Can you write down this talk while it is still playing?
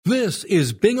This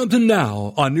is Binghamton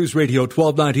Now on News Radio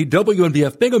 1290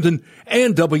 WNBF Binghamton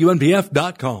and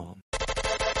WNBF.com.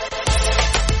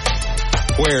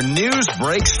 Where news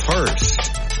breaks first.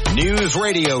 News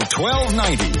Radio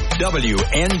 1290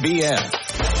 WNBF.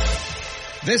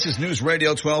 This is News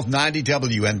Radio 1290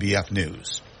 WNBF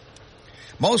News.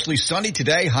 Mostly sunny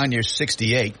today, high near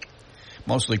 68.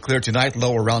 Mostly clear tonight,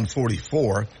 low around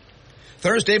 44.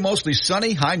 Thursday, mostly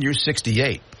sunny, high near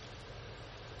 68.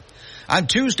 On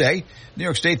Tuesday, New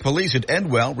York State Police at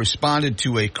Endwell responded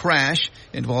to a crash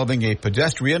involving a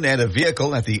pedestrian and a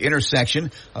vehicle at the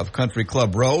intersection of Country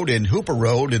Club Road and Hooper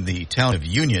Road in the town of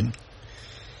Union.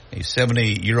 A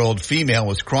 70-year-old female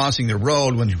was crossing the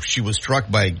road when she was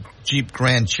struck by a Jeep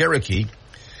Grand Cherokee.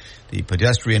 The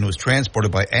pedestrian was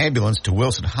transported by ambulance to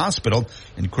Wilson Hospital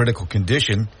in critical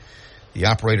condition. The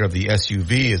operator of the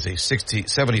SUV is a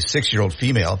 76-year-old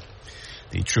female.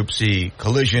 The Troop C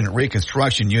Collision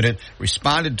Reconstruction Unit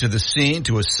responded to the scene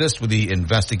to assist with the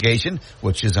investigation,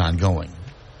 which is ongoing.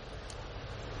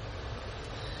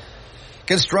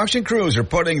 Construction crews are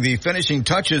putting the finishing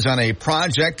touches on a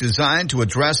project designed to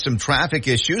address some traffic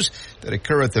issues that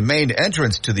occur at the main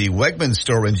entrance to the Wegmans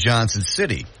store in Johnson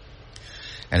City.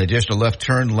 An additional left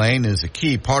turn lane is a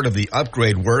key part of the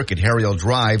upgrade work at Harriel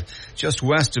Drive, just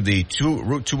west of the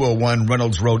Route 201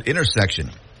 Reynolds Road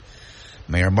intersection.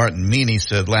 Mayor Martin Meany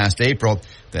said last April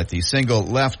that the single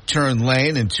left turn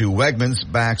lane into Wegmans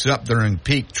backs up during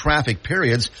peak traffic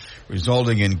periods,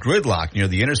 resulting in gridlock near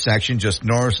the intersection just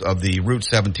north of the Route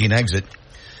 17 exit.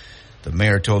 The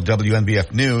mayor told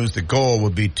WNBF News the goal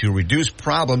would be to reduce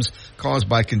problems caused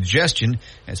by congestion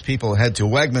as people head to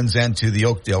Wegmans and to the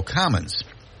Oakdale Commons.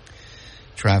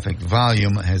 Traffic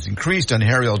volume has increased on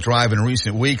Harriel Drive in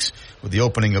recent weeks with the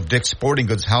opening of Dick's Sporting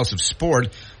Goods House of Sport,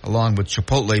 along with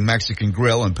Chipotle Mexican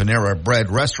Grill and Panera Bread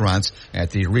restaurants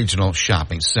at the regional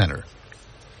shopping center.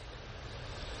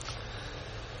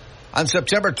 On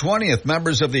September 20th,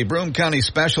 members of the Broome County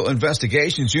Special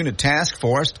Investigations Unit Task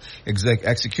Force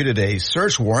executed a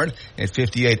search warrant at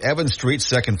 58 Evans Street,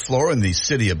 second floor in the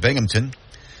city of Binghamton.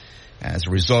 As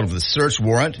a result of the search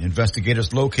warrant,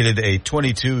 investigators located a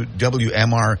 .22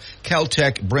 WMR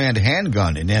Kel-Tec brand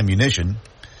handgun and ammunition.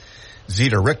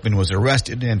 Zeta Rickman was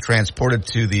arrested and transported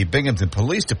to the Binghamton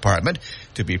Police Department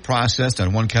to be processed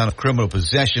on one count of criminal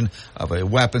possession of a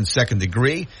weapon second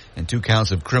degree and 2 counts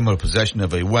of criminal possession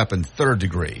of a weapon third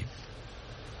degree.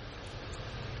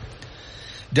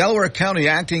 Delaware County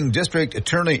Acting District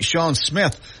Attorney Sean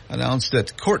Smith announced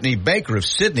that Courtney Baker of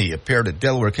Sydney appeared at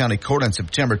Delaware County Court on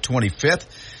September 25th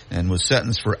and was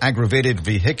sentenced for aggravated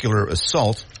vehicular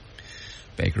assault.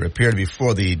 Baker appeared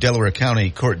before the Delaware County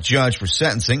Court judge for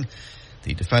sentencing.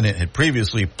 The defendant had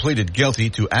previously pleaded guilty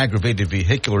to aggravated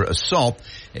vehicular assault,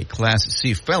 a Class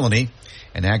C felony,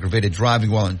 and aggravated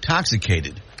driving while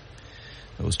intoxicated.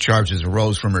 Those charges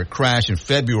arose from her crash in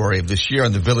February of this year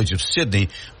in the village of Sydney,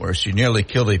 where she nearly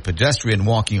killed a pedestrian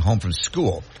walking home from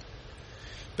school.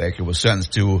 Baker was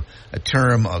sentenced to a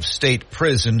term of state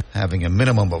prison, having a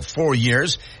minimum of 4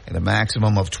 years and a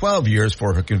maximum of 12 years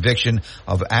for her conviction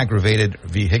of aggravated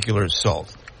vehicular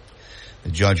assault. The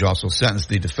judge also sentenced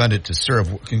the defendant to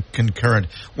serve concurrent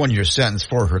 1-year sentence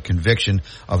for her conviction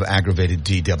of aggravated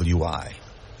DWI.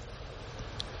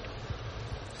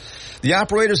 The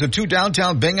operators of 2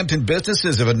 downtown Binghamton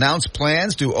businesses have announced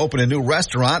plans to open a new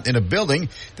restaurant in a building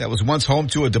that was once home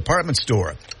to a department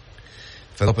store.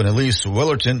 Philip and Elise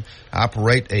Willerton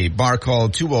operate a bar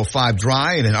called 205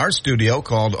 Dry and an art studio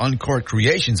called Uncourt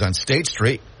Creations on State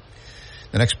Street.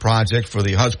 The next project for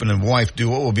the husband and wife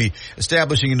duo will be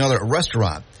establishing another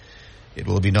restaurant. It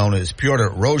will be known as Puerta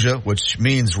Roja, which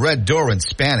means red door in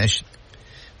Spanish.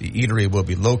 The eatery will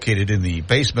be located in the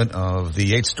basement of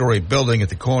the 8-story building at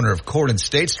the corner of Court and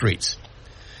State Streets.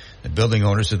 The building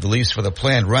owner said the lease for the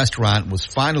planned restaurant was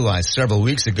finalized several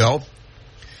weeks ago.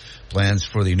 Plans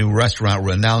for the new restaurant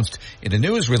were announced in a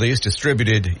news release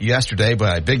distributed yesterday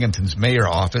by Binghamton's mayor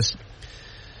office.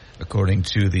 According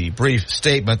to the brief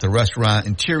statement, the restaurant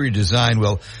interior design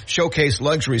will showcase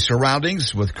luxury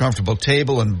surroundings with comfortable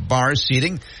table and bar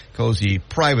seating, cozy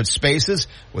private spaces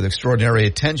with extraordinary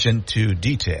attention to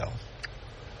detail.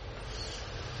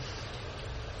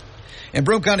 In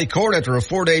Broome County Court, after a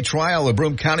 4-day trial, a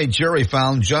Broome County jury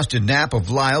found Justin Knapp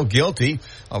of Lisle guilty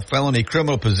of felony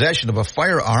criminal possession of a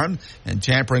firearm and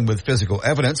tampering with physical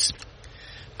evidence.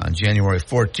 On January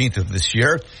 14th of this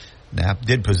year, Knapp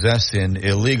did possess an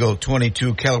illegal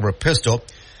 .22 caliber pistol.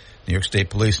 New York State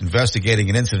Police investigating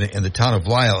an incident in the town of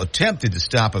Lisle attempted to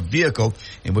stop a vehicle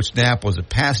in which Knapp was a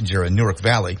passenger in Newark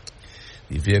Valley.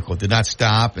 The vehicle did not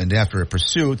stop, and after a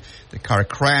pursuit, the car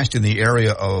crashed in the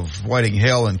area of Whiting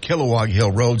Hill and Kilowog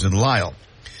Hill roads in Lisle.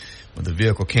 When the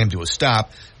vehicle came to a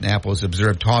stop, Knapp was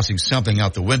observed tossing something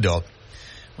out the window.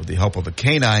 With the help of a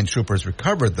canine, troopers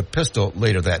recovered the pistol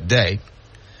later that day.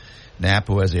 Knapp,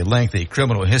 who has a lengthy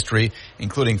criminal history,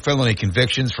 including felony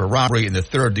convictions for robbery in the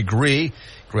 3rd degree,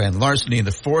 grand larceny in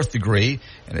the 4th degree,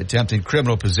 and attempted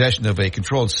criminal possession of a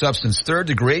controlled substance 3rd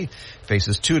degree,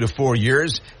 faces 2 to 4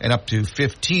 years and up to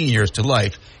 15 years to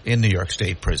life in New York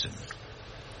State Prison.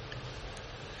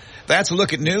 That's a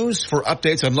look at news. For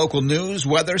updates on local news,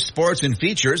 weather, sports, and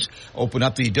features, open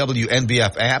up the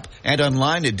WNBF app and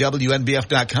online at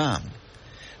WNBF.com.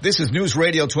 This is News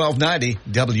Radio 1290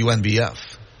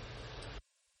 WNBF.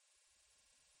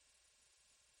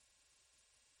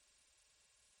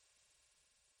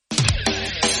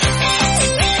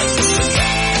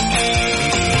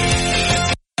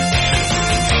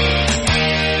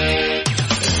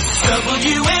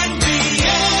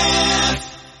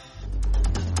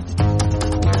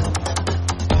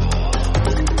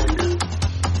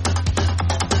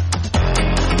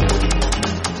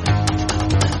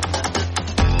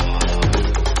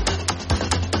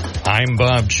 I'm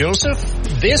Bob Joseph.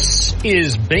 This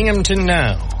is Binghamton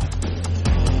Now.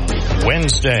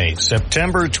 Wednesday,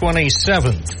 September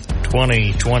 27th,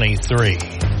 2023.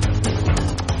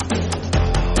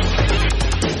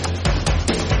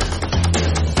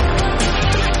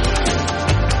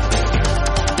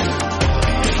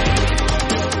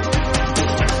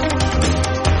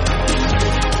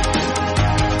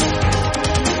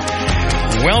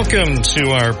 Welcome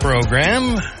to our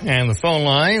program, and the phone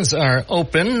lines are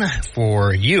open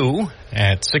for you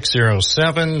at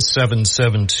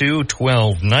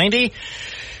 607-772-1290.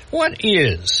 What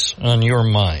is on your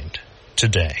mind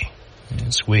today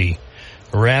as we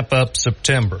wrap up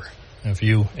September? Have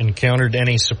you encountered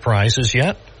any surprises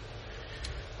yet?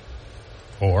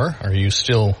 Or are you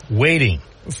still waiting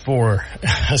for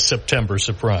a September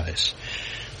surprise?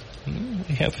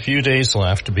 We have a few days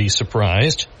left to be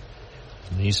surprised.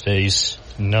 These days,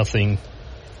 nothing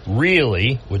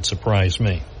really would surprise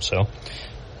me. So,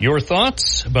 your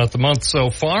thoughts about the month so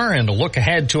far and a look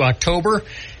ahead to October,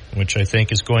 which I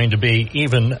think is going to be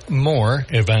even more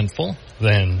eventful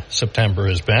than September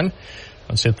has been.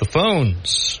 Let's hit the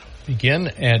phones. Begin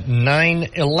at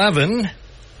 9:11.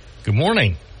 Good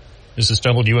morning. This is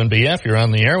WNBF. You're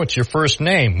on the air. What's your first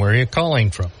name? Where are you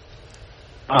calling from?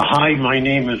 Hi, my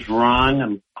name is Ron.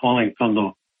 I'm calling from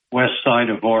the west side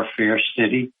of our fair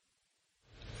city.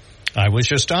 I was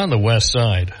just on the west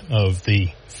side of the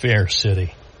fair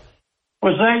city.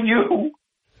 Was that you?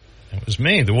 It was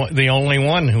me, the only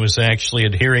one who was actually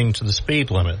adhering to the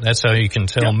speed limit. That's how you can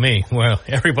tell me. Well,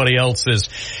 everybody else is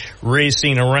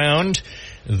racing around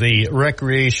the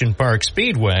Recreation Park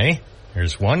Speedway.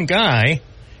 There's one guy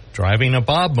driving a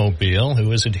bobmobile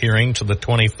who is adhering to the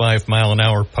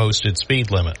 25-mile-an-hour posted speed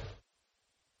limit.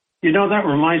 You know, that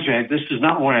reminds me, this is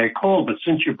not why I called, but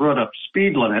since you brought up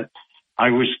speed limit, I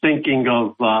was thinking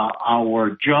of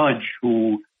our judge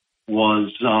who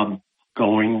was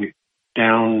going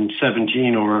down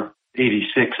 17 or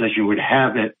 86, as you would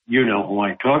have it. You know who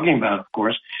I'm talking about, of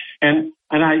course. And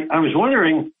I was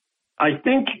wondering, I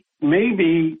think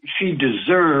maybe she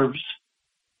deserves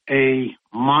a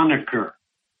moniker,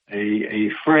 a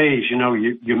phrase. You know,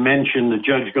 you mentioned the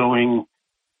judge going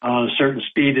a certain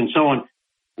speed and so on.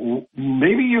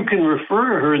 Maybe you can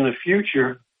refer to her in the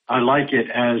future, I like it,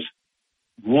 as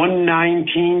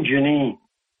 119 Janine.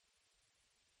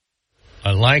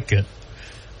 I like it.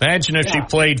 Imagine if she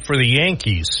played for the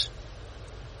Yankees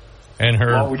and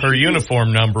her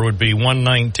uniform number would be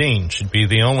 119. She'd be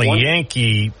the only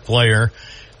Yankee player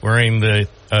wearing the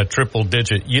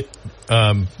triple-digit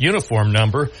uniform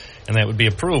number, and that would be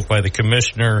approved by the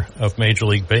commissioner of Major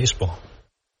League Baseball.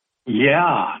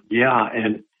 Yeah,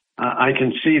 and I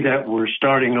can see that we're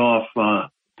starting off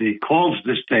the calls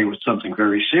this day with something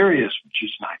very serious, which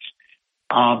is nice.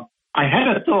 I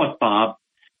had a thought, Bob,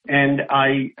 and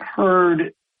I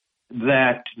heard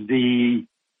that the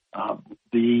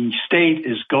state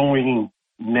is going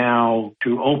now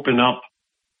to open up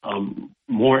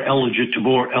more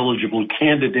eligible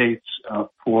candidates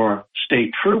for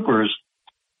state troopers.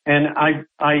 And I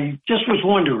just was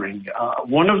wondering,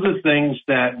 one of the things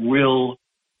that will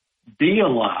be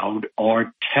allowed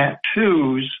are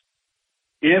tattoos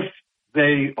if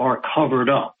they are covered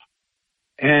up.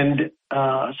 And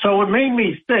so it made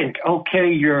me think,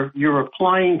 okay, you're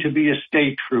applying to be a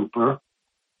state trooper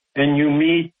and you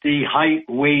meet the height,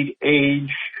 weight,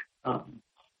 age,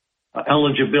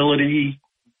 eligibility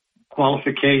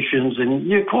qualifications, and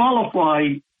you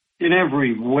qualify in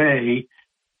every way,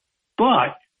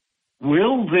 but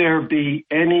will there be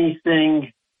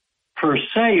anything per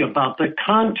se about the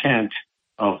content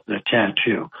of the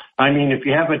tattoo. I mean, if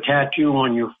you have a tattoo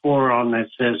on your forearm that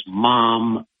says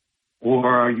Mom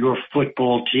or your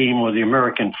football team or the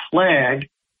American flag,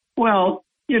 well,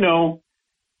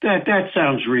 that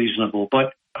sounds reasonable.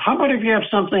 But how about if you have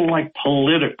something like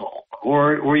political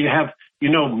or you have,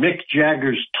 Mick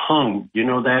Jagger's tongue,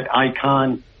 that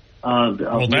icon of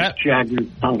Mick Jagger's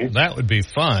tongue? That would be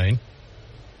fine.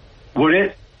 Would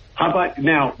it? How about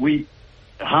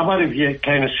if you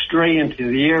kind of stray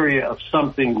into the area of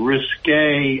something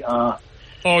risque?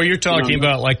 You're talking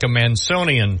about like a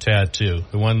Mansonian tattoo,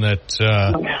 the one that...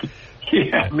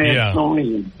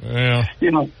 Mansonian. Yeah.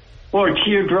 Or a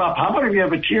teardrop. How about if you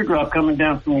have a teardrop coming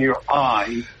down from your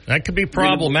eye? That could be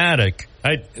problematic.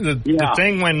 The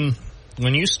thing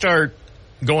when you start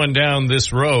going down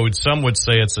this road, some would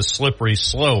say it's a slippery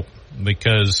slope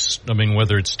because,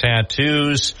 whether it's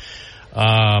tattoos,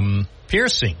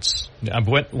 piercings.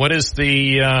 What is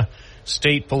the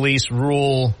state police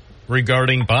rule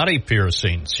regarding body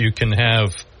piercings? You can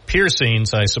have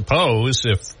piercings, I suppose,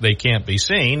 if they can't be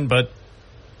seen, but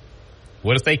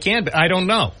what if they can be? I don't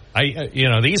know.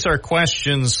 These are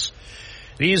questions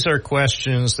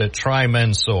that try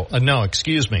men's soul.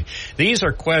 These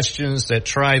are questions that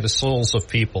try the souls of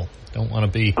people. Don't want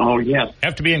to be. Oh, yes.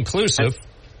 Have to be inclusive.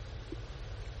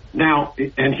 Now,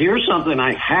 and here's something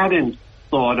I hadn't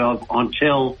thought of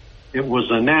until it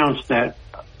was announced that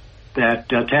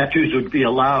tattoos would be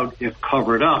allowed if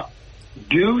covered up.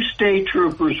 Do state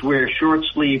troopers wear short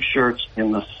sleeve shirts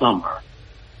in the summer?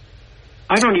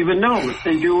 I don't even know if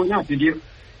they do or not. Did you?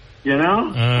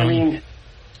 Well,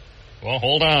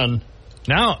 hold on.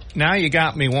 Now you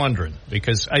got me wondering,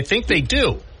 because I think they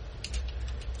do.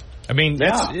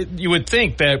 You would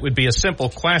think that would be a simple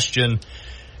question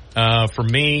for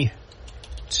me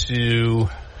to...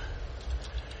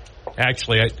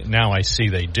 Actually, now I see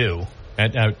they do.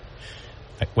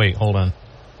 Wait, hold on.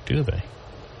 Do they?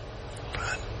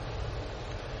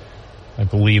 I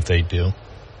believe they do.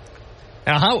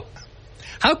 Now,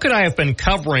 how could I have been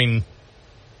covering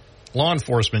law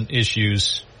enforcement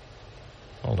issues?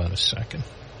 Hold on a second.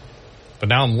 But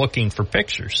now I'm looking for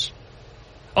pictures.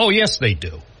 Oh, yes, they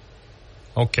do.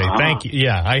 Okay, thank you.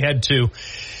 Yeah, I had to.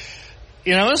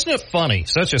 Isn't it funny?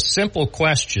 Such a simple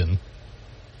question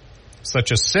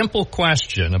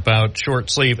about short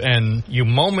sleeve, and you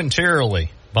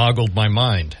momentarily boggled my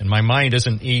mind, and my mind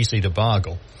isn't easy to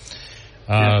boggle.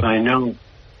 Yes, I know.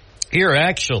 Here,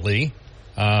 actually,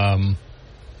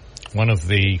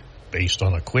 based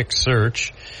on a quick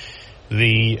search,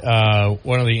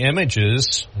 one of the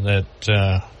images that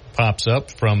pops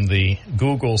up from the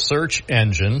Google search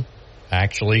engine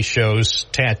actually shows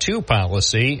tattoo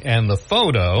policy, and the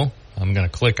photo, I'm going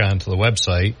to click onto the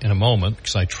website in a moment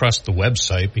because I trust the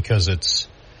website because it's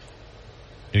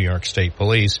New York State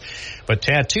Police, but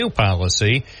tattoo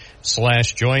policy /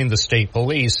 join the state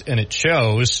police, and it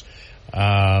shows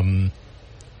a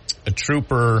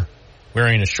trooper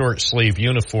wearing a short sleeve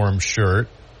uniform shirt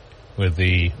with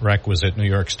the requisite New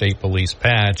York State Police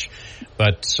patch,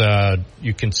 but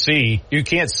you can't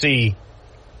see,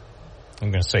 I'm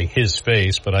going to say his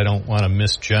face, but I don't want to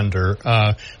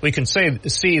misgender. We can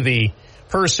see the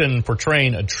person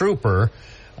portraying a trooper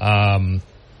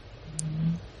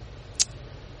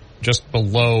just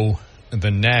below the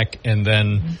neck, and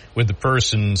then with the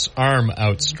person's arm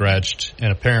outstretched,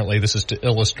 and apparently this is to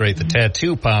illustrate the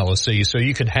tattoo policy. So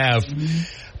you could have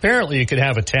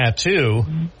a tattoo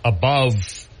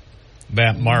above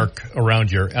that mark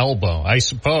around your elbow. I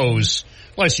suppose,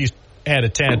 unless you had a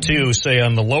tattoo, say,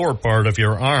 on the lower part of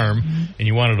your arm, and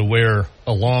you wanted to wear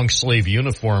a long sleeve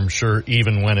uniform shirt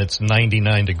even when it's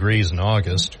 99 degrees in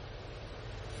August.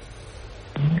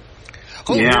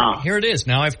 Oh, yeah. Here it is.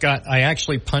 Now I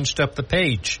actually punched up the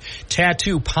page.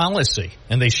 Tattoo policy.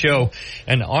 And they show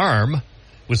an arm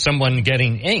with someone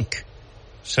getting ink.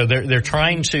 So they're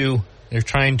trying to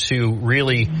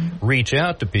really reach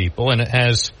out to people, and it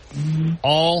has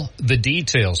all the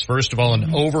details. First of all,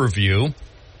 an overview.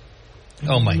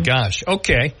 Oh my gosh.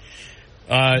 Okay.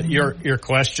 Your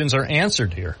questions are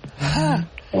answered here.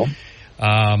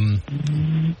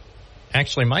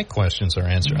 Actually, my questions are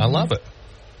answered. I love it.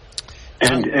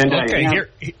 And okay,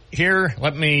 here.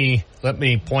 Let me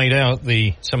point out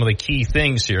some of the key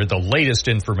things here. The latest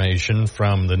information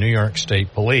from the New York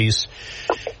State Police: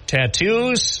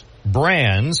 tattoos,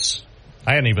 brands.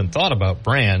 I hadn't even thought about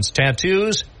brands.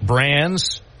 Tattoos,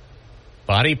 brands,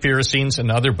 body piercings,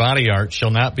 and other body art shall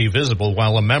not be visible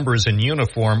while a member is in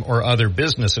uniform or other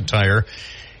business attire,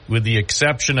 with the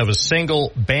exception of a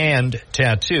single band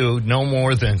tattoo no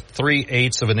more than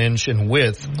 3/8 of an inch in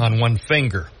width on one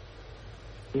finger.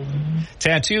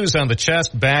 Tattoos on the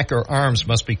chest, back, or arms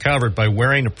must be covered by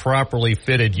wearing a properly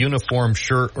fitted uniform,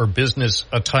 shirt, or business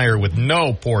attire with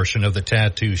no portion of the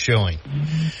tattoo showing.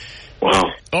 Wow.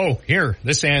 Oh, here,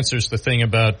 this answers the thing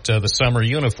about the summer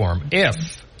uniform. If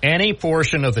any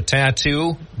portion of the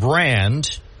tattoo,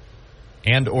 brand,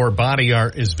 and or body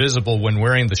art is visible when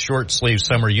wearing the short sleeve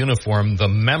summer uniform, the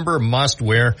member must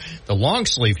wear the long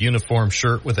sleeve uniform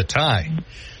shirt with a tie.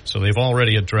 So they've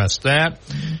already addressed that.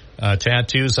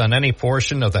 Tattoos on any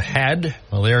portion of the head.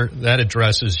 Well, that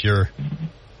addresses your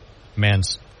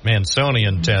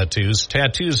Mansonian tattoos.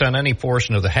 Tattoos on any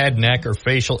portion of the head, neck, or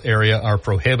facial area are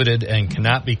prohibited and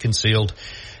cannot be concealed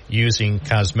using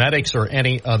cosmetics or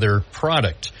any other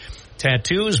product.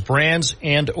 Tattoos, brands,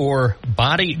 and or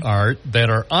body art that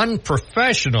are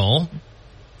unprofessional.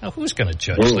 Now, who's going to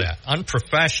judge that?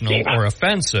 Unprofessional or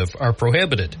offensive are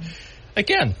prohibited.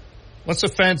 Again, what's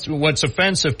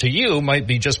offensive to you might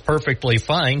be just perfectly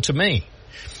fine to me.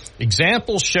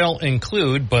 Examples shall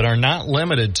include, but are not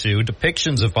limited to,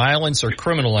 depictions of violence or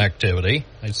criminal activity.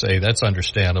 I'd say that's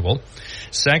understandable.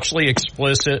 Sexually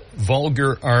explicit,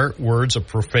 vulgar art, words of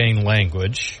profane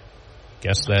language.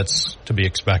 Guess that's to be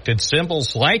expected.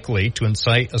 Symbols likely to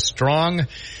incite a strong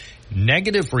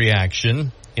negative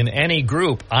reaction in any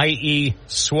group, i.e.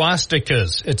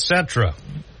 swastikas, etc.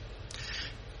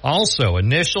 Also,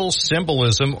 initials,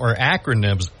 symbolism, or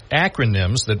acronyms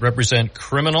that represent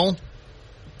criminal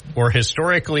or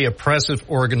historically oppressive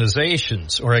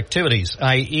organizations or activities,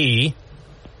 i.e.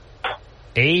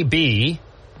 AB,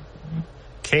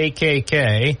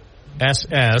 KKK,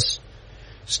 SS,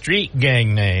 street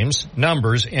gang names,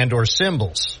 numbers, and or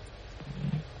symbols.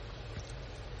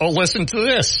 Oh, listen to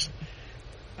this.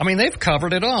 I mean, they've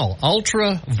covered it all.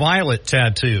 Ultraviolet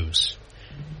tattoos.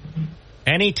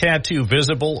 Any tattoo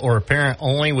visible or apparent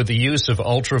only with the use of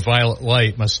ultraviolet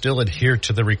light must still adhere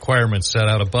to the requirements set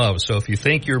out above. So if you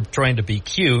think you're trying to be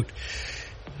cute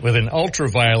with an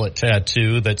ultraviolet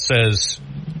tattoo that says,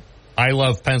 I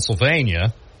love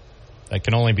Pennsylvania, that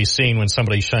can only be seen when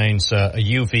somebody shines a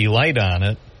UV light on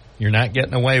it, you're not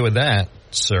getting away with that,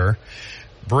 sir.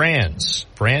 Brands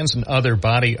and other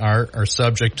body art are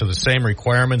subject to the same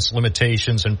requirements,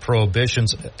 limitations, and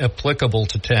prohibitions applicable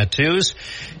to tattoos.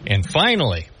 And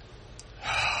finally,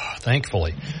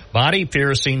 thankfully, body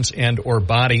piercings and or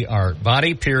body art.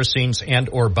 Body piercings and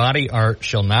or body art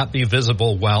shall not be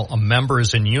visible while a member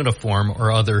is in uniform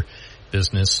or other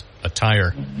business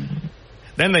attire.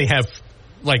 Then they have,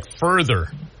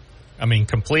 further,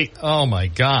 complete, oh my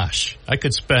gosh, I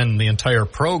could spend the entire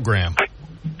program.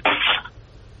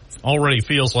 Already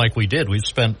feels like we did. We've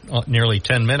spent nearly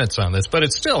 10 minutes on this, but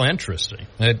it's still interesting.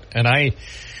 And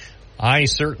I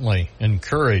certainly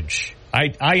encourage,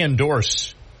 I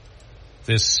endorse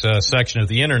this section of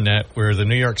the Internet where the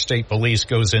New York State Police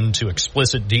goes into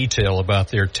explicit detail about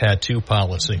their tattoo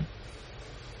policy.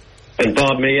 And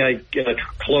Bob, may I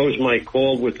close my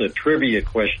call with a trivia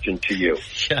question to you?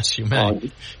 Yes, you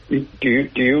may. Do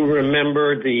you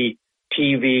remember the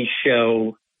TV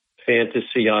show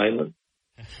Fantasy Island?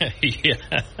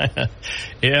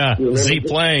 Yeah.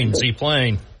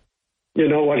 Z-Plane. You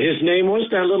know what his name was,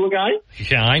 that little guy?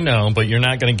 Yeah, I know, but you're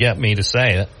not going to get me to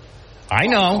say it. I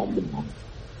know.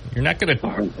 You're not going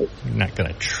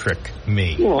to trick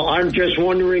me. Well, I'm just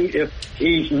wondering if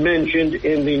he's mentioned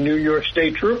in the New York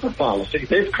State Trooper policy.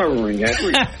 They're covering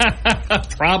everything.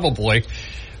 Probably.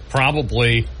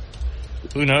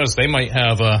 Who knows? They might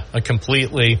have a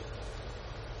completely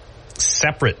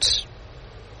separate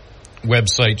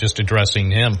website just addressing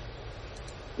him.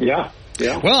 Yeah.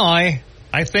 Well, I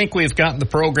think we've gotten the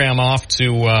program off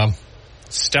to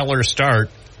stellar start.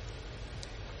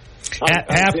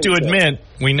 I have to admit,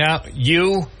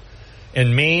 you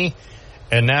and me,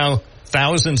 and now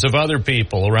thousands of other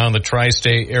people around the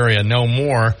tri-state area know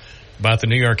more about the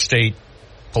New York State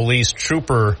Police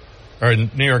Trooper or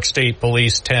New York State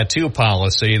Police tattoo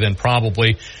policy than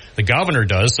probably the governor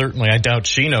does. Certainly, I doubt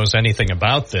she knows anything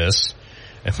about this.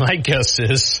 And my guess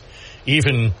is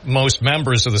even most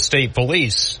members of the state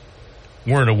police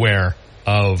weren't aware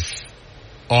of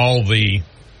all the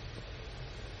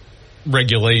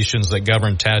regulations that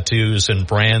govern tattoos and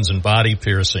brands and body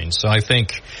piercings. So I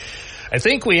think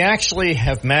we actually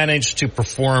have managed to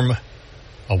perform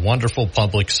a wonderful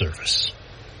public service.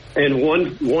 And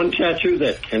one tattoo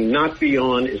that cannot be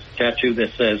on is a tattoo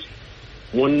that says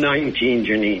 119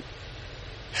 Janine.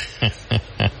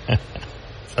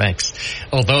 Thanks.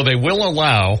 Although they will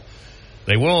allow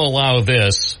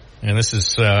this, and this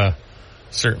is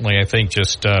certainly, I think,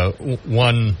 just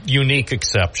one unique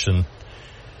exception.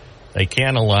 They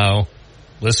can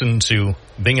listen to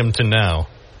Binghamton Now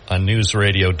on News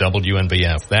Radio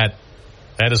WNBF. That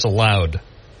That is allowed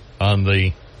on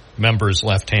the member's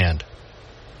left hand.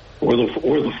 Or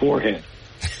the forehead.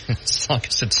 As long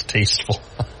as it's tasteful.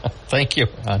 Thank you,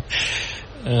 Ron.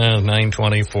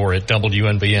 924 at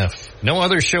WNBF. No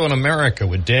other show in America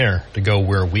would dare to go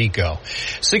where we go.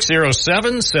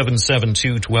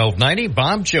 607-772-1290.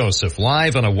 Bob Joseph,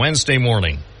 live on a Wednesday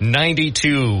morning.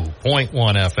 92.1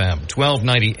 FM,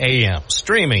 1290 AM.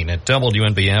 Streaming at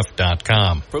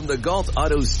WNBF.com. From the Galt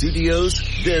Auto Studios,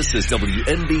 this is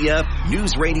WNBF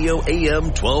News Radio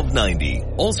AM 1290.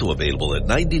 Also available at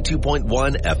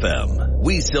 92.1 FM.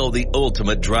 We sell the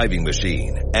ultimate driving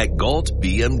machine at Galt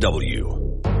BMW.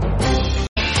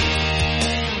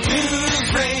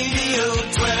 News Radio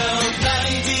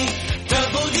 1290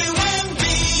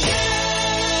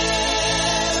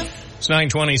 WNBF. It's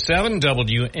 927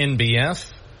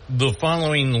 WNBF. The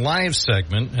following live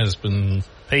segment has been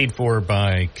paid for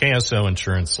by KSO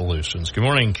Insurance Solutions. Good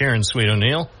morning, Karen Sweet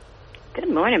O'Neill. Good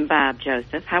morning, Bob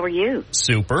Joseph. How are you?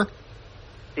 Super.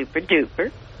 Super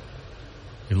duper.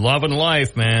 You're loving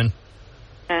life, man.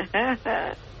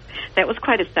 That was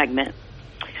quite a segment.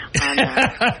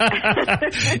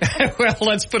 Well,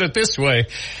 let's put it this way.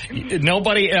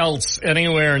 Nobody else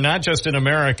anywhere, not just in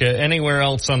America, anywhere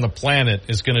else on the planet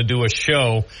is going to do a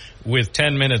show with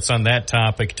 10 minutes on that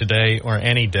topic today or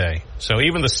any day. So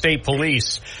even the state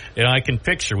police, I can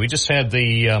picture. We just had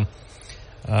the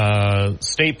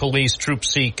state police Troop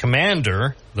C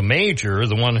commander, the major,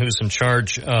 the one who's in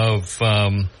charge of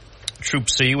Troop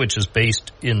C, which is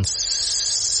based in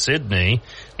Sydney.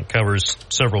 It covers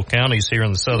several counties here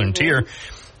in the southern tier.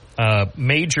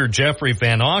 Major Jeffrey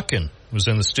Van Auken was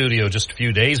in the studio just a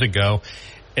few days ago.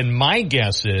 And my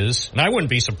guess is, and I wouldn't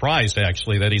be surprised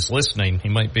actually that he's listening. He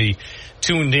might be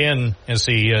tuned in as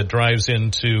he drives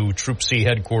into Troop C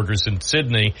headquarters in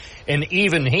Sydney. And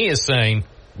even he is saying,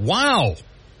 wow,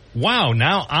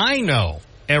 now I know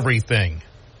everything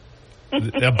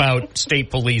about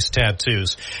state police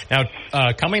tattoos. Now,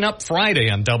 coming up Friday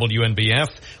on WNBF,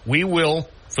 we will,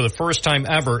 for the first time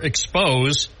ever,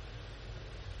 expose,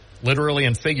 literally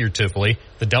and figuratively,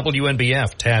 the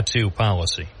WNBF tattoo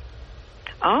policy.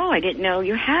 Oh, I didn't know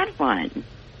you had one.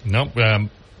 Nope.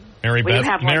 Mary Beth. You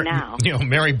have one now.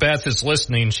 Mary Beth is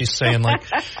listening. She's saying, like,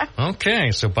 okay,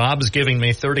 so Bob is giving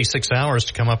me 36 hours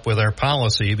to come up with our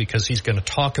policy because he's going to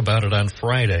talk about it on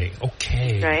Friday.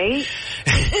 Okay. Right?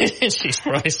 She's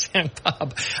probably saying,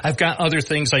 Bob, I've got other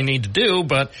things I need to do,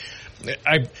 but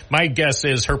my guess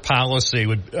is her policy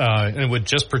would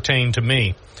just pertain to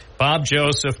me. Bob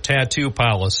Joseph tattoo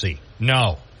policy.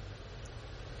 No.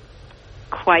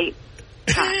 Quite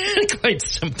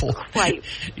simple. Quite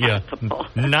possible.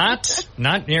 Not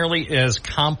nearly as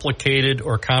complicated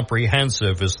or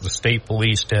comprehensive as the state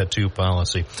police tattoo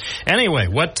policy. Anyway,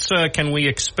 what can we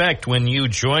expect when you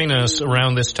join us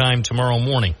around this time tomorrow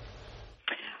morning?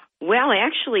 Well,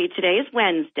 actually, today is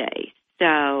Wednesday,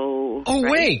 so... Oh,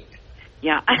 right? wait.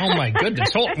 Yeah. Oh, my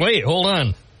goodness. Hold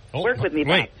on. Work with me,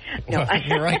 Wait. No.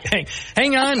 You're right.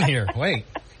 Hang on here. Wait.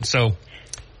 So...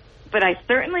 But I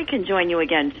certainly can join you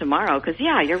again tomorrow, because,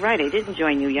 yeah, you're right, I didn't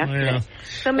join you yesterday. Yeah.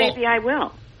 So maybe I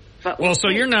will. But so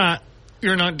you're not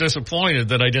disappointed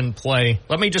that I didn't play.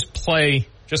 Let me just play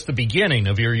just the beginning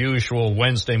of your usual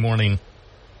Wednesday morning.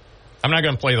 I'm not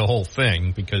going to play the whole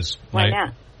thing because... Why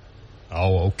not?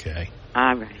 Oh, okay.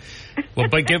 All right. Well,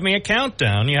 but give me a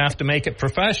countdown. You have to make it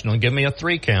professional. Give me a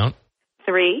 3 count.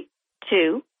 3,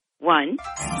 2, 1...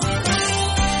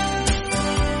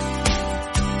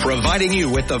 Providing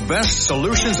you with the best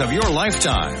solutions of your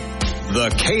lifetime. The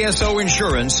KSO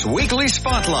Insurance Weekly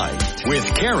Spotlight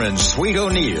with Karen Sweet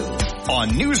O'Neill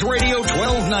on News Radio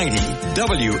 1290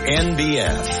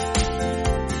 WNBF.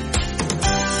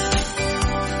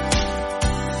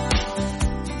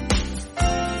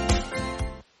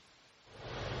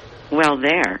 Well,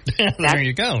 there. There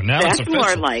you go. Now that's it's official.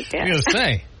 More like it. I was going to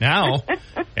say, now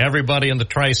everybody in the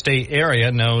tri-state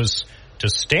area knows to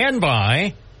stand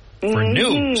by for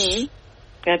news.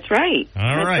 That's right.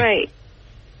 All right.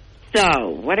 So,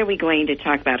 what are we going to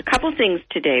talk about? A couple things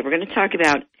today. We're going to talk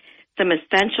about some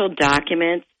essential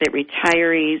documents that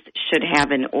retirees should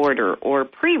have in order, or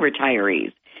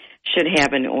pre-retirees should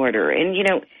have in order. And,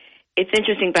 it's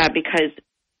interesting, Bob, because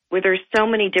there's so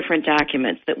many different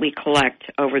documents that we collect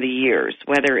over the years,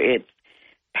 whether it's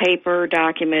paper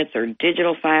documents or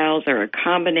digital files or a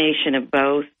combination of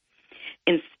both.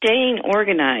 And staying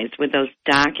organized with those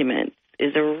documents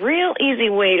is a real easy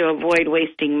way to avoid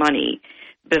wasting money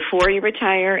before you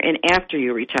retire and after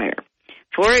you retire.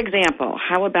 For example,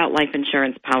 how about life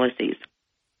insurance policies?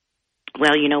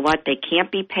 Well, you know what? They can't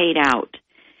be paid out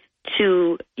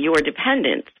to your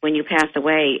dependents when you pass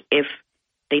away if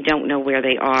they don't know where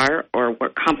they are or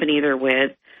what company they're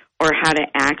with or how to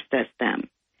access them.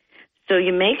 So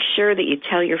you make sure that you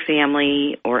tell your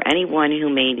family or anyone who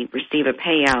may receive a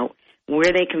payout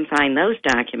where they can find those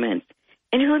documents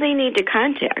and who they need to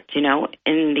contact,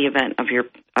 in the event of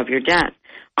your death.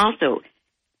 Also,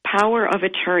 power of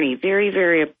attorney, very,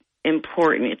 very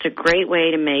important. It's a great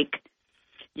way to make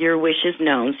your wishes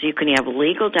known so you can have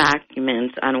legal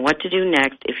documents on what to do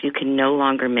next if you can no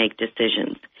longer make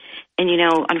decisions. And,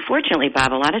 unfortunately,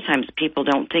 Bob, a lot of times people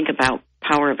don't think about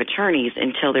power of attorneys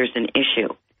until there's an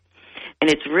issue. And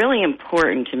it's really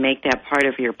important to make that part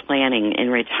of your planning in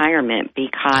retirement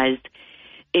because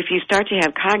if you start to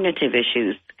have cognitive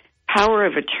issues, power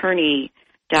of attorney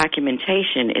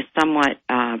documentation is somewhat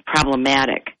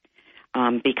problematic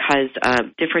because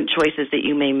of different choices that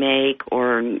you may make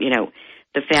or,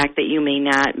 the fact that you may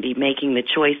not be making the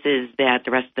choices that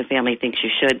the rest of the family thinks you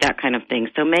should, that kind of thing.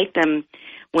 So make them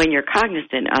when you're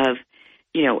cognizant of,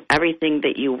 everything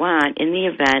that you want in the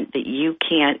event that you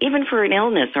can't, even for an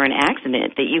illness or an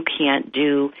accident, that you can't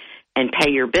do and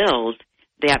pay your bills,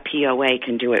 that POA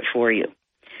can do it for you.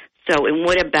 So, and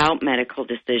what about medical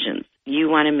decisions? You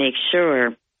want to make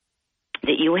sure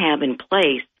that you have in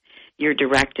place your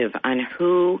directive on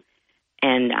who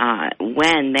and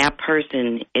when that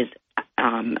person is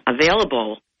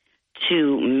available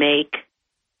to make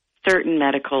certain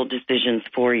medical decisions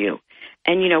for you.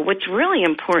 And, what's really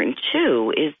important,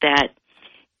 too, is that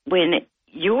when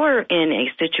you're in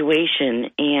a situation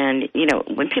and,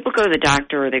 when people go to the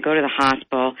doctor or they go to the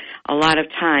hospital, a lot of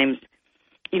times,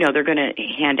 they're going to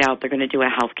do a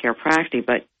health care proxy,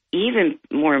 but even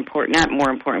more important, not more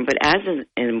important, but as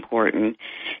important,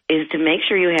 is to make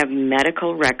sure you have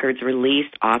medical records release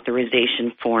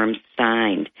authorization forms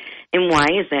signed. And why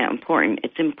is that important?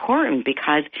 It's important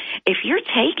because if you're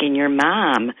taking your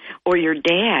mom or your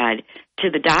dad to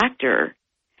the doctor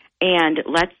and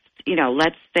let's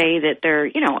say that they're,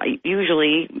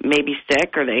 usually maybe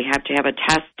sick or they have to have a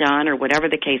test done or whatever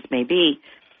the case may be,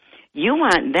 you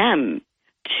want them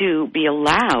to be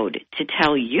allowed to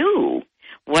tell you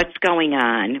what's going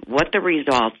on, what the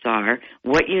results are,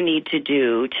 what you need to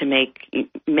do to make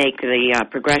the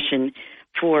progression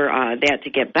for that to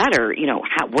get better.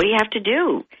 What do you have to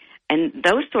do? And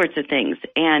those sorts of things.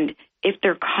 And if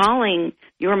they're calling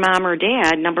your mom or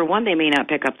dad, number one, they may not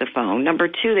pick up the phone. Number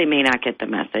two, they may not get the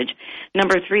message.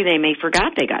 Number three, they may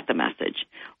forgot they got the message.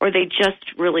 Or they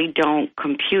just really don't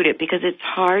compute it because it's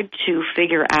hard to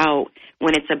figure out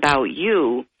when it's about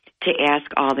you to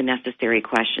ask all the necessary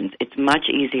questions. It's much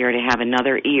easier to have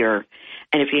another ear.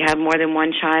 And if you have more than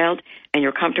one child and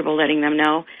you're comfortable letting them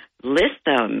know, list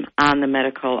them on the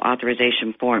medical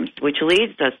authorization forms, which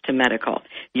leads us to medical.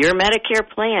 Your Medicare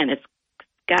plan, it's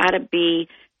got to be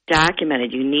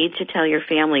documented. You need to tell your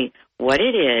family what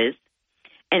it is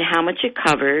and how much it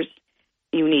covers.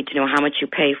 You need to know how much you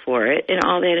pay for it and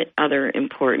all that other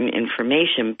important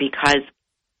information because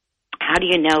how do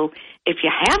you know if you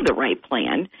have the right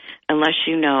plan unless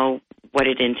you know what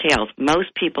it entails?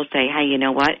 Most people say, hey, you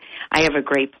know what? I have a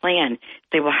great plan.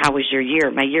 Say, well, how was your year?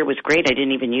 My year was great. I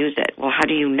didn't even use it. Well, how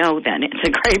do you know then it's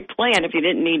a great plan if you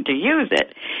didn't need to use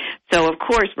it? So, of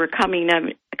course, we're coming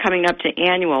up to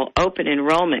annual open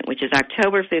enrollment, which is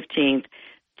October 15th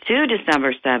to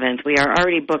December 7th. We are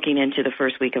already booking into the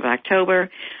first week of October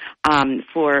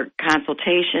for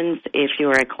consultations. If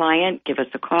you're a client, give us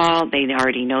a call. They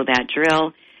already know that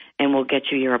drill, and we'll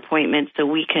get you your appointment so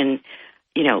we can,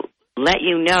 let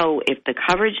you know if the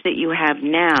coverage that you have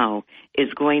now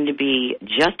is going to be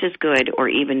just as good or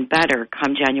even better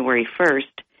come January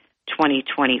 1st,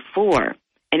 2024.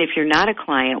 And if you're not a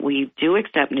client, we do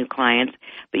accept new clients,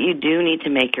 but you do need to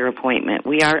make your appointment.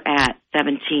 We are at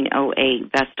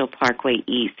 1708 Vestal Parkway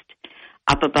East,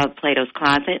 up above Plato's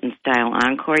Closet in Style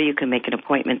Encore. You can make an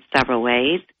appointment several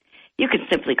ways. You can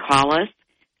simply call us,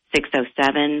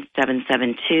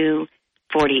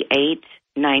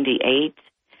 607-772-4898.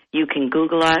 You can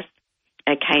Google us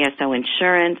at KSO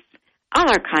Insurance. All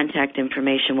our contact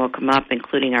information will come up,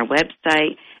 including our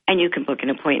website, and you can book an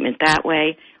appointment that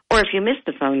way. Or if you missed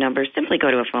the phone number, simply go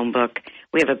to a phone book.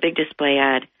 We have a big display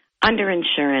ad under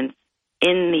insurance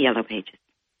in the yellow pages.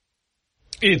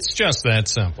 It's just that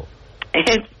simple.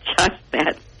 It's just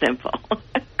that simple.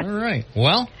 All right.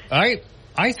 Well,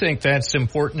 I think that's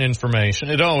important information.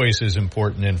 It always is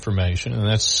important information, and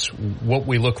that's what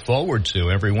we look forward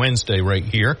to every Wednesday right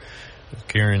here with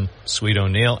Karen Sweet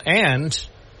O'Neill. And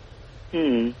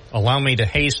allow me to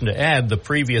hasten to add, the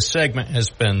previous segment has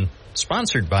been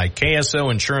sponsored by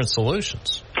KSO Insurance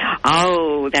Solutions.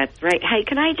 Oh, that's right. Hey,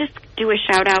 can I just do a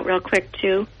shout-out real quick,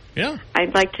 too? Yeah.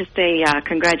 I'd like to say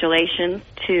congratulations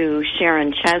to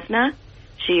Sharon Chesna.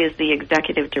 She is the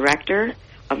executive director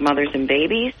of Mothers and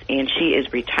Babies, and she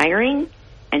is retiring,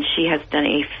 and she has done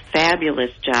a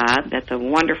fabulous job. That's a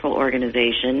wonderful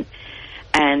organization,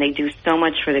 and they do so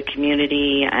much for the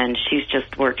community, and she's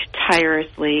just worked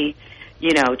tirelessly,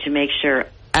 to make sure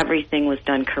everything was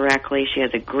done correctly. She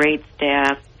has a great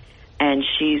staff, and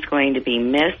she's going to be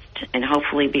missed and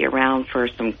hopefully be around for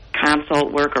some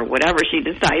consult work or whatever she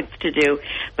decides to do.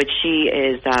 But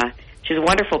she's a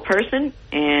wonderful person,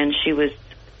 and she was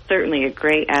certainly a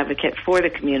great advocate for the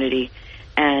community,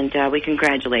 and we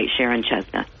congratulate Sharon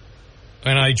Chestnut.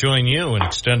 And I join you in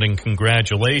extending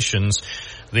congratulations.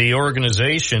 The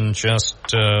organization just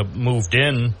moved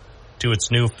in to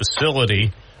its new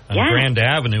facility on Grand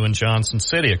Avenue in Johnson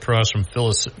City, across from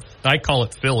I call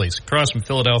it Phillies, across from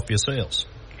Philadelphia Sales.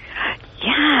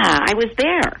 Yeah, I was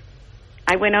there.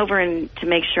 I went over to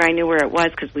make sure I knew where it was,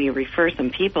 because we refer some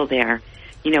people there,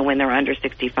 when they're under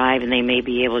 65 and they may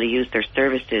be able to use their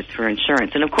services for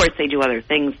insurance. And, of course, they do other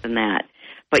things than that.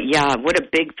 But, yeah, what a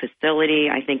big facility.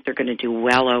 I think they're going to do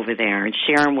well over there. And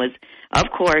Sharon was, of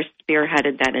course,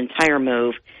 spearheaded that entire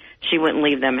move. She wouldn't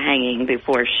leave them hanging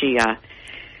before she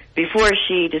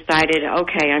decided,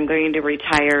 okay, I'm going to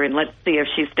retire, and let's see if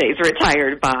she stays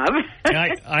retired, Bob.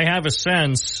 I have a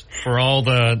sense for all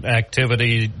the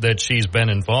activity that she's been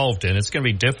involved in, it's going to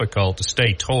be difficult to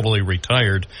stay totally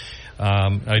retired.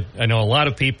 I know a lot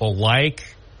of people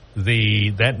like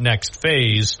that next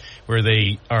phase where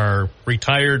they are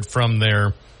retired from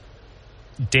their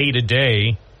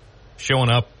day-to-day,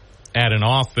 showing up at an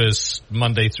office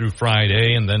Monday through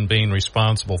Friday, and then being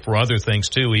responsible for other things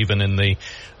too, even in the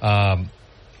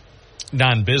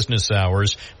non-business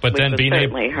hours. But then being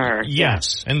able,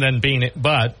 yes, and then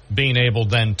being able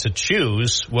then to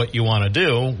choose what you want to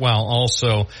do, while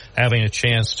also having a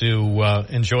chance to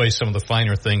enjoy some of the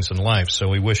finer things in life. So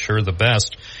we wish her the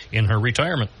best in her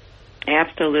retirement.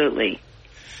 Absolutely.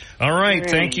 All right.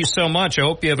 Thank you so much. I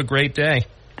hope you have a great day.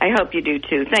 I hope you do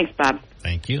too. Thanks, Bob.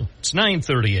 Thank you. It's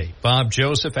 9:38. Bob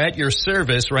Joseph at your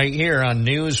service right here on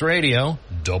News Radio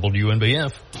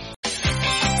WNBF.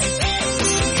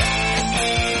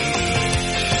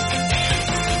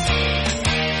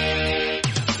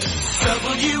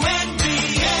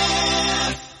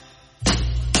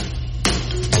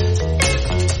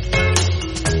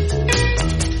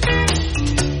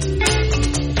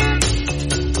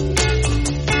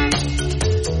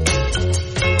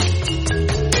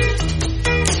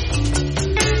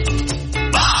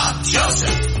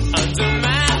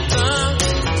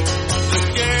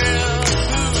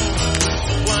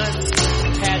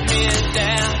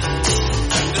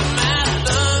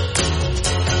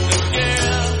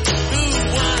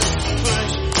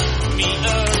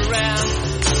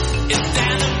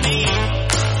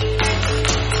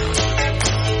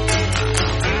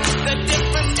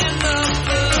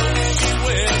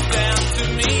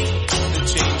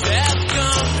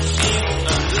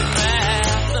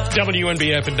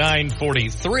 WNBF at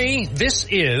 9:43. This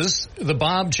is the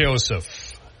Bob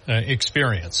Joseph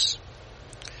Experience,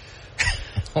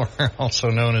 or also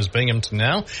known as Binghamton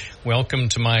Now. Welcome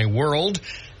to my world,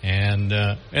 and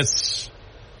it's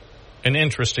an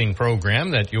interesting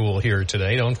program that you will hear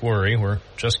today. Don't worry, we're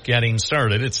just getting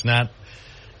started. It's not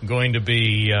going to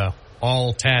be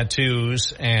all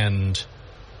tattoos and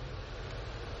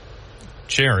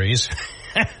cherries.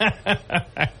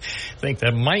 I think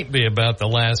that might be about the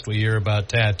last we hear about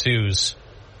tattoos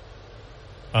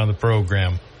on the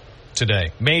program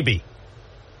today. Maybe.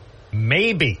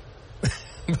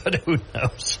 But who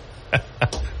knows?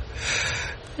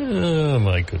 Oh,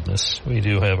 my goodness. We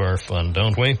do have our fun,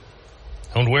 don't we?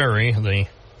 Don't worry. The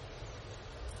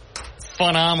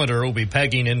funometer will be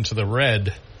pegging into the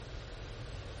red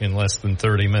in less than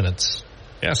 30 minutes.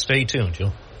 Yeah, stay tuned.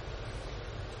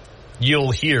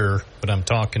 You'll hear what I'm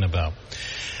talking about.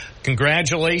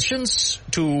 Congratulations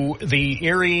to the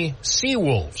Erie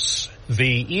Seawolves, the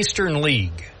Eastern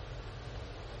League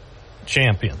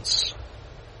champions.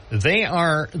 They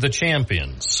are the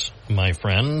champions, my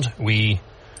friend. We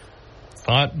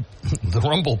thought the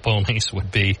Rumble Ponies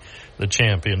would be the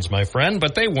champions, my friend,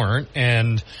 but they weren't.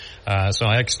 And so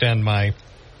I extend my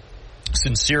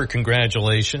sincere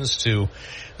congratulations to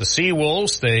the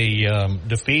Seawolves. They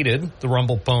defeated the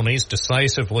Rumble Ponies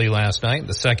decisively last night,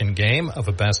 the second game of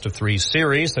a best-of-3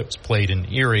 series that was played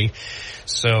in Erie.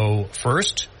 So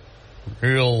first,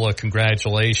 real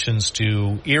congratulations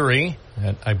to Erie.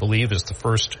 That, I believe, is the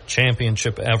first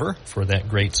championship ever for that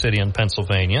great city in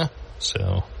Pennsylvania.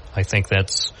 So I think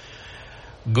that's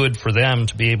good for them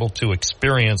to be able to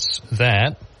experience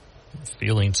that,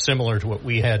 feeling similar to what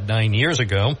we had 9 years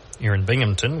ago here in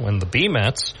Binghamton when the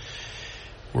B-Mets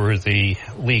were the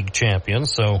league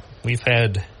champions. So we've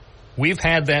had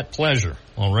that pleasure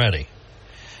already.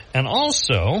 And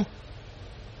also,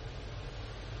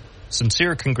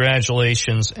 sincere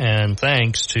congratulations and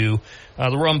thanks to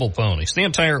the Rumble Ponies, the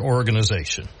entire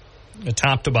organization,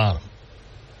 top to bottom.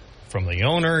 From the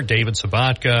owner, David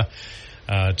Sabatka,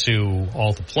 to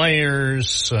all the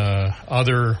players,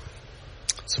 other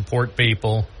support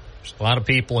people. There's a lot of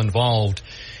people involved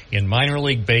in minor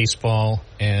league baseball,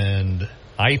 and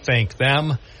I thank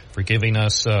them for giving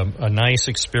us a nice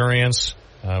experience.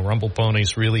 Rumble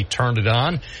Ponies really turned it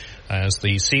on as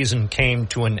the season came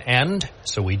to an end,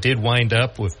 so we did wind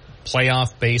up with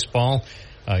playoff baseball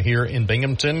here in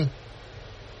Binghamton,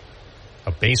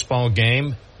 a baseball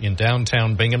game in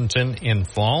downtown Binghamton in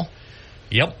fall.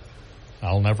 Yep,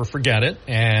 I'll never forget it.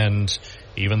 And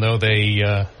even though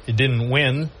they didn't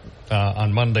win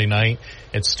on Monday night,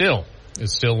 it still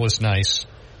was nice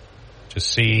to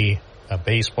see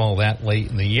baseball that late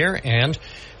in the year. And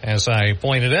as I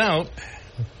pointed out,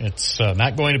 it's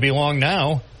not going to be long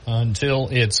now until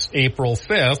it's April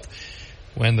 5th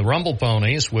when the Rumble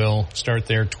Ponies will start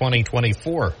their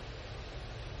 2024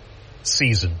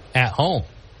 season at home,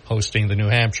 hosting the New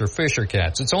Hampshire Fisher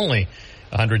Cats. It's only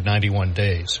 191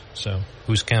 days, so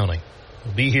who's counting?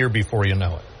 We'll be here before you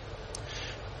know it.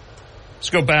 Let's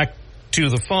go back to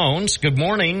the phones. Good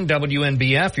morning,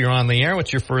 WNBF. You're on the air.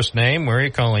 What's your first name? Where are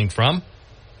you calling from?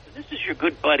 This is your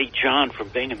good buddy, John, from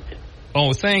Binghamton.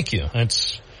 Oh, thank you.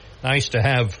 It's nice to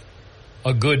have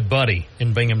a good buddy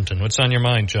in Binghamton. What's on your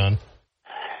mind, John?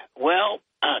 Well,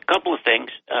 a couple of things.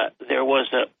 There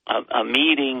was a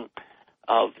meeting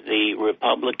of the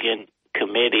Republican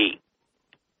committee.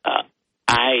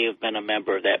 I have been a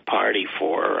member of that party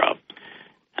for,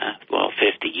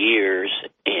 50 years,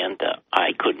 and I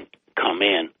couldn't come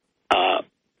in.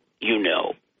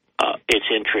 It's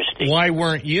interesting. Why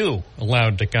weren't you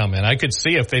allowed to come in? I could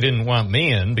see if they didn't want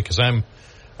me in, because I'm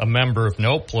a member of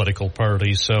no political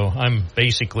party, so I'm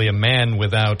basically a man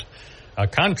without a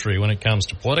country when it comes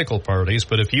to political parties.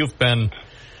 But if you've been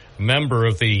a member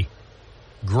of the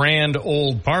grand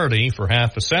old party for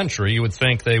half a century, you would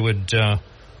think they would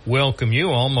welcome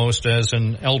you almost as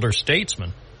an elder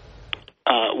statesman.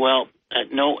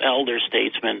 No elder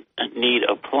statesman need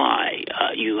apply.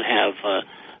 You have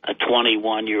a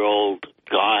 21-year-old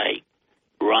guy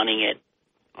running it,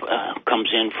 comes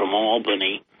in from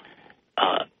Albany.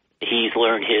 He's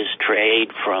learned his trade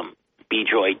from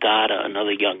Bijoy Datta,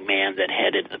 another young man that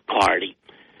headed the party.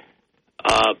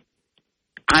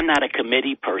 I'm not a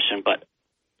committee person, but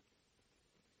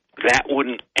that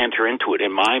wouldn't enter into it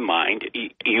in my mind.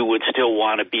 You would still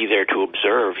want to be there to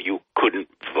observe. You couldn't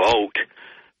vote,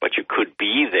 but you could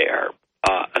be there,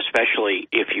 especially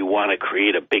if you want to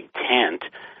create a big tent.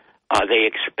 They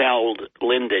expelled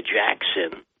Linda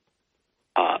Jackson,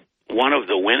 one of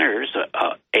the winners,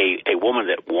 a woman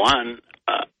that won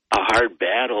a hard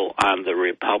battle on the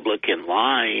Republican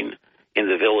line in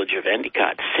the village of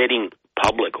Endicott, sitting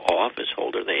public office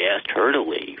holder. They asked her to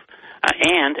leave,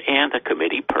 and a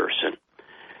committee person.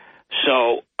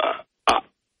 So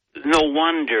no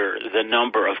wonder the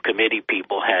number of committee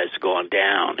people has gone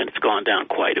down, and it's gone down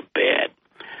quite a bit,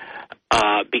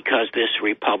 because this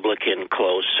Republican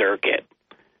closed circuit.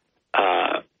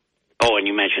 And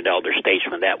you mentioned elder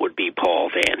statesman. That would be Paul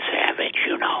Van Savage.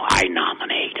 I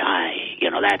nominate.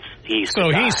 He's so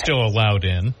he's still allowed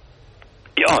in.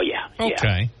 Oh yeah.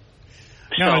 Okay.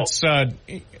 Yeah. Now it's.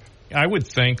 I would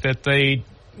think that they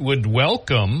would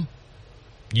welcome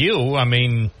you. I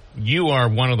mean, you are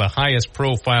one of the highest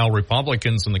profile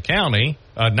Republicans in the county,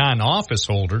 a non-office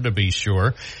holder to be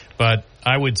sure. But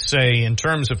I would say in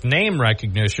terms of name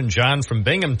recognition, John from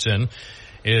Binghamton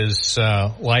is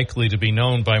likely to be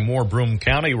known by more Broome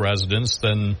County residents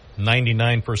than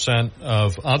 99%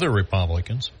 of other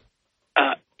Republicans.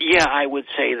 Yeah, I would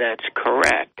say that's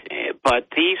correct. But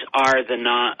these are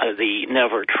the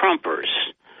never Trumpers.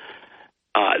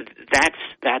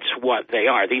 That's what they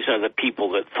are. These are the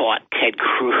people that thought Ted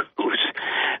Cruz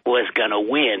was going to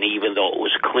win, even though it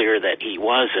was clear that he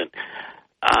wasn't.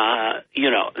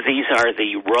 These are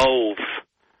the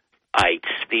Rove-ites.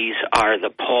 These are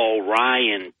the Paul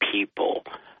Ryan people.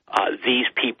 These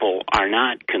people are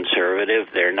not conservative.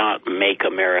 They're not Make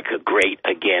America Great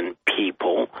Again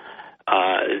people.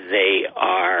 They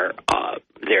are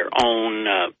their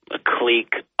own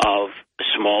clique of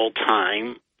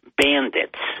small-time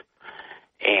bandits.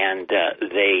 And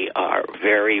they are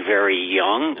very, very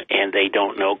young, and they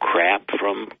don't know crap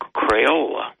from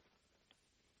Crayola.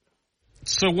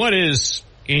 So what is,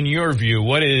 in your view,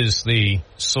 what is the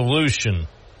solution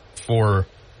for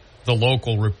the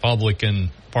local Republican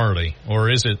Party?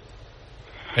 Or is it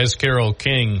as Carole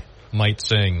King might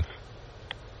sing,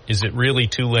 is it really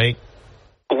too late?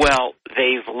 Well,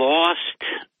 they've lost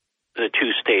the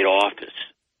two state offices.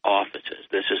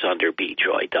 This is under B.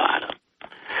 Joy Dada.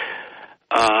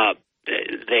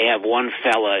 They have one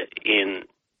fella in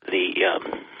the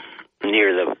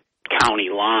near the county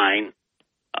line,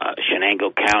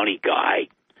 Shenango County guy.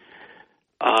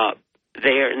 They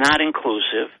are not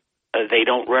inclusive. They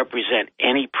don't represent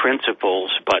any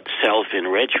principles but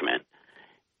self-enrichment,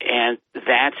 and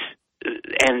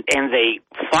they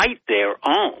fight their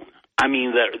own. I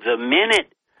mean, the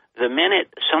minute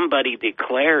somebody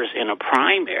declares in a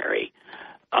primary,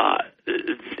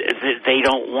 they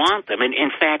don't want them. And in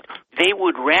fact, they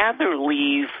would rather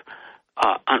leave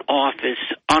an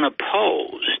office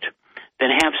unopposed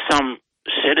than have some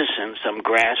citizen, some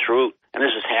grassroots, and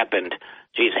this has happened,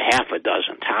 half a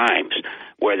dozen times,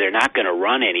 where they're not going to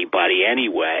run anybody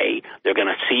anyway. They're going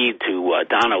to cede to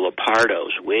Donna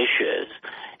Lopardo's wishes.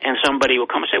 And somebody will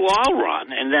come and say, well, I'll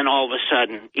run. And then all of a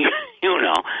sudden,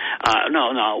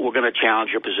 no, we're going to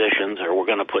challenge your positions, or we're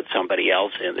going to put somebody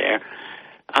else in there.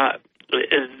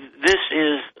 This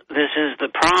is the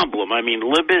problem. I mean,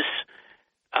 Libis,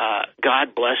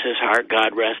 God bless his heart,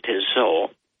 God rest his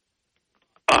soul,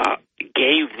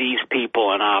 gave these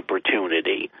people an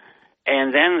opportunity.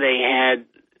 And then they had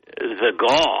the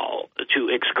gall to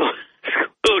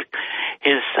exclude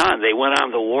his son. They went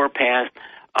on the warpath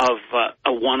of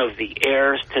one of the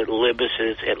heirs to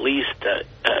Libis's at least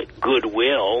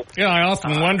goodwill. Yeah, I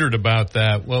often wondered about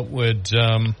that. What would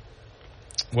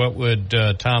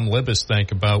Tom Libis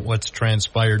think about what's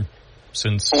transpired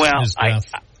since his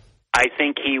death? I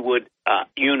think he would.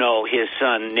 His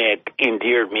son Nick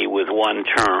endeared me with one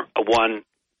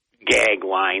gag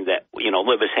line that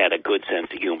Libis had a good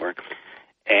sense of humor,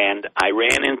 and I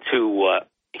ran into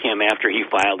him after he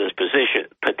filed his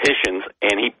petitions,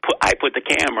 and I put the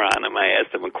camera on him. I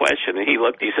asked him a question, and he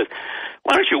looked. He says,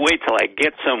 "Why don't you wait till I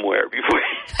get somewhere before?"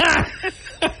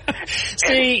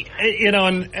 See,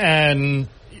 and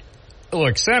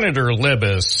look, Senator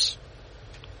Libis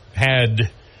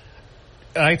had,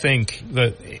 I think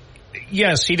that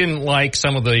yes, he didn't like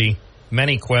some of the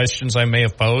many questions I may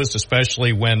have posed,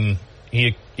 especially when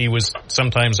he was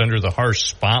sometimes under the harsh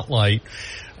spotlight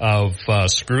of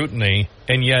scrutiny.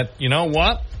 And yet, you know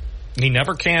what? He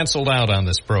never canceled out on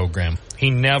this program. He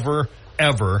never,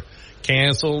 ever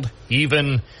canceled,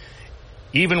 even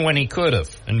when he could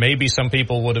have. And maybe some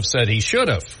people would have said he should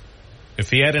have. If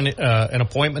he had an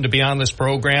appointment to be on this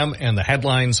program and the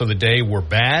headlines of the day were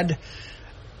bad,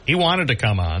 he wanted to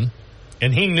come on.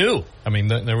 And he knew. I mean,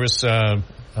 there was a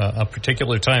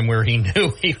particular time where he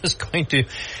knew he was going to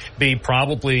be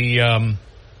probably, I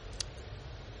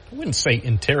wouldn't say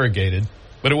interrogated,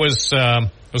 but it was a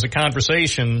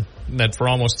conversation that for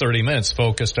almost 30 minutes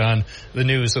focused on the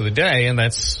news of the day, and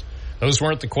those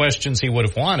weren't the questions he would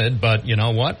have wanted, but you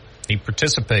know what? He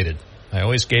participated. I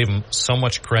always gave him so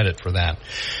much credit for that.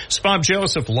 It's Bob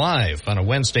Joseph live on a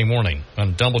Wednesday morning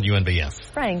on WNBF.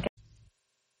 Frank.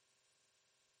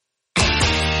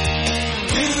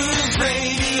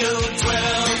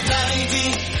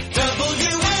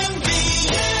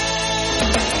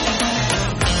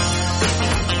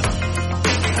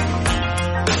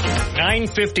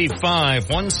 9:55,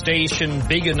 one station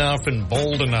big enough and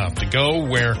bold enough to go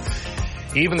where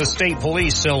even the state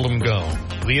police seldom go.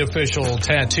 The official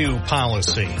tattoo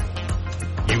policy.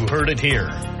 You heard it here.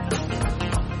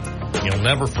 You'll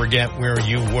never forget where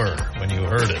you were when you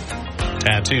heard it.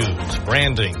 Tattoos,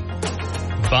 branding,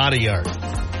 body art.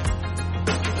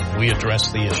 We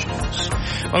address the issues.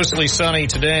 Mostly sunny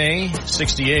today,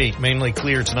 68. Mainly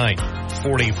clear tonight,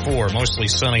 44. Mostly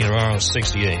sunny tomorrow,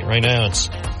 68. Right now it's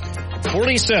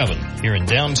 47 here in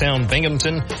downtown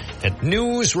Binghamton at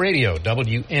News Radio.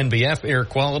 WNBF air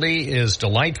quality is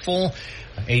delightful.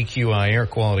 AQI air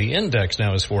quality index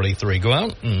now is 43. Go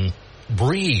out and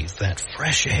breathe that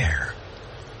fresh air.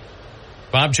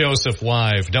 Bob Joseph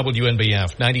live,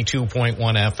 WNBF 92.1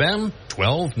 FM,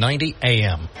 1290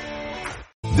 AM.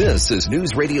 This is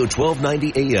News Radio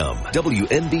 1290 AM,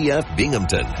 WNBF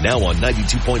Binghamton. Now on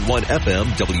 92.1 FM,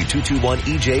 W221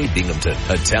 EJ Binghamton,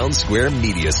 a Town Square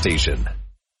media station.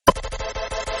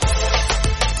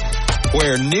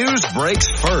 Where news breaks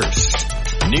first.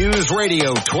 News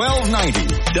Radio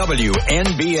 1290,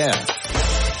 WNBF.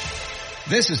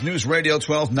 This is News Radio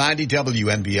 1290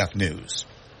 WNBF News.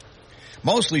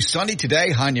 Mostly sunny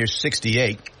today, high near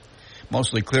 68.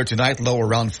 Mostly clear tonight, low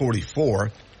around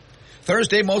 44.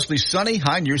 Thursday, mostly sunny,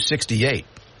 high near 68.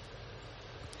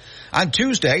 On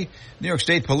Tuesday, New York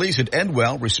State Police at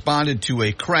Endwell responded to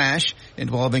a crash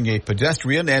involving a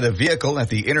pedestrian and a vehicle at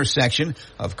the intersection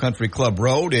of Country Club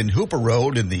Road and Hooper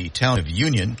Road in the town of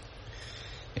Union.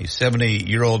 A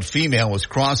 70-year-old female was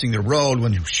crossing the road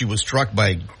when she was struck by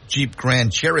a Jeep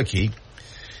Grand Cherokee.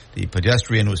 The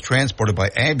pedestrian was transported by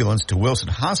ambulance to Wilson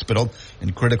Hospital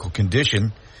in critical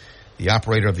condition. The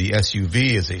operator of the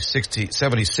SUV is a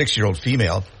 76-year-old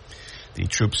female. The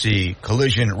Troop C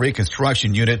Collision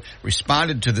Reconstruction Unit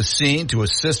responded to the scene to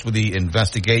assist with the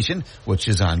investigation, which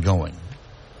is ongoing.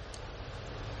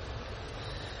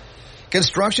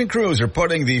 Construction crews are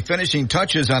putting the finishing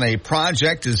touches on a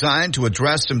project designed to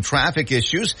address some traffic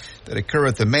issues that occur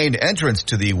at the main entrance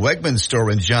to the Wegmans store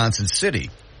in Johnson City.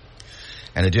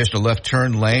 An additional left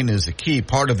turn lane is a key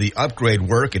part of the upgrade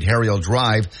work at Harriel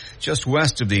Drive, just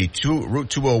west of the Route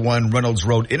 201 Reynolds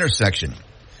Road intersection.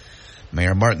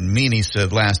 Mayor Martin Meany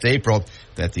said last April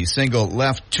that the single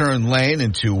left turn lane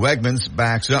into Wegmans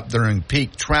backs up during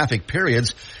peak traffic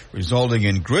periods, resulting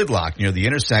in gridlock near the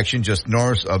intersection just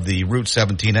north of the Route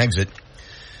 17 exit.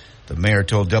 The mayor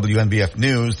told WNBF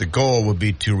News the goal would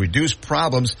be to reduce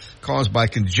problems caused by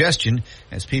congestion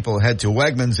as people head to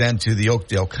Wegmans and to the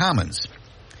Oakdale Commons.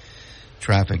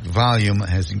 Traffic volume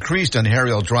has increased on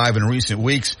Harriel Drive in recent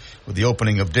weeks with the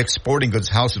opening of Dick's Sporting Goods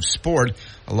House of Sport,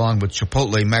 along with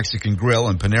Chipotle Mexican Grill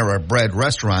and Panera Bread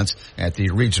restaurants at the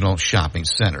regional shopping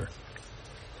center.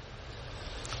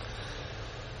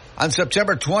 On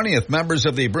September 20th, members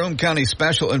of the Broome County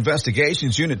Special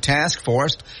Investigations Unit Task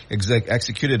Force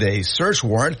executed a search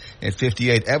warrant at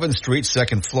 58 Evans Street,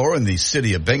 second floor in the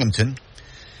city of Binghamton.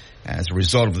 As a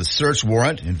result of the search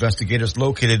warrant, investigators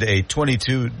located a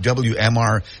 .22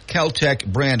 WMR Kel-Tec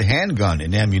brand handgun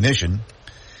and ammunition.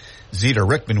 Zeta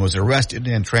Rickman was arrested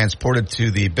and transported to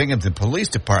the Binghamton Police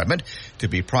Department to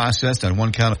be processed on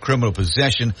one count of criminal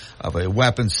possession of a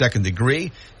weapon second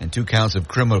degree and 2 counts of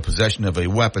criminal possession of a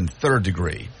weapon third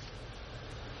degree.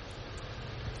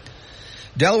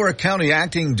 Delaware County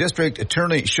Acting District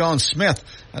Attorney Sean Smith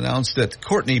announced that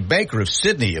Courtney Baker of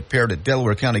Sydney appeared at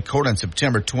Delaware County Court on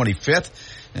September 25th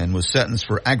and was sentenced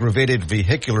for aggravated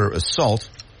vehicular assault.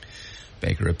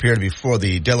 Baker appeared before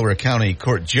the Delaware County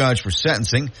Court judge for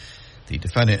sentencing. The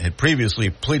defendant had previously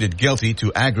pleaded guilty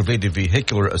to aggravated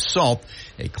vehicular assault,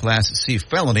 a Class C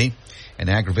felony, and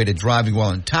aggravated driving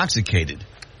while intoxicated.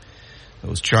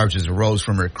 Those charges arose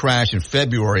from her crash in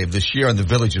February of this year in the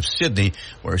village of Sydney,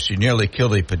 where she nearly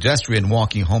killed a pedestrian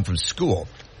walking home from school.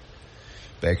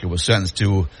 Baker was sentenced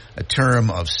to a term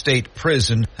of state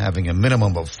prison, having a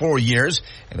minimum of 4 years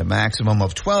and a maximum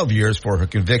of 12 years for her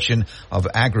conviction of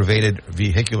aggravated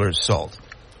vehicular assault.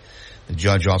 The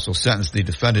judge also sentenced the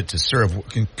defendant to serve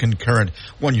concurrent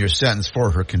 1-year sentence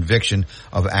for her conviction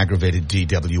of aggravated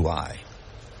DWI.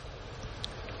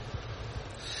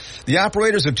 The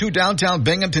operators of 2 downtown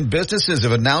Binghamton businesses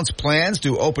have announced plans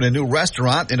to open a new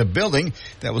restaurant in a building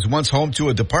that was once home to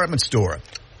a department store.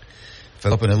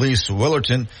 Philip and Elise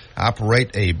Willerton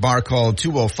operate a bar called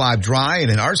 205 Dry and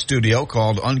an art studio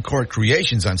called Uncorked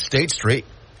Creations on State Street.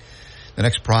 The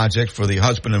next project for the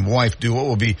husband and wife duo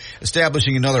will be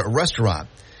establishing another restaurant.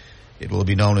 It will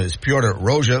be known as Puerta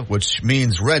Roja, which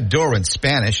means red door in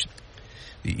Spanish.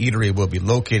 The eatery will be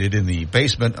located in the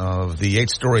basement of the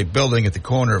 8-story building at the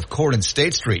corner of Court and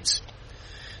State Streets.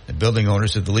 The building owner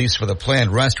said the lease for the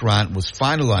planned restaurant was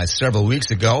finalized several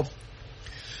weeks ago.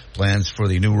 Plans for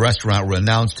the new restaurant were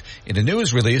announced in a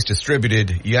news release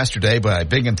distributed yesterday by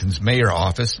Binghamton's mayor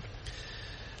office.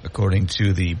 According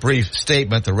to the brief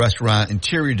statement, the restaurant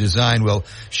interior design will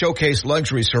showcase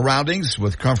luxury surroundings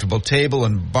with comfortable table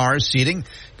and bar seating,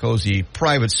 cozy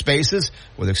private spaces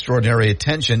with extraordinary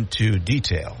attention to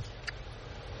detail.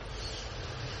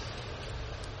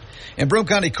 In Broome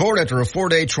County Court, after a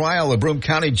 4-day trial, a Broome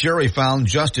County jury found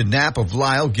Justin Knapp of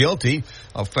Lisle guilty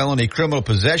of felony criminal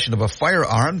possession of a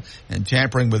firearm and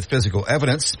tampering with physical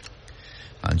evidence.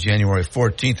 On January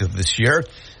 14th of this year,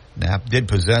 Knapp did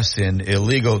possess an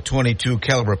illegal .22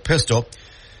 caliber pistol.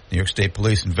 New York State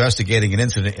Police investigating an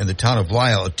incident in the town of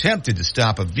Lisle attempted to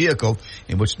stop a vehicle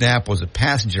in which Knapp was a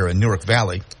passenger in Newark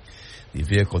Valley. The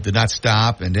vehicle did not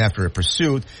stop, and after a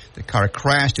pursuit, the car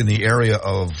crashed in the area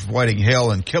of Whiting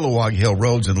Hill and Kilowog Hill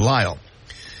roads in Lisle.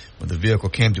 When the vehicle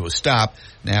came to a stop,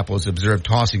 Knapp was observed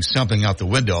tossing something out the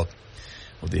window.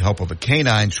 With the help of a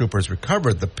canine, troopers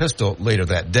recovered the pistol later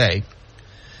that day.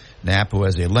 Knapp, who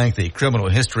has a lengthy criminal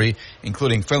history,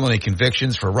 including felony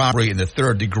convictions for robbery in the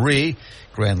 3rd degree,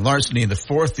 grand larceny in the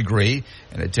 4th degree,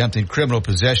 and attempted criminal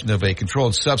possession of a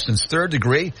controlled substance 3rd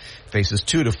degree, faces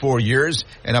 2 to 4 years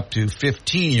and up to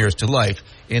 15 years to life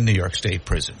in New York State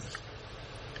Prison.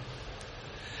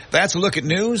 That's a look at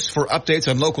news. For updates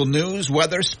on local news,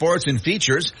 weather, sports, and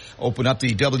features, open up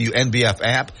the WNBF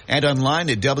app and online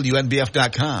at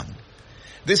WNBF.com.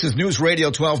 This is News Radio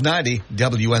 1290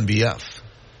 WNBF.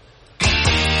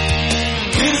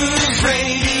 News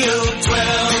Radio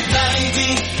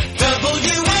 1290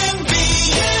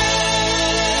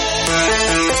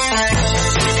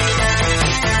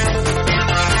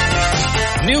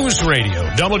 WNBF. News Radio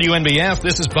WNBF.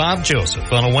 This is Bob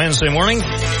Joseph on a Wednesday morning.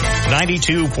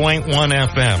 92.1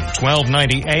 FM,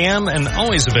 1290 AM, and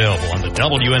always available on the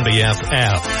WNBF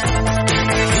app.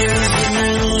 Here's the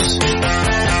news,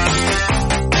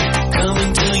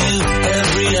 coming to you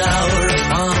every hour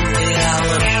on the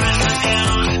hour.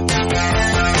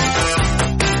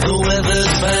 The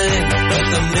weather's fine, but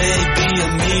there may be a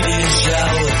meteor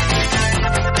shower.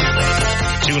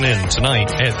 Tune in tonight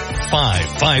at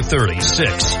 5, 5:30,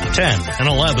 6, 10, and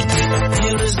 11.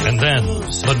 And then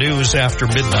the news after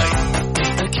midnight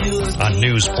on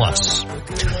News Plus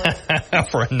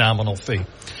for a nominal fee.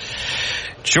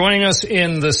 Joining us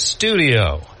in the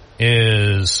studio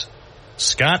is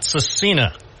Scott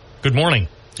Cecina. Good morning.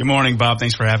 Good morning, Bob.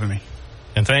 Thanks for having me.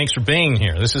 And thanks for being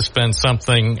here. This has been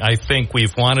something I think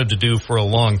we've wanted to do for a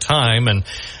long time, and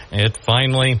it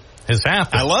finally has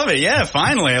happened. I love it. Yeah,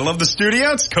 finally. I love the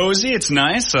studio. It's cozy. It's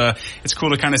nice. It's cool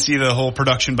to kind of see the whole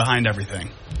production behind everything.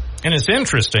 And it's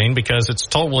interesting because it's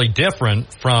totally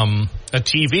different from a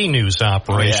TV news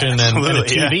operation and a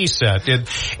TV set.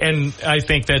 And I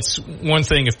think that's one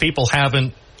thing. If people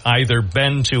haven't either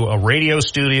been to a radio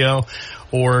studio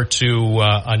or to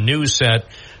a news set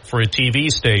for a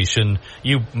TV station,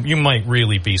 you might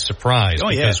really be surprised.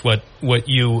 Because what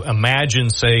you imagine,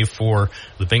 say, for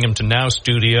the Binghamton Now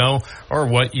studio, or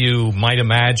what you might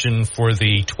imagine for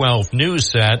the 12 News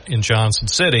set in Johnson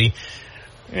City,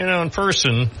 in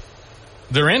person,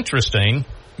 they're interesting,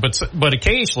 but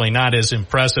occasionally not as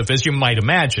impressive as you might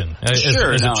imagine, as it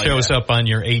shows up on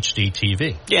your HD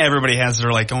TV. Yeah, everybody has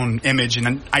their own image and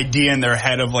an idea in their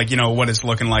head of what it's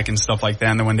looking like and stuff like that.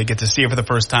 And then when they get to see it for the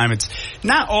first time, it's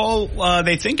not all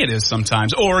they think it is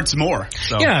sometimes, or it's more.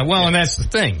 So, and that's the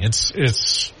thing.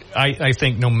 I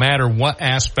think no matter what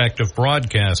aspect of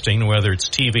broadcasting, whether it's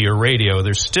TV or radio,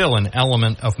 there's still an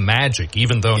element of magic,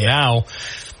 even though now,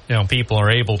 people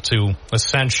are able to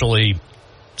essentially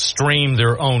stream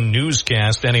their own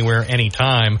newscast anywhere,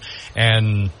 anytime,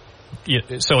 and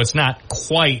so it's not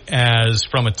quite as,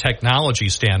 from a technology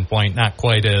standpoint, not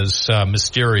quite as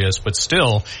mysterious, but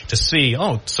still to see,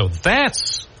 so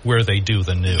that's where they do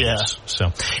the news. Yeah.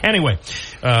 So anyway,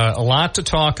 a lot to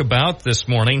talk about this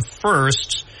morning.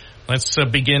 First, let's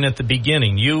begin at the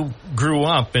beginning. You grew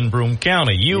up in Broome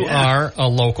County. You are a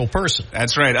local person.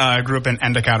 That's right. I grew up in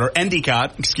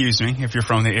Endicott, excuse me, if you're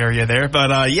from the area there.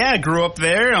 But, grew up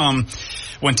there.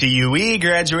 Went to UE,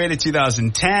 graduated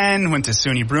 2010, went to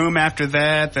SUNY Broome after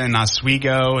that, then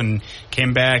Oswego, and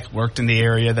came back, worked in the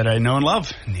area that I know and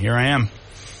love. And here I am.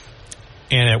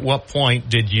 And at what point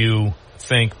did you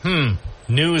think,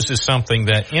 news is something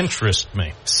that interests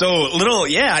me? So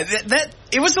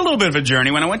it was a little bit of a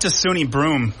journey. When I went to SUNY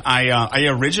Broome, I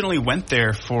originally went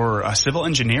there for civil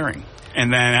engineering.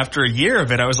 And then after a year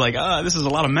of it, I was like, this is a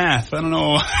lot of math. I don't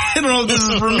know if this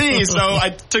is for me. So I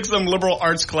took some liberal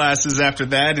arts classes after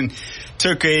that and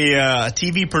took a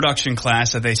TV production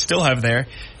class that they still have there.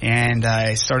 And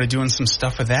I started doing some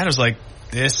stuff with that. I was like,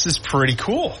 this is pretty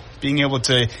cool. Being able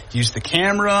to use the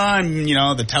camera and,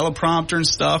 the teleprompter and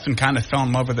stuff, and kind of fell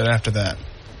in love with it after that.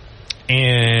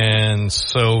 And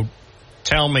so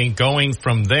tell me, going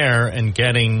from there and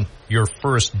getting your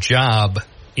first job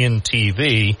in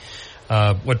TV,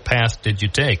 what path did you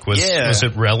take? Was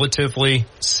it relatively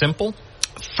simple?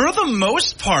 For the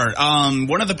most part,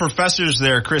 one of the professors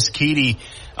there, Chris Keaty,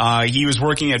 he was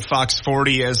working at Fox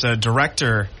 40 as a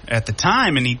director at the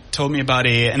time, and he told me about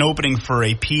an opening for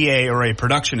a PA or a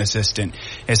production assistant.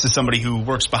 This is somebody who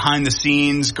works behind the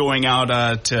scenes, going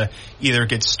out to either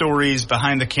get stories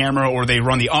behind the camera or they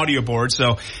run the audio board.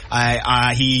 So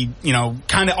he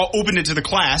kind of opened it to the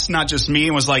class, not just me,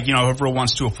 and was like, whoever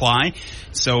wants to apply.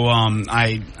 So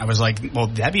I was like, well,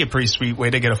 that'd be a pretty sweet way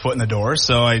to get a foot in the door.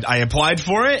 So I applied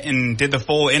for it and did the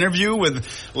full interview with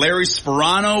Larry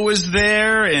Sperano was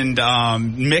there and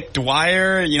Mick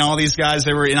Dwyer, all these guys.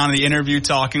 They were in on the interview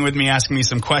talking with me, asking me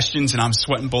some questions, and I'm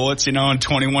sweating bullets, and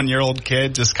 21-year-old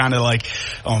kid just kind of like,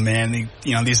 oh man, these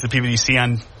are the people you see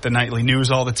on the nightly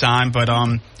news all the time. But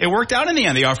it worked out in the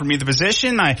end. They offered me the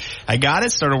position. I got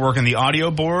it, started working the audio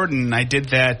board, and I did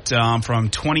that from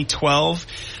 2012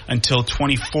 until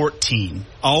 2014,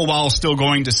 all while still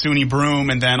going to SUNY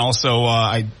Broome, and then also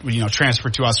I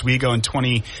transferred to Oswego in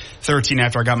 2013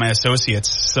 after I got my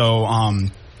associates. So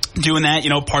doing that,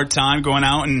 part-time, going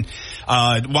out. And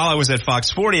while I was at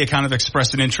Fox 40, I kind of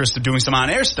expressed an interest of doing some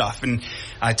on-air stuff. And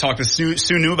I talked with Sue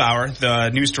Neubauer, the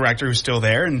news director who's still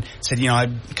there, and said,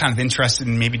 I'm kind of interested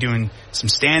in maybe doing some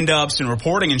stand-ups and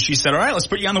reporting. And she said, all right, let's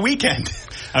put you on the weekend.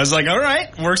 I was like, all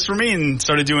right, works for me, and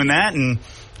started doing that and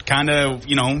kind of,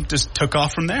 just took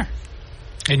off from there.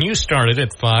 And you started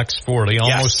at Fox 40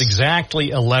 almost exactly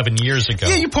 11 years ago.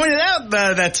 Yeah, you pointed out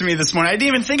that to me this morning. I didn't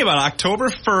even think about it. October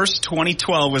 1st,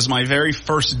 2012 was my very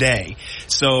first day.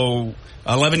 So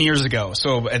 11 years ago.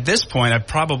 So at this point, I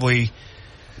probably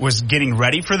was getting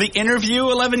ready for the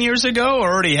interview 11 years ago,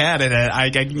 or already had it.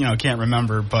 I can't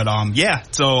remember. But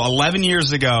so 11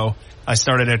 years ago, I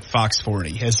started at Fox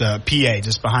 40 as a PA,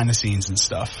 just behind the scenes and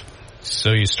stuff.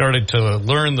 So you started to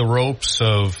learn the ropes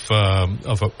of a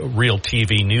real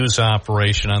TV news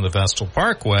operation on the Vestal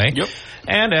Parkway. Yep.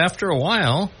 And after a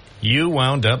while, you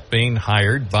wound up being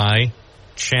hired by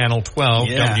Channel 12,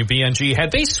 WBNG.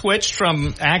 Had they switched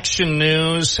from Action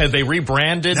News? Had they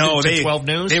rebranded to 12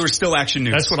 News? They were still Action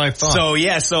News. That's what I thought.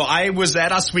 So I was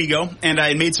at Oswego, and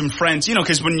I made some friends,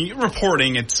 because when you're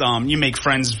reporting, it's, you make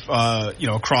friends,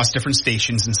 across different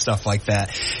stations and stuff like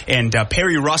that. And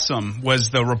Perry Russum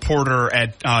was the reporter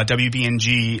at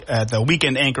WBNG, the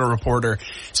weekend anchor reporter.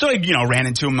 So I, ran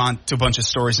into him on to a bunch of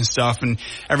stories and stuff, and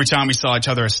every time we saw each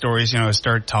other at stories,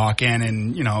 started talking,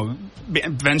 and,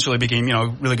 eventually became,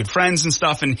 really good friends and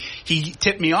stuff. And he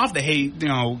tipped me off that, hey,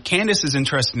 Candace is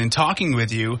interested in talking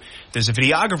with you. There's a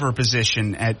videographer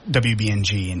position at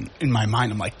WBNG. And in my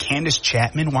mind, I'm like, Candace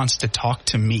Chapman wants to talk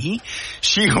to me?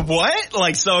 She, what?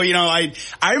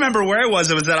 I remember where I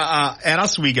was. It was at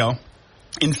Oswego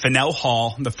in Fennell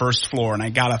Hall, the first floor, and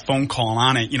I got a phone call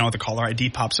on it. The caller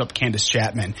ID pops up, Candace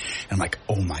Chapman. And I'm like,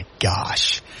 oh my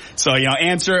gosh. So,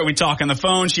 answer it. We talk on the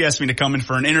phone. She asked me to come in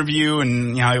for an interview,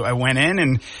 and, I went in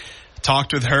and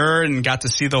talked with her and got to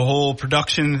see the whole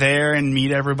production there and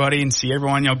meet everybody and see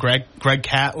everyone. Greg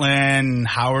Catlin,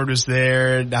 Howard was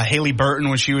there. Haley Burton,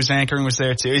 when she was anchoring, was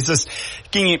there too. It's just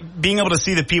being able to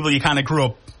see the people you kind of grew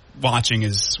up watching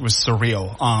was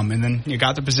surreal. And then you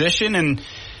got the position, and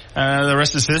the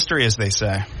rest is history, as they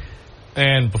say.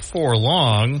 And before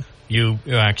long, you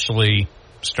actually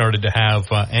started to have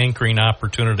anchoring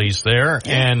opportunities there,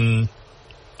 and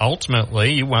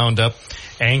ultimately you wound up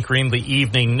anchoring the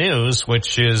evening news,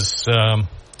 which is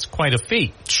it's quite a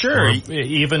feat. Sure.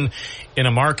 Even in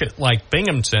a market like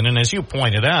Binghamton, and as you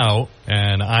pointed out,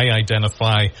 and I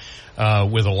identify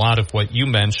with a lot of what you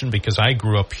mentioned, because I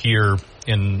grew up here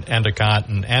in Endicott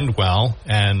and Endwell,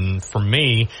 and for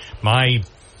me,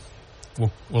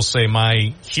 we'll say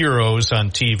my heroes on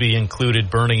TV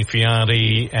included Bernie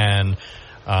Fianti and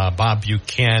Bob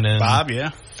Buchanan,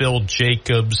 Phil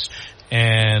Jacobs,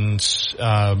 and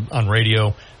on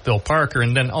radio, Bill Parker.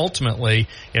 And then ultimately,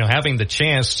 having the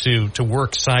chance to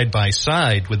work side by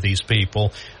side with these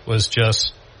people was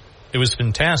it was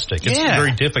fantastic. It's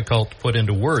very difficult to put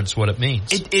into words what it means.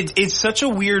 It's such a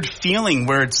weird feeling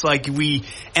where it's like and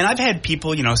I've had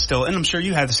people, still, and I'm sure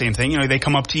you have the same thing, they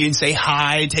come up to you and say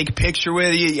hi, take a picture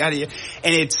with you, and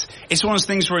it's one of those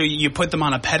things where you put them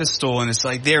on a pedestal, and it's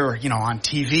like they're, on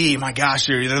TV, my gosh,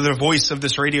 they're the voice of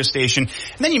this radio station,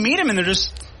 and then you meet them and they're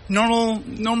just normal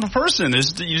person.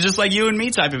 You're just like you and me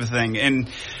type of a thing. And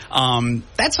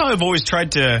that's how I've always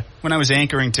tried to, when I was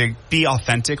anchoring, to be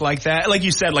authentic like that. Like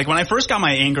you said, like when I first got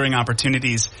my anchoring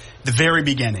opportunities, the very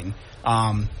beginning,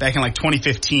 back in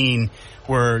 2015,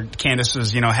 where Candace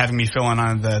was, having me fill in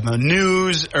on the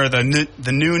news or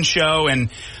the noon show, and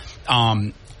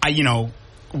I,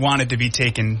 wanted to be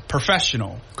taken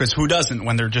professional, because who doesn't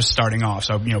when they're just starting off?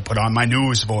 So, put on my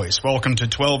news voice. Welcome to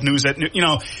 12 News at noon,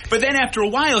 But then after a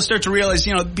while, I start to realize,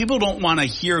 people don't want to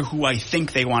hear who I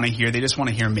think they want to hear. They just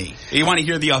want to hear me. They want to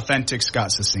hear the authentic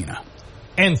Scott Cecina.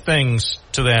 And things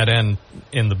to that end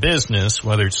in the business,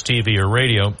 whether it's TV or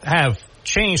radio, have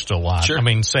changed a lot. Sure. I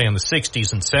mean, say in the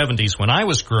 60s and 70s when I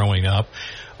was growing up,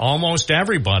 almost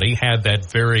everybody had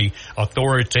that very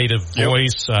authoritative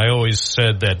voice. I always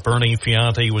said that Bernie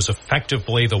Fianti was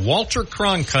effectively the Walter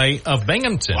Cronkite of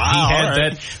Binghamton. Wow, he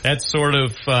had that sort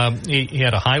of, he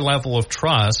had a high level of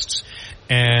trust,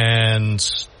 and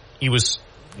he was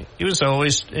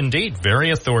always indeed very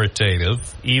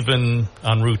authoritative, even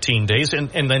on routine days.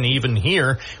 And then even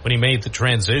here, when he made the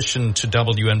transition to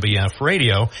WNBF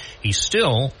radio, he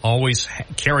still always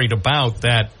carried about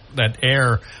that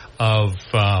air of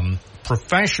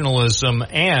professionalism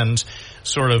and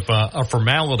sort of a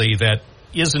formality that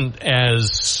isn't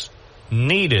as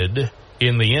needed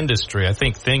in the industry. I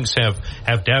think things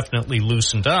have definitely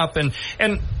loosened up,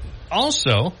 and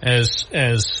also as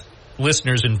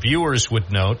listeners and viewers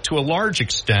would note, to a large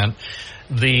extent,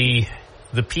 the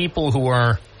the people who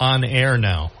are on air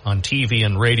now, on TV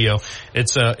and radio,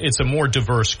 it's a more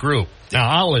diverse group. Now,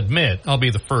 I'll admit, I'll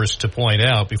be the first to point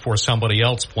out before somebody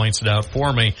else points it out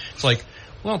for me. It's like,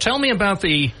 well, tell me about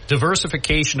the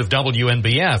diversification of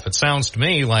WNBF. It sounds to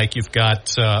me like you've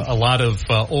got a lot of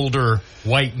older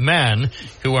white men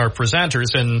who are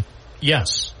presenters, and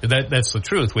yes, that's the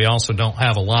truth. We also don't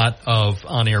have a lot of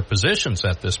on-air positions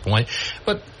at this point.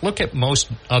 But look at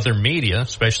most other media,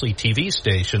 especially TV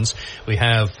stations. We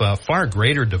have far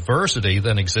greater diversity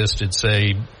than existed,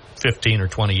 say, 15 or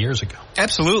 20 years ago.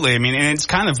 Absolutely. I mean, and it's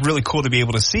kind of really cool to be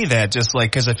able to see that, just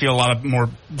like, because I feel a lot of more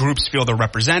groups feel they're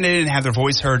represented and have their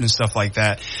voice heard and stuff like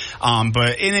that. And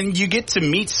then you get to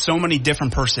meet so many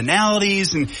different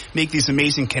personalities and make these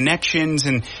amazing connections.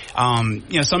 And,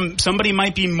 somebody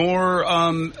might be more,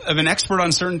 of an expert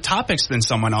on certain topics than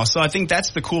someone else. So I think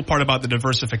that's the cool part about the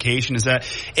diversification, is that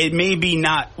it may be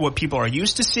not what people are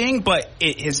used to seeing, but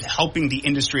it is helping the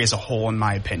industry as a whole, in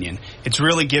my opinion. It's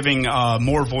really giving,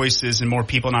 more voices and more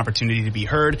people an opportunity to be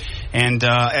heard, and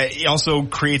it also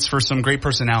creates for some great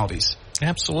personalities.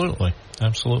 Absolutely.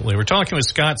 We're talking with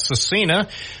Scott Cecina,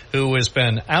 who has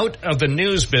been out of the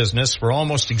news business for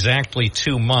almost exactly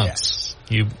 2 months.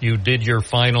 Yes. You did your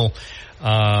final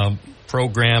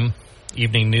program,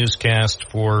 evening newscast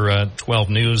for 12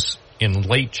 News in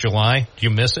late July. Do you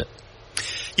miss it?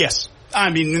 Yes. I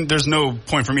mean, there's no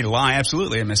point for me to lie.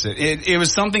 Absolutely, I miss it. It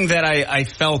was something that I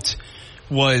felt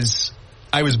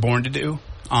I was born to do.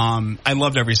 I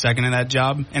loved every second of that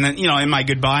job. And then, in my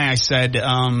goodbye, I said,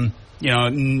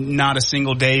 not a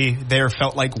single day there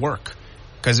felt like work,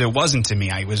 because it wasn't to me.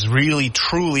 I was really,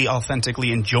 truly,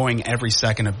 authentically enjoying every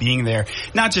second of being there.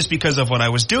 Not just because of what I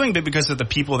was doing, but because of the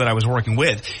people that I was working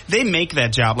with. They make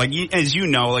that job, like, as you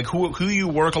know, like who you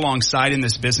work alongside in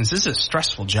this business, this is a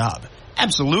stressful job.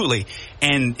 Absolutely.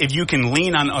 And if you can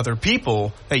lean on other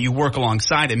people that you work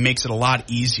alongside, it makes it a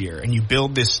lot easier. And you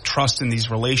build this trust in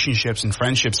these relationships and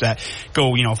friendships that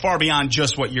go, far beyond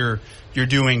just what you're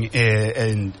doing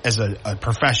as a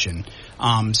profession.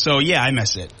 So yeah, I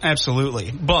miss it.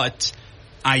 Absolutely. But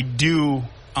I do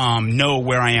know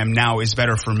where I am now is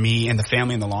better for me and the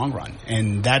family in the long run.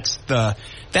 And that's the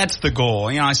goal.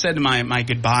 I said in my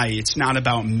goodbye, it's not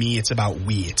about me, it's about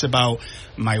we. It's about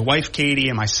my wife, Katie,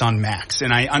 and my son, Max.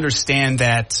 And I understand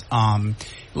that,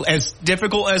 as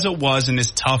difficult as it was and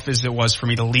as tough as it was for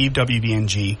me to leave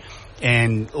WBNG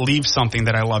and leave something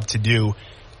that I love to do,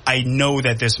 I know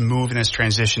that this move and this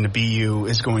transition to BU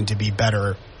is going to be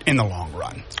better in the long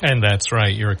run. And that's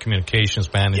right. You're a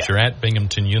communications manager at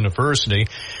Binghamton University.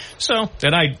 So,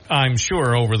 and I'm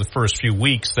sure over the first few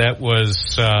weeks that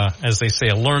was, as they say,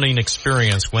 a learning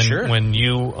experience when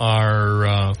you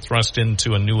are thrust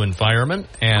into a new environment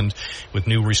and with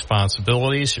new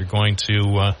responsibilities. You're going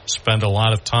to spend a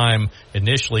lot of time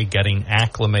initially getting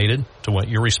acclimated to what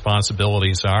your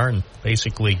responsibilities are and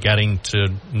basically getting to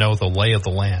know the lay of the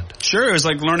land. Sure, it was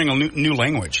like learning a new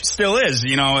language. It still is.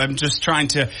 I'm just trying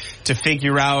to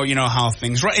figure out, how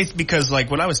things right. It's because,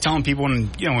 like, what I was telling people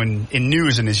in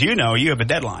news, and as you know, you have a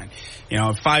deadline.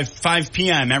 5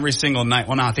 p.m. every single night.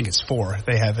 Well, now I think it's 4.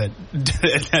 They have it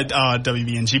at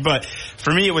WBNG. But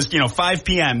for me, it was, 5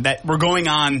 p.m. that we're going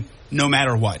on no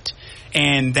matter what.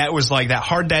 And that was like that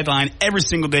hard deadline. Every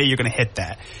single day you're going to hit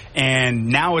that. And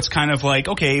now it's kind of like,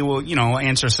 okay, well,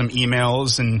 answer some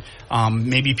emails and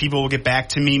maybe people will get back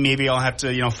to me. Maybe I'll have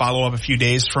to, follow up a few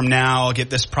days from now. I'll get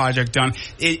this project done.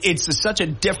 It's such a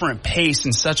different pace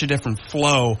and such a different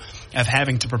flow of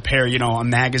having to prepare, a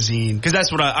magazine. Because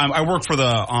that's what I work for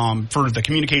the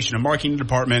communication and marketing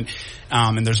department.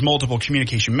 And there's multiple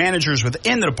communication managers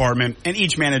within the department, and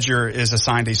each manager is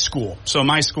assigned a school. So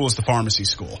my school is the pharmacy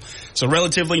school. So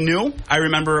relatively new. I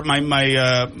remember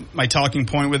my talking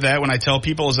point with that when I tell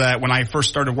people is that when I first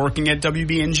started working at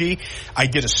WBNG, I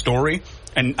did a story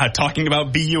and talking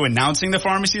about BU announcing the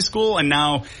pharmacy school, and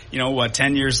now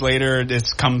 10 years later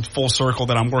it's come full circle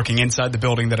that I'm working inside the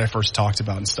building that I first talked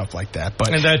about and stuff like that.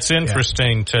 And that's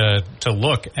interesting to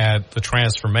look at the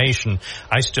transformation.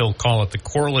 I still call it the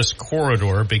Corliss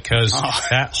Corridor because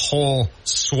that whole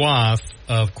swath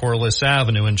of Corliss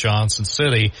Avenue in Johnson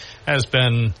City has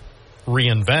been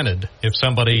reinvented. If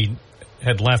somebody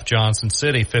had left Johnson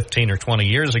City 15 or 20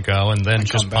 years ago and then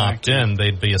just popped in,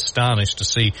 they'd be astonished to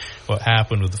see what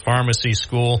happened with the pharmacy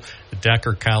school. the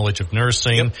Decker College of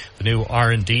Nursing, the new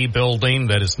R&D building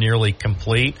that is nearly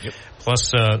complete,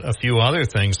 plus a few other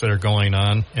things that are going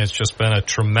on. It's just been a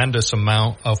tremendous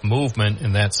amount of movement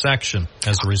in that section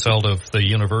as a result of the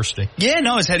university. Yeah,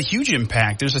 no, it's had a huge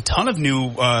impact. There's a ton of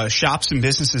new shops and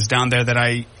businesses down there that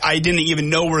I didn't even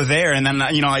know were there. And then,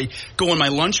 I go on my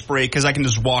lunch break because I can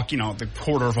just walk, the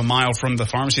quarter of a mile from the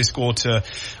pharmacy school to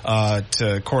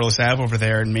Corliss Ave over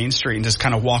there in Main Street and just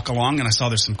kind of walk along. And I saw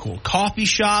there's some cool coffee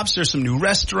shops. There's some new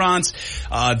restaurants.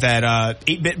 That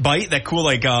 8-Bit Bite, that cool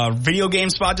video game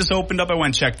spot just opened up. I went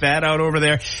and checked that out over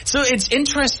there. So it's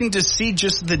interesting to see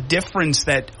just the difference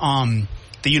that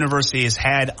the university has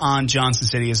had on Johnson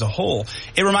City as a whole.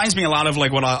 It reminds me a lot of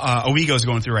what Owego's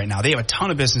going through right now. They have a ton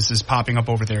of businesses popping up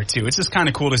over there too. It's just kind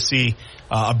of cool to see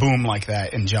a boom like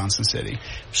that in Johnson City.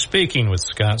 Speaking with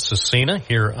Scott Cecina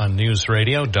here on News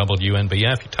Radio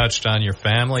WNBF, you touched on your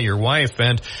family, your wife,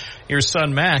 and your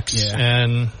son Max,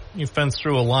 and you've been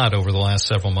through a lot over the last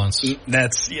several months.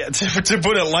 That's to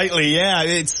put it lightly. Yeah,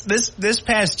 it's this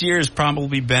past year has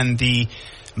probably been the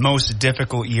most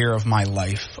difficult year of my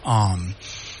life.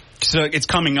 So it's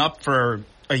coming up for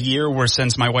a year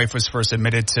since my wife was first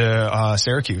admitted to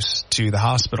Syracuse to the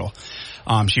hospital.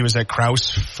 She was at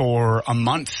Krause for a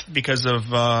month because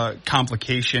of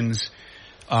complications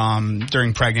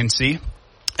during pregnancy,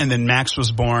 and then Max was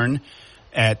born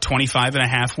at 25 and a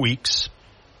half weeks,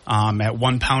 at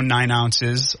 1 pound 9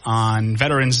 ounces on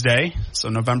Veterans Day, so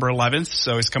November 11th.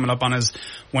 So he's coming up on his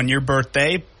 1-year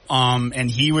birthday. And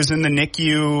he was in the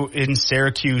NICU in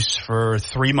Syracuse for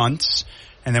 3 months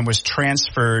and then was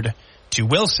transferred to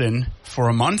Wilson for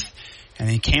a month. And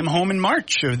he came home in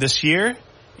March of this year,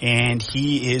 and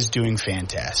he is doing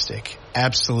fantastic.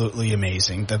 Absolutely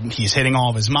amazing. He's hitting all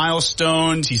of his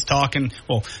milestones. He's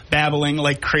babbling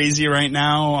like crazy right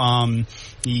now.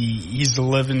 He's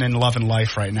living and loving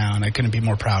life right now, and I couldn't be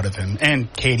more proud of him.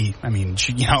 And Katie,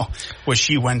 she, what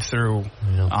she went through,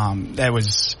 it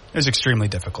was extremely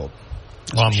difficult.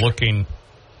 Well, I'm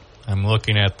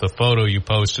looking at the photo you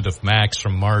posted of Max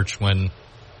from March when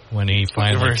he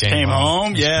finally came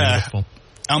home. Yeah. Beautiful.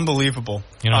 Unbelievable.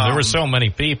 There were so many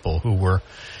people who were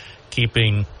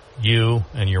keeping you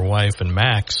and your wife and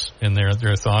Max in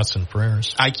their thoughts and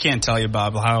prayers. I can't tell you,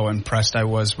 Bob, how impressed I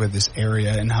was with this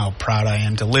area and how proud I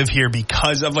am to live here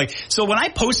because of so when I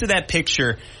posted that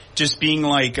picture, just being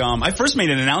I first made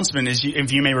an announcement,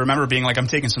 if you may remember, being I'm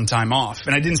taking some time off,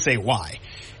 and I didn't say why.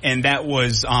 And that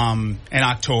was in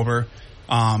October.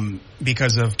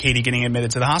 Because of Katie getting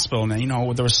admitted to the hospital. And,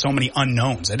 there were so many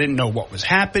unknowns. I didn't know what was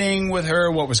happening with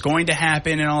her, what was going to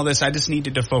happen and all this. I just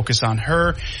needed to focus on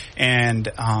her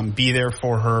and be there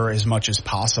for her as much as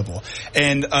possible.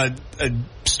 And a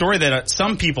story that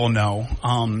some people know,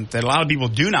 that a lot of people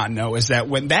do not know, is that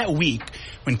when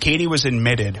Katie was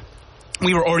admitted,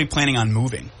 we were already planning on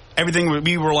moving. Everything,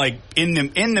 we were in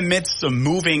the midst of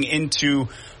moving into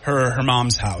her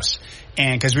mom's house.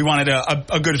 And because we wanted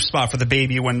a good spot for the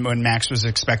baby when Max was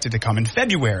expected to come in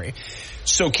February.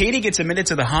 So Katie gets admitted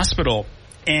to the hospital,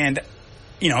 and,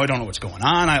 I don't know what's going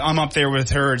on. I'm up there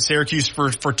with her at Syracuse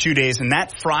for 2 days. And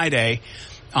that Friday,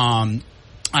 I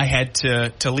had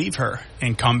to leave her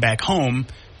and come back home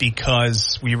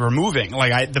because we were moving.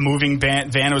 The moving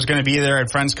van was going to be there. I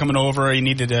had friends coming over. I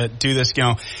needed to do this,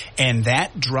 And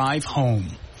that drive home,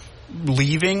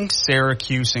 leaving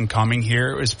Syracuse and coming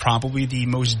here is probably the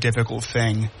most difficult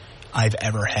thing I've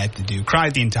ever had to do.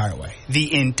 Cried the entire way.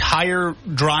 The entire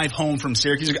drive home from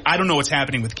Syracuse. I don't know what's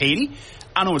happening with Katie.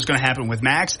 I don't know what's going to happen with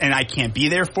Max, and I can't be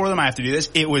there for them. I have to do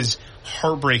this. It was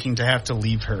heartbreaking to have to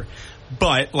leave her.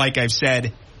 But like I've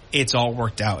said, it's all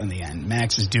worked out in the end.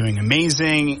 Max is doing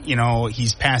amazing.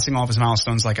 He's passing all of his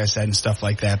milestones, like I said, and stuff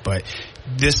like that. But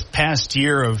this past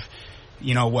year of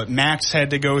what Max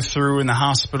had to go through in the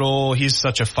hospital, he's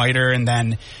such a fighter, and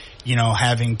then,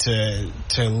 having to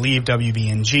leave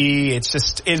WBNG,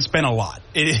 it's been a lot.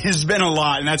 It has been a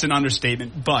lot, and that's an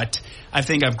understatement, but I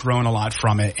think I've grown a lot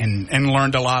from it and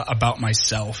learned a lot about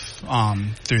myself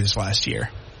through this last year.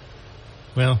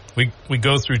 Well, we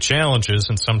go through challenges,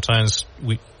 and sometimes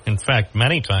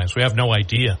many times we have no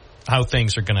idea how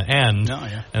things are going to end. No,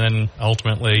 yeah. And then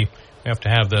ultimately we have to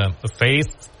have the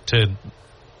faith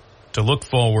to look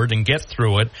forward and get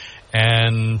through it,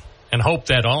 and hope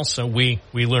that also we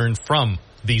learn from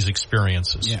these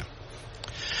experiences. Yeah.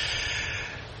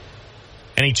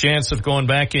 Any chance of going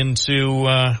back into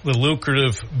the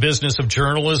lucrative business of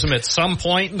journalism at some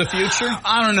point in the future?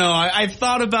 I don't know. I've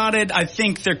thought about it. I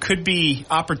think there could be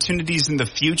opportunities in the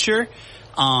future.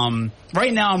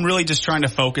 Right now, I'm really just trying to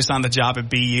focus on the job at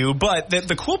BU. But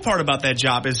the cool part about that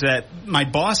job is that my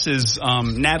bosses,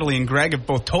 Natalie and Greg, have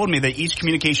both told me that each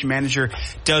communication manager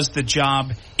does the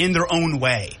job in their own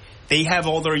way. They have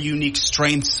all their unique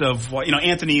strengths of what,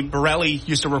 Anthony Borelli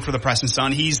used to work for the Press and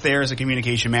Sun. He's there as a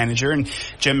communication manager. And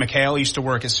Jen McHale used to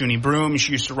work at SUNY Broome.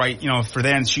 She used to write, for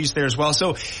them. She's there as well.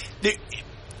 So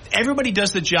everybody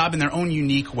does the job in their own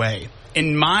unique way.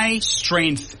 And my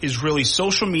strength is really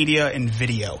social media and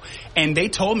video. And they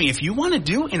told me, if you want to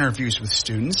do interviews with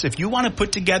students, if you want to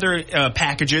put together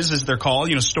packages, as they're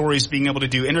called, stories, being able to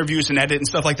do interviews and edit and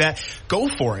stuff like that, go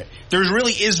for it. There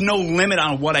really is no limit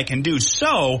on what I can do.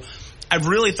 So I've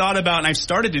really thought about, and I've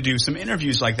started to do some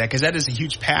interviews like that, because that is a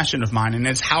huge passion of mine, and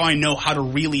it's how I know how to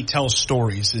really tell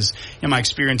stories. Is my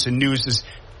experience in news is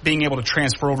being able to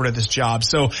transfer over to this job.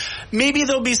 So maybe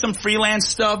there'll be some freelance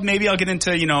stuff. Maybe I'll get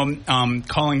into,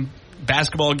 calling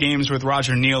basketball games with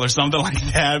Roger Neal or something like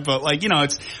that. But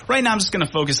it's right now I'm just going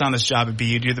to focus on this job at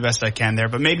BU, do the best I can there.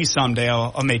 But maybe someday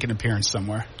I'll make an appearance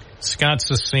somewhere. Scott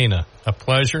Cecina, a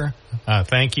pleasure.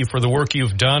 Thank you for the work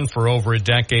you've done for over a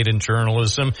decade in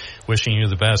journalism. Wishing you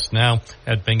the best now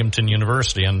at Binghamton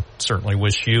University, and certainly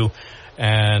wish you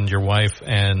and your wife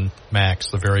and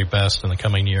Max the very best in the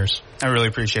coming years. I really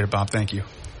appreciate it, Bob. Thank you.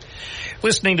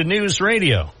 Listening to News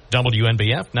Radio,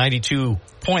 WNBF 92.1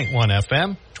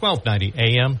 FM, 1290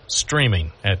 AM,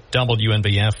 streaming at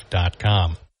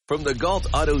WNBF.com. From the Galt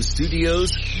Auto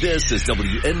Studios, this is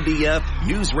WNBF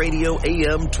News Radio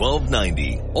AM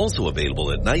 1290. Also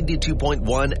available at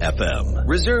 92.1 FM.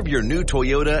 Reserve your new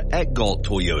Toyota at Galt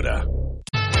Toyota.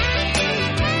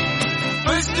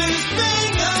 First is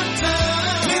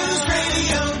Binghamton, News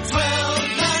Radio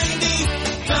 1290,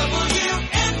 WNBF.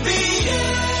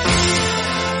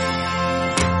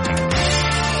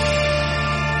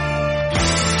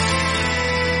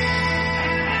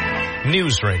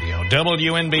 News Radio,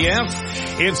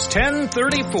 WNBF. It's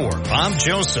 10:34. Bob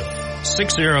Joseph,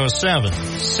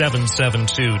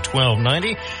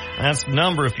 607-772-1290. That's the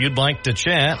number if you'd like to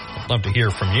chat. I'd love to hear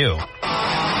from you.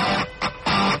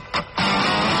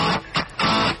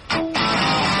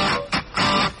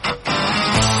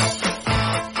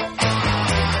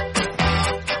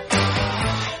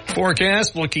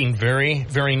 Forecast looking very,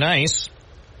 very nice.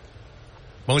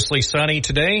 Mostly sunny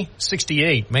today,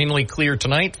 68. Mainly clear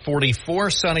tonight,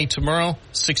 44. Sunny tomorrow,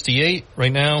 68.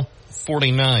 Right now,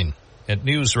 49 at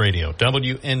News Radio,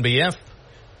 WNBF.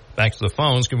 Back to the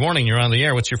phones. Good morning. You're on the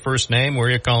air. What's your first name? Where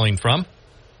are you calling from?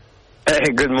 Hey,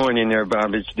 good morning there,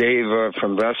 Bob. It's Dave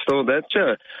from Vestal. That's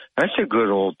a good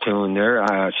old tune there.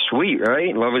 Sweet,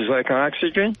 right? Love is like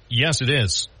oxygen? Yes, it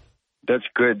is. That's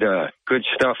good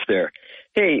stuff there.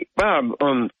 Hey, Bob,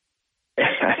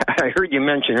 I heard you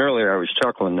mention earlier, I was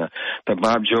chuckling, the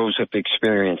Bob Joseph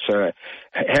experience.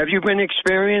 Have you been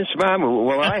experienced, Bob?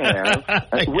 Well, I have.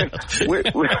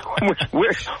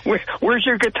 Where's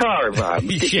your guitar, Bob?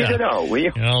 Get it out, will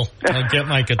you? I'll get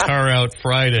my guitar out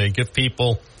Friday. Give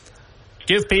people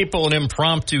an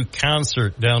impromptu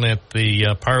concert down at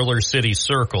the Parlor City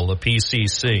Circle, the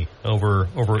PCC, over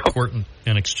at Court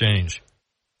and Exchange.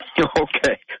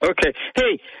 Okay.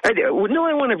 Hey, I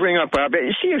want to bring up, Bob,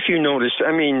 see if you notice,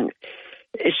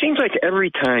 it seems like every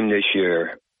time this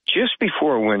year, just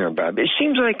before winter, Bob, it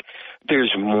seems like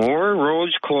there's more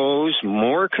roads closed,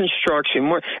 more construction,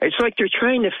 more. It's like they're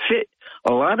trying to fit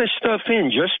a lot of stuff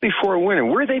in just before winter.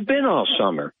 Where they've been all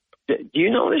summer. Do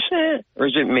you notice that, or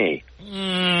is it me?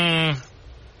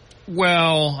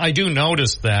 Well, I do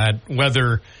notice that,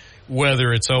 whether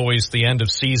it's always the end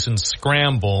of season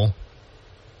scramble.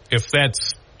 If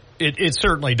that's, it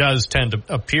certainly does tend to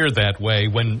appear that way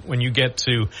when you get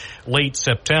to late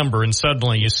September and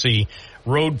suddenly you see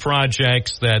road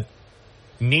projects that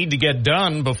need to get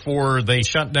done before they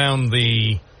shut down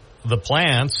the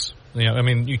plants.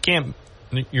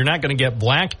 You're not going to get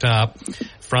blacktop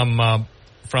from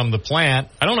the plant.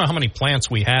 I don't know how many plants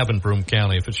we have in Broome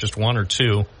County, if it's just one or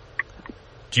two.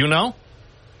 Do you know?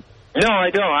 No, I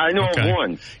don't. I know of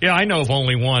one. Yeah, I know of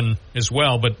only one as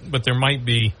well, but there might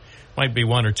be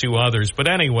one or two others. But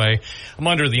anyway, I'm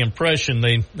under the impression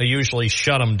they usually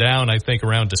shut them down, I think,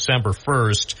 around December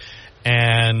 1st.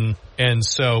 And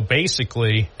so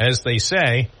basically, as they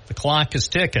say, the clock is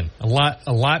ticking. A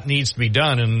lot needs to be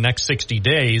done in the next 60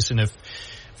 days. And if,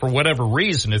 for whatever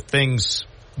reason, if things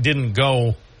didn't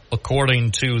go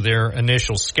according to their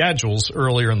initial schedules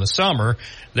earlier in the summer,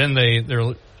 then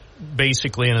they're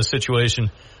basically in a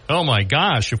situation, oh my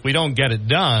gosh, if we don't get it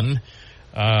done,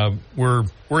 we're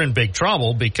in big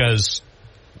trouble because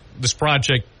this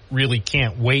project really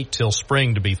can't wait till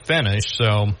spring to be finished.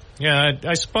 So yeah,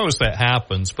 I suppose that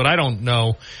happens, but I don't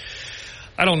know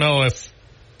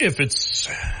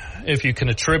if you can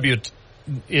attribute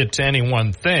it to any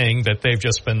one thing, that they've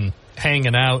just been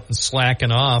hanging out and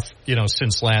slacking off,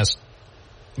 since last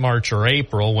March or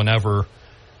April, whenever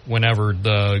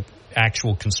the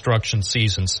actual construction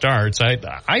season starts.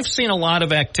 I've seen a lot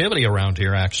of activity around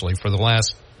here actually for the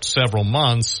last several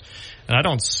months, and I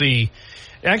don't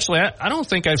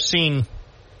think I've seen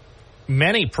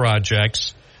many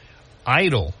projects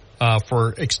idle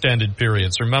for extended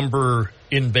periods. Remember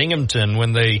in Binghamton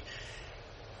when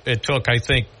it took, I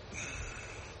think,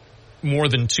 more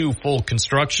than 2 full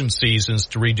construction seasons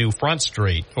to redo Front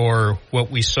Street, or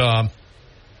what we saw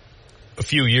a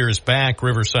few years back,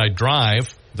 Riverside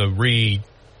Drive, the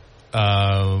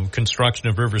construction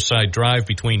of Riverside Drive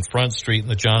between Front Street and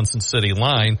the Johnson City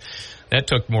line. That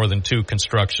took more than 2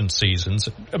 construction seasons.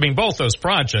 I mean, both those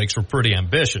projects were pretty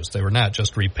ambitious. They were not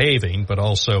just repaving, but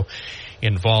also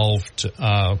involved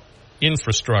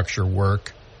infrastructure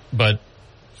work. But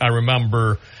I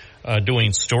remember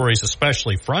doing stories,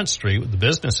 especially Front Street, with the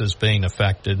businesses being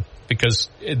affected, because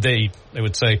they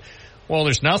would say, well,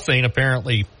 there's nothing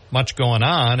apparently much going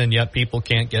on, and yet people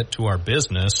can't get to our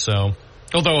business. So,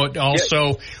 although it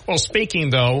also, well, speaking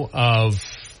though of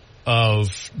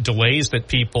delays that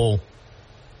people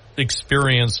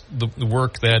experienced, the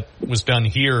work that was done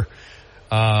here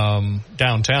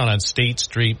downtown on State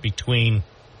Street between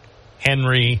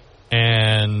Henry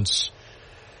and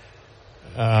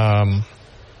that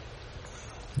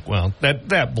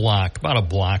block, about a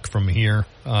block from here,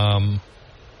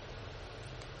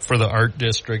 for the art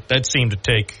district, that seemed to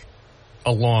take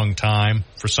a long time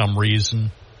for some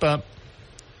reason. But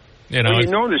well, you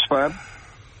notice, Bob,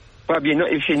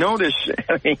 if you notice,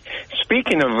 I mean,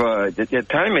 speaking of the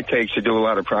time it takes to do a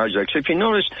lot of projects, if you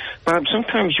notice, Bob,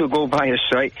 sometimes you'll go by a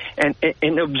site and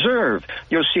observe.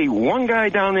 You'll see one guy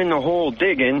down in the hole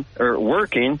digging or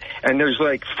working, and there's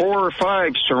like 4 or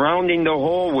 5 surrounding the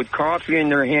hole with coffee in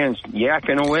their hands,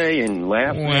 yakking away and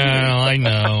laughing. Well, I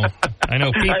know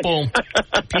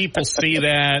people see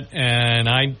that, and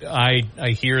I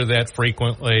hear that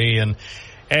frequently. And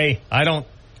hey, I don't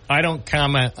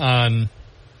comment on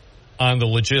the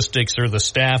logistics or the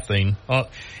staffing.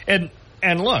 And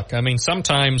look, I mean,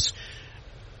 sometimes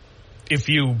if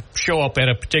you show up at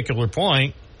a particular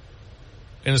point,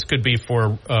 and this could be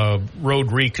for a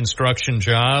road reconstruction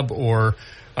job, or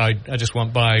I just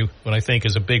went by what I think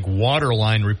is a big water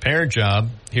line repair job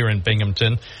here in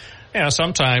Binghamton.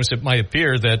 Sometimes it might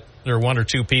appear that there are 1 or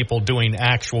 2 people doing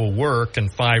actual work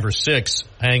and 5 or 6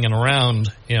 hanging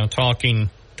around, talking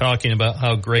about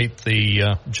how great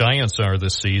the Giants are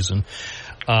this season.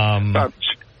 But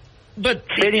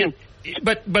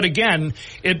again,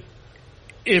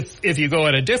 if you go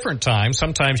at a different time,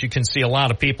 sometimes you can see a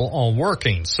lot of people all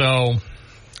working. So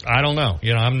I don't know.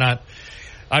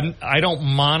 I don't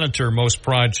monitor most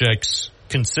projects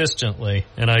consistently,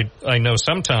 and I know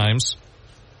sometimes.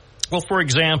 Well, for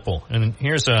example, and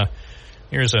here's an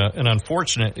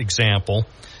unfortunate example,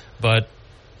 but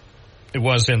it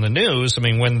was in the news. I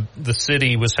mean, when the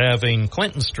city was having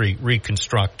Clinton Street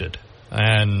reconstructed,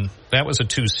 and that was a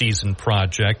 2-season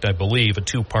project, I believe, a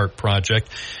 2-part project.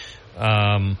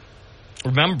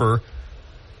 Remember,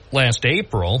 last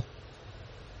April,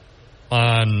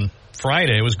 on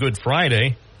Friday, it was Good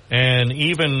Friday, and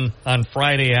even on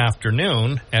Friday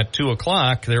afternoon at 2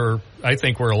 o'clock, I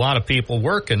think were a lot of people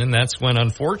working, and that's when,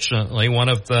 unfortunately, one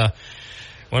of the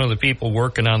people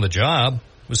working on the job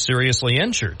was seriously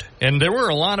injured. And there were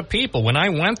a lot of people. When I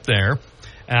went there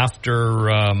after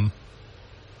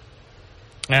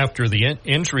the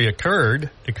injury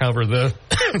occurred to cover the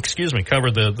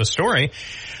cover the story,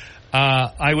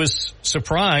 I was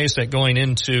surprised that going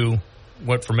into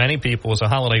what for many people was a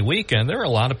holiday weekend, there were a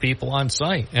lot of people on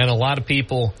site, and a lot of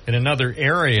people in another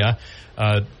area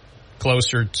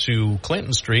closer to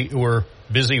Clinton Street who were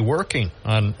busy working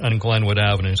on Glenwood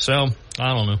Avenue. So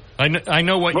I don't know. I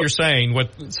know what you're saying, what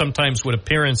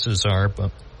appearances are,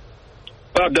 but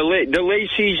Bob, the late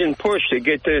season push to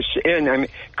get this in, I mean,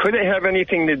 could it have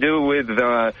anything to do with?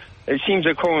 It seems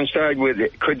to coincide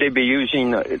with. Could they be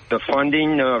using the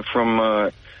funding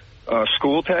from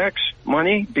school tax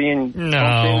money being pumped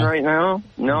in right now?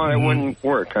 No, that wouldn't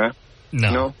work, huh?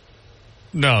 No,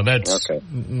 that's okay.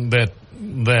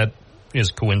 That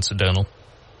is coincidental.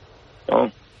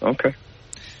 Oh, okay.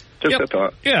 Just a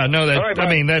thought. Yeah, no, right, I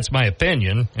mean, that's my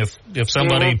opinion. If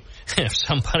somebody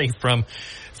from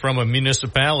a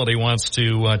municipality wants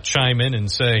to chime in and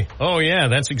say, "Oh yeah,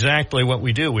 that's exactly what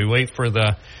we do. We wait for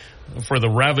the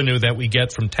revenue that we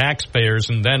get from taxpayers,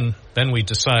 and then we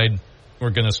decide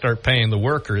we're going to start paying the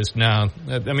workers." Now,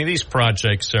 I mean, these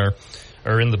projects are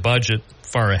in the budget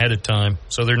far ahead of time,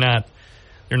 so they're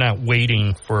You're not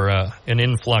waiting for an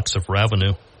influx of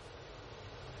revenue.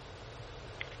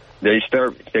 They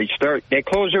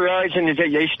close their eyes and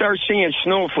they start seeing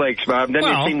snowflakes, Bob. Then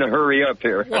they seem to hurry up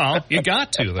here. Well, you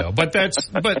got to though. But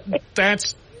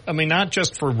that's. I mean, not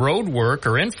just for road work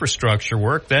or infrastructure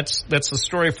work. That's the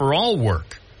story for all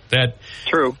work. That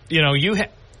true. You know,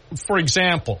 for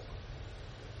example,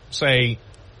 say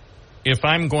if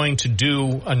I'm going to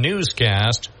do a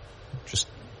newscast, just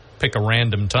pick a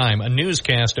random time, a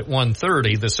newscast at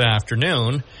 1:30 this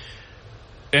afternoon,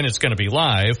 and it's going to be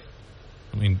live.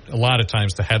 I mean, a lot of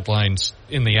times the headlines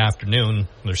in the afternoon,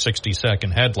 they're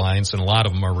 60-second headlines, and a lot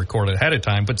of them are recorded ahead of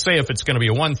time. But say if it's going to be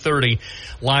a 1:30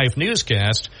 live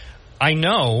newscast, I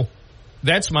know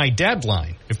that's my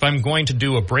deadline. If I'm going to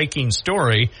do a breaking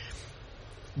story,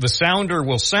 the sounder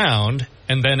will sound,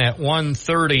 and then at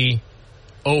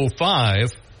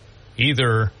 1:30:05,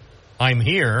 either I'm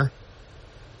here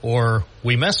or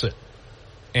we miss it.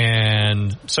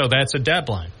 And so that's a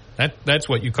deadline. That's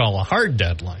what you call a hard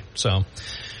deadline. So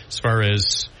as far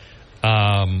as,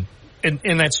 and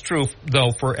that's true, though,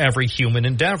 for every human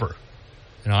endeavor.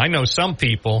 You know, I know some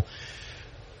people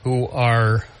who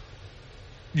are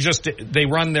they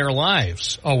run their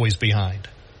lives always behind.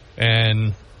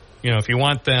 And, you know, if you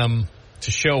want them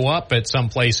to show up at some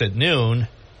place at noon,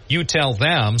 you tell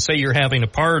them, say you're having a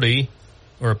party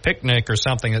or a picnic or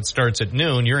something that starts at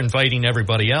noon, you're inviting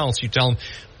everybody else. You tell them,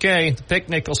 okay, the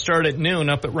picnic will start at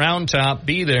noon up at Round Top,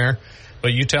 be there.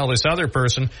 But you tell this other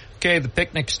person, okay, the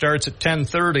picnic starts at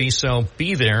 10:30, so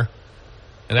be there.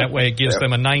 And that way it gives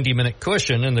them a 90-minute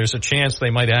cushion, and there's a chance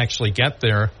they might actually get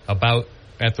there about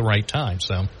at the right time.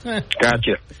 So,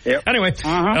 Gotcha. Yep. Anyway,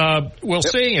 we'll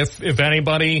see if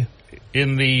anybody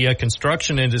in the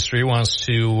construction industry wants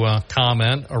to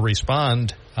comment or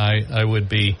respond. I would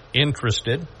be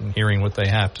interested in hearing what they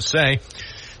have to say.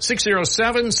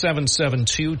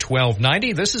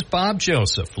 607-772-1290. This is Bob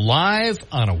Joseph, live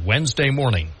on a Wednesday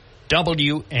morning.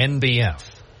 WNBF.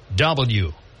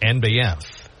 WNBF.com.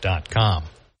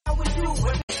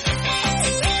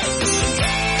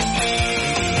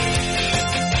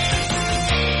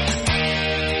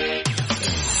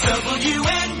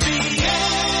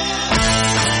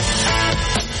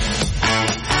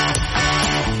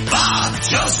 Bob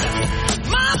Joseph.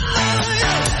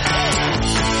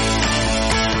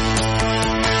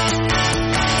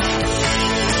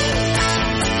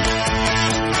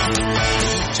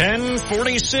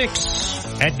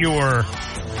 10:46 at your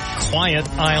quiet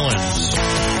islands.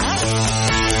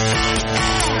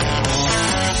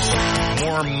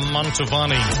 More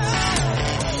Mantovani.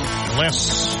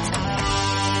 Less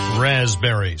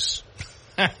raspberries.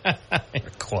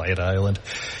 Quiet island.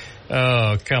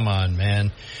 Oh, come on,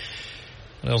 man.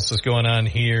 What else is going on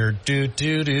here? Did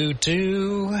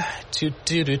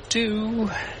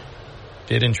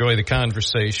enjoy the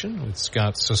conversation with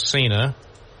Scott Cecina.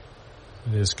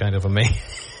 It is kind of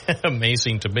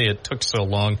amazing to me. It took so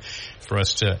long for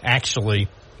us to actually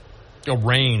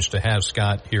arrange to have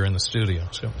Scott here in the studio.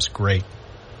 So it was great.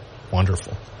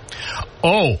 Wonderful.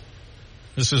 Oh,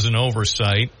 this is an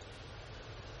oversight.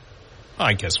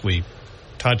 I guess we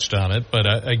touched on it, but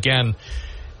again,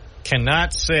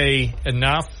 cannot say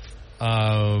enough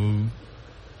in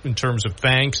terms of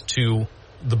thanks to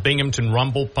the Binghamton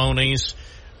Rumble Ponies,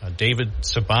 David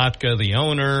Sabatka, the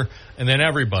owner, and then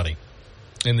everybody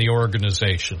in the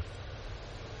organization.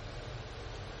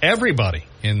 Everybody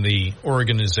in the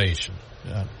organization,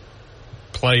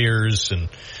 players and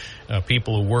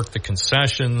people who work the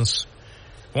concessions.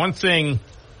 One thing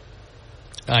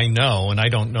I know, and I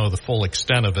don't know the full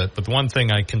extent of it, but one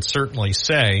thing I can certainly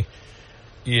say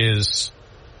is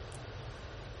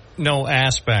no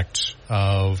aspect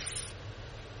of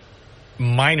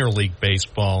minor league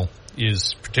baseball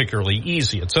is particularly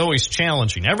easy. It's always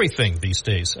challenging. Everything these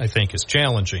days, I think, is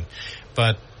challenging.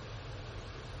 But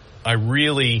I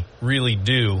really, really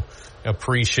do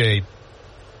appreciate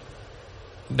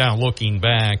now looking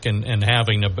back and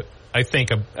having I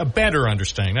think a better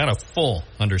understanding, not a full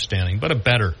understanding, but a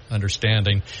better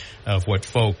understanding of what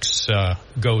folks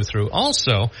go through.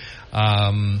 Also,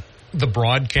 the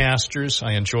broadcasters,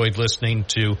 I enjoyed listening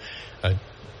to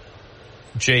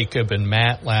Jacob and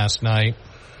Matt last night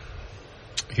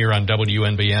here on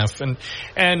WNBF.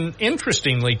 And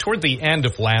interestingly, toward the end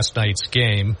of last night's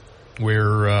game,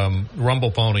 where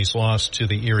Rumble Ponies lost to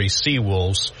the Erie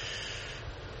Seawolves,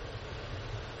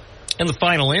 in the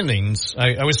final innings,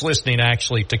 I was listening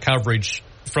actually to coverage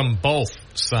from both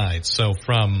sides. So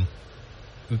from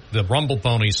the Rumble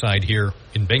Pony side here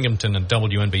in Binghamton and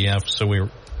WNBF. So we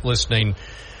were listening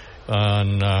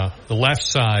on the left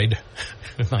side,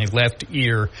 my left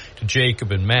ear to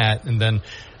Jacob and Matt, and then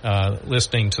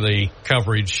listening to the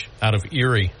coverage out of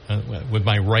Erie with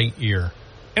my right ear.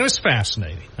 It was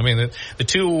fascinating. I mean, the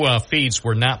two feeds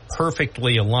were not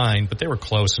perfectly aligned, but they were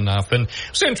close enough. And it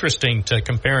was interesting to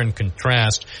compare and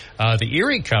contrast. The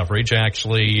Erie coverage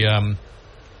actually,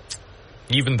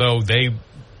 even though they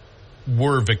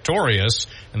were victorious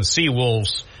and the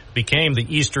Seawolves became the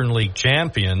Eastern League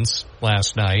champions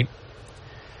last night,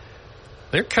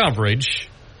 their coverage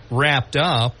wrapped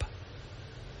up,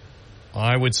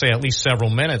 I would say, at least several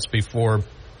minutes before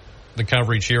the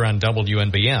coverage here on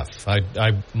WNBF.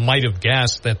 I might have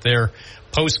guessed that their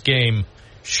post-game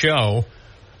show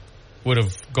would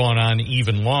have gone on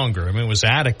even longer. I mean, it was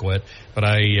adequate, but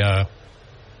I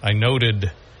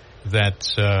noted that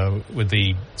with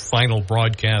the final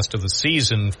broadcast of the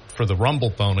season for the Rumble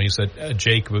Ponies, that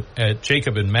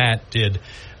Jacob and Matt did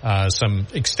some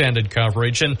extended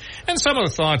coverage, and some of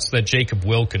the thoughts that Jacob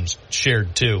Wilkins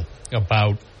shared too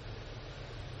about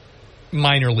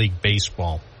minor league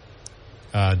baseball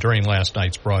during last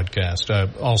night's broadcast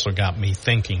also got me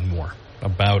thinking more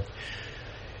about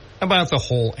the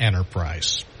whole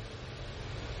enterprise.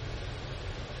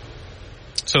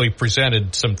 So he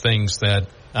presented some things that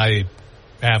I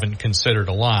haven't considered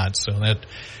a lot, so that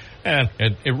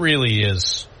it really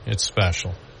is, it's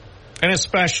special. And it's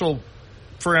special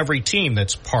for every team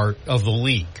that's part of the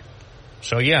league.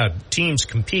 So yeah, teams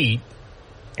compete.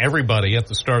 Everybody at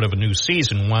the start of a new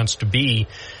season wants to be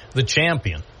the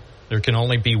champion. There can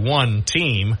only be one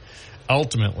team,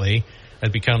 ultimately,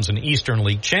 that becomes an Eastern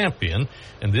League champion,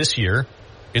 and this year,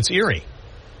 it's Erie.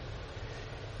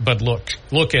 But look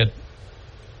at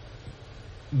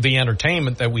the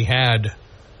entertainment that we had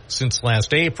since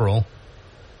last April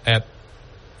at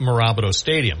Mirabito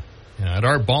Stadium, at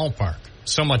our ballpark.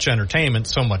 So much entertainment,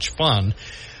 so much fun,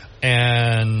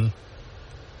 and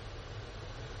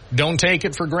don't take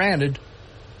it for granted.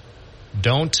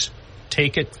 Don't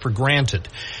take it for granted.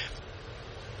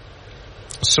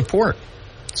 Support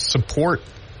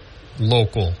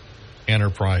local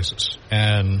enterprises.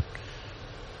 And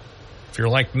if you're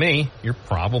like me, you're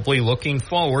probably looking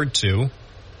forward to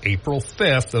April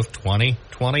 5th of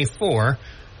 2024.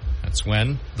 That's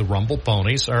when the Rumble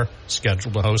Ponies are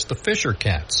scheduled to host the Fisher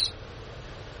Cats.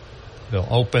 They'll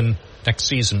open next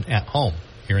season at home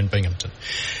here in Binghamton.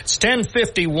 It's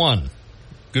 10:51.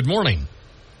 Good morning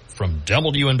from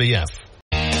WNBF.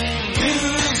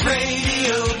 News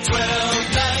Radio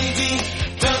 1290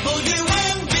 WNBF.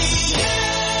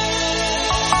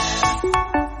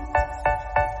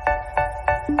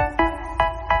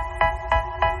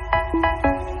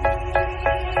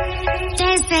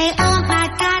 They say, oh my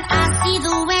God, I see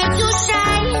the way you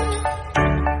shine.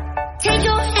 Take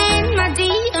your hand, my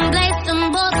dear, and place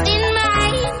them both in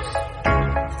mine.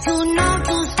 You know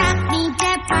you stopped me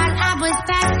dead while I was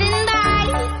passing by.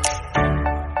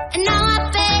 And now I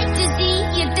beg to see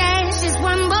you dance just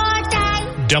one more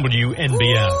time.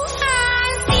 WNBF.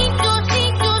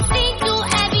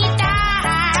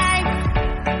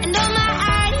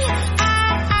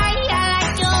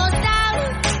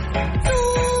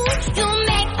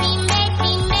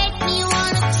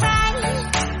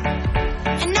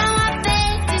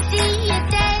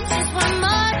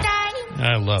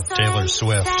 I love Taylor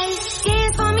Swift. Dance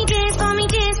for me, dance for me,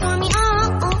 dance for me,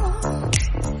 oh, oh.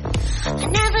 I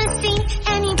never seen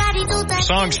anybody do that.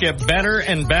 Songs get better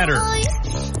and better.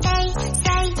 They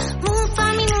say, move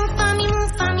for me, move for me,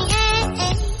 move for me, eh,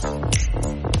 eh.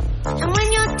 And when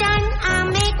you're done, I'll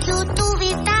make you do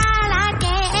it all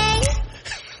again.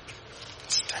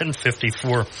 It's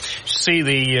 10:54. See,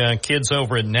 the kids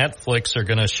over at Netflix are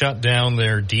going to shut down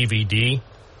their DVD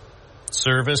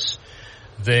service.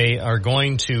 They are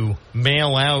going to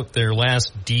mail out their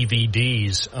last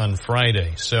DVDs on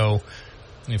Friday. So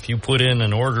if you put in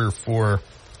an order for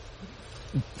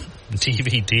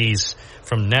DVDs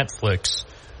from Netflix,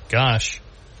 gosh,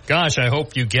 I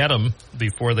hope you get them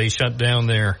before they shut down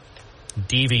their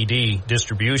DVD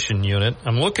distribution unit.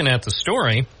 I'm looking at the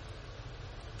story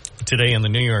today in the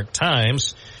New York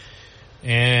Times,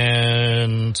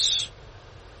 and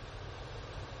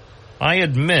I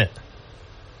admit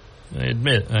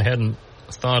I hadn't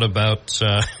thought about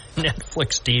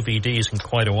Netflix DVDs in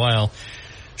quite a while.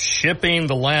 Shipping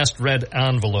the last red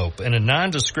envelope. In a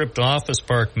nondescript office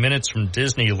park minutes from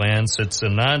Disneyland sits a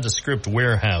nondescript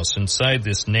warehouse. Inside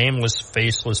this nameless,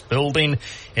 faceless building,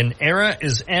 an era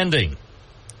is ending.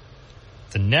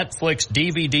 The Netflix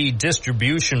DVD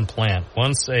distribution plant,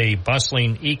 once a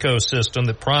bustling ecosystem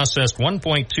that processed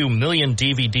 1.2 million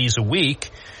DVDs a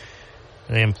week,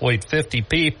 They employed 50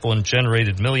 people and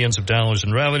generated millions of dollars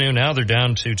in revenue. Now they're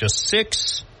down to just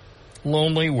 6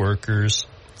 lonely workers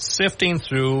sifting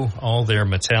through all their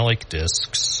metallic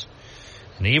discs.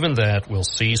 And even that will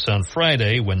cease on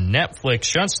Friday when Netflix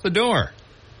shuts the door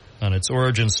on its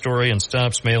origin story and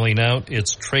stops mailing out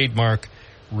its trademark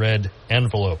red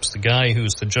envelopes. The guy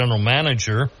who's the general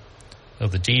manager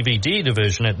of the DVD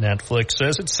division at Netflix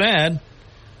says it's sad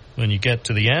when you get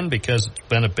to the end because it's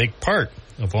been a big part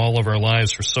of all of our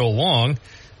lives for so long,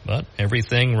 but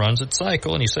everything runs its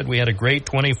cycle, and he said we had a great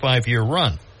 25-year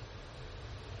run.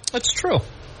 That's true.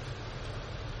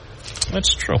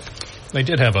 That's true. They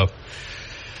did have a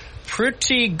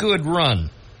pretty good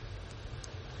run.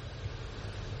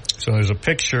 So there's a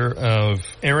picture of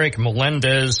Eric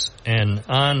Melendez and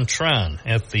An Tran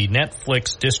at the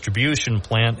Netflix distribution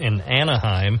plant in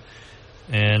Anaheim.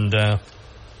 And I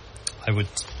would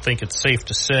think it's safe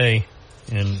to say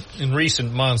in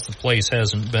recent months the place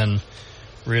hasn't been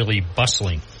really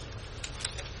bustling.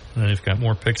 And they've got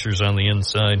more pictures on the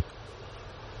inside.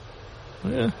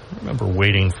 I remember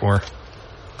waiting for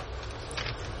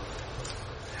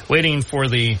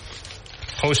the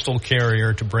postal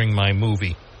carrier to bring my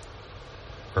movie.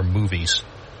 Or movies.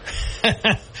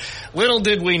 Little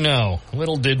did we know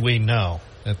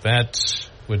that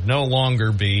would no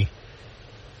longer be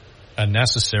a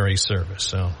necessary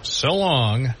service. So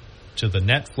long to the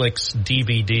Netflix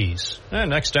DVDs.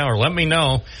 Next hour, let me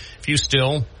know if you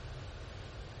still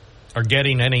are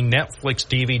getting any Netflix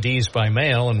DVDs by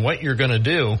mail and what you're going to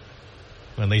do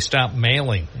when they stop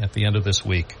mailing at the end of this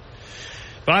week.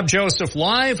 Bob Joseph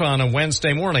live on a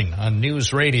Wednesday morning on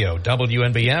News Radio,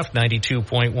 WNBF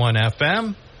 92.1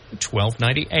 FM,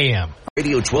 1290 AM.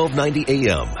 Radio 1290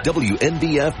 AM,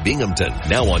 WNBF Binghamton.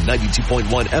 Now on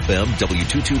 92.1 FM,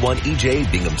 W221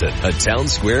 EJ Binghamton, a Town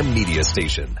Square media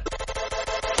station.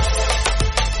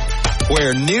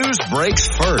 Where news breaks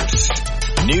first.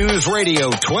 News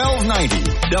Radio 1290,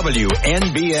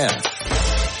 WNBF.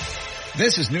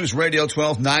 This is News Radio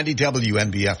 1290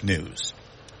 WNBF News.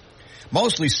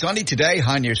 Mostly sunny today,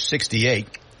 high near 68.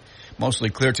 Mostly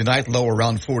clear tonight, low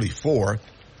around 44.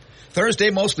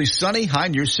 Thursday, mostly sunny, high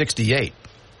near 68.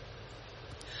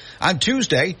 On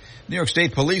Tuesday, New York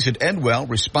State Police at Endwell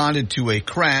responded to a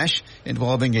crash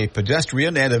involving a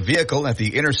pedestrian and a vehicle at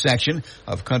the intersection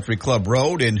of Country Club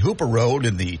Road and Hooper Road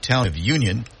in the town of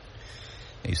Union.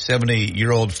 A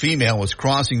 70-year-old female was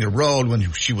crossing the road when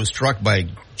she was struck by a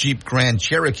Jeep Grand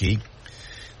Cherokee.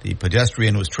 The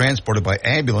pedestrian was transported by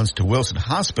ambulance to Wilson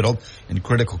Hospital in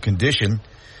critical condition.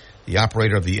 The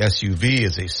operator of the SUV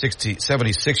is a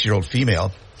 76-year-old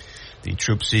female. The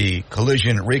Troop C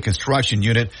Collision Reconstruction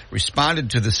Unit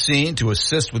responded to the scene to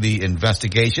assist with the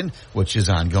investigation, which is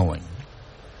ongoing.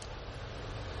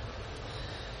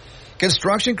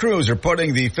 Construction crews are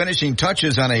putting the finishing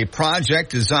touches on a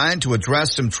project designed to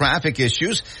address some traffic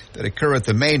issues that occur at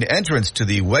the main entrance to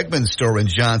the Wegmans store in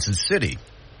Johnson City.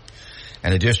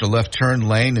 An additional left turn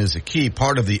lane is a key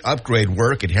part of the upgrade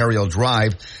work at Harriel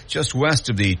Drive, just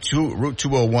west of the Route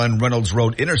 201 Reynolds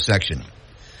Road intersection.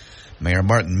 Mayor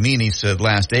Martin Meany said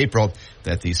last April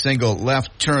that the single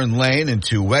left turn lane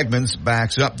into Wegmans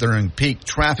backs up during peak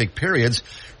traffic periods,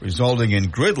 resulting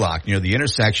in gridlock near the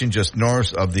intersection just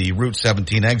north of the Route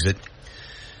 17 exit.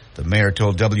 The mayor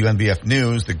told WNBF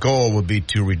News the goal would be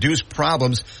to reduce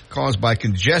problems caused by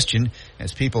congestion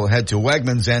as people head to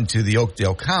Wegmans and to the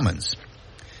Oakdale Commons.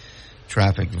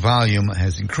 Traffic volume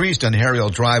has increased on Harriel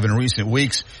Drive in recent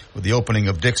weeks with the opening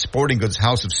of Dick's Sporting Goods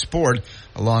House of Sport,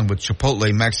 along with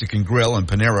Chipotle Mexican Grill and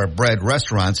Panera Bread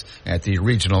restaurants at the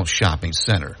regional shopping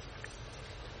center.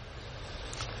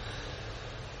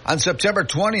 On September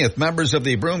 20th, members of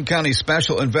the Broome County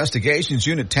Special Investigations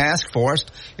Unit Task Force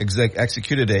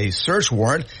executed a search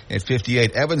warrant at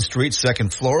 58 Evans Street,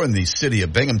 second floor in the city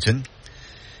of Binghamton.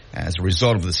 As a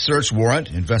result of the search warrant,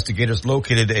 investigators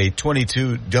located a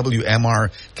 .22 WMR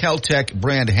Kel-Tec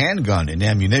brand handgun and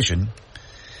ammunition.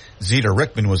 Zeta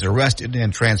Rickman was arrested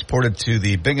and transported to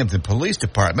the Binghamton Police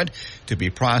Department to be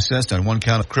processed on 1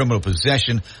 count of criminal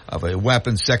possession of a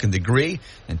weapon second degree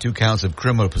and 2 counts of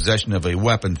criminal possession of a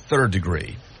weapon third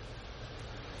degree.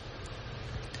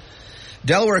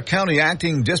 Delaware County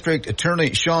Acting District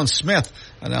Attorney Sean Smith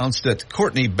announced that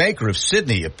Courtney Baker of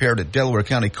Sydney appeared at Delaware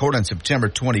County Court on September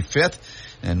 25th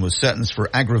and was sentenced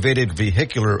for aggravated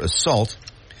vehicular assault.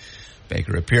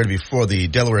 Baker appeared before the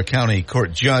Delaware County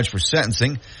Court judge for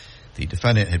sentencing. The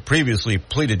defendant had previously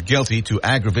pleaded guilty to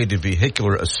aggravated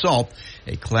vehicular assault,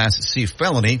 a Class C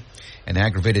felony, and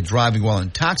aggravated driving while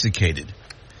intoxicated.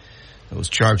 Those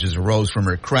charges arose from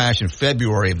her crash in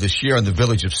February of this year in the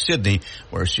village of Sydney,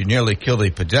 where she nearly killed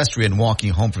a pedestrian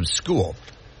walking home from school.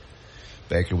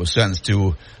 Baker was sentenced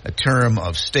to a term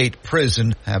of state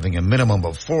prison, having a minimum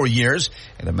of 4 years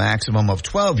and a maximum of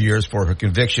 12 years for her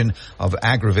conviction of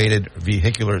aggravated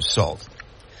vehicular assault.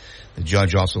 The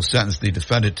judge also sentenced the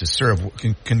defendant to serve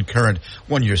concurrent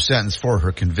 1-year sentence for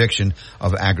her conviction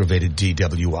of aggravated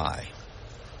DWI.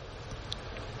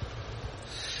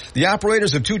 The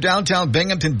operators of 2 downtown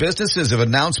Binghamton businesses have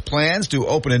announced plans to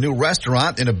open a new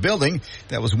restaurant in a building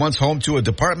that was once home to a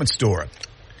department store.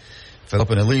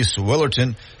 Philip and Elise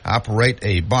Willerton operate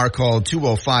a bar called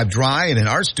 205 Dry and an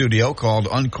art studio called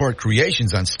Uncourt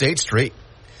Creations on State Street.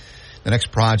 The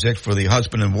next project for the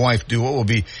husband and wife duo will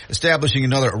be establishing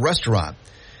another restaurant.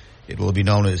 It will be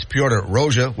known as Puerta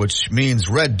Roja, which means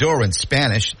red door in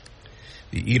Spanish.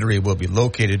 The eatery will be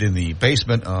located in the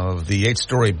basement of the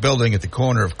 8-story building at the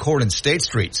corner of Court and State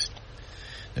Streets.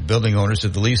 The building owner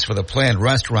said the lease for the planned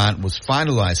restaurant was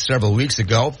finalized several weeks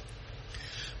ago.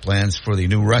 Plans for the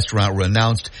new restaurant were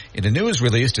announced in a news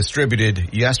release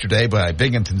distributed yesterday by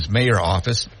Binghamton's mayor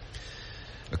office.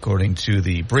 According to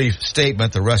the brief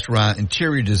statement, the restaurant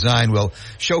interior design will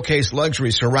showcase luxury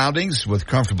surroundings with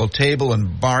comfortable table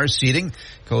and bar seating,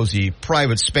 cozy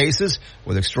private spaces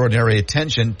with extraordinary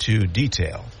attention to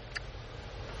detail.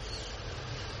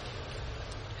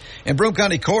 In Broome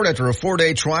County Court, after a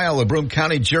 4-day trial, the Broome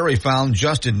County jury found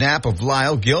Justin Knapp of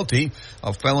Lyle guilty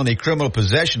of felony criminal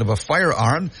possession of a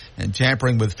firearm and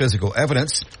tampering with physical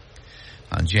evidence.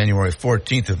 On January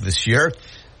 14th of this year,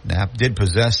 Knapp did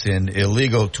possess an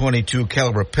illegal .22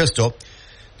 caliber pistol.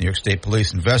 New York State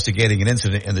Police investigating an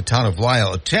incident in the town of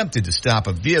Lyle attempted to stop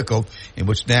a vehicle in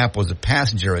which Knapp was a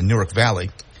passenger in Newark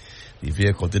Valley. The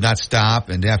vehicle did not stop,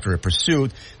 and after a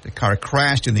pursuit, the car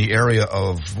crashed in the area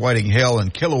of Whiting Hill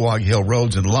and Kilowog Hill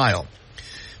roads in Lyle.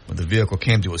 When the vehicle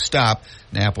came to a stop,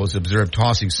 Knapp was observed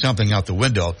tossing something out the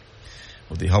window.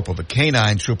 With the help of a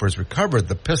canine, troopers recovered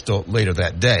the pistol later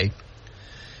that day.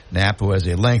 Knapp, who has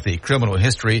a lengthy criminal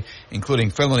history, including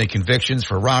felony convictions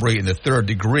for robbery in the 3rd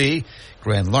degree,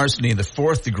 grand larceny in the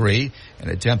 4th degree,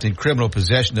 and attempted criminal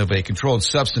possession of a controlled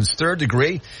substance 3rd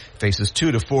degree, faces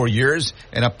 2 to 4 years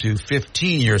and up to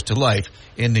 15 years to life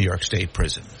in New York State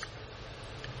Prison.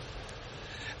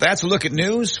 That's a look at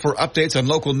news. For updates on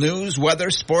local news,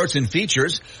 weather, sports, and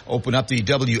features, open up the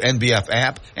WNBF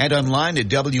app and online at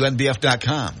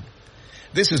WNBF.com.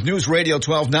 This is News Radio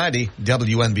 1290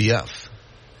 WNBF.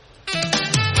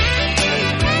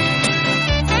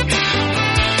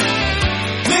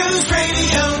 News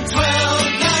Radio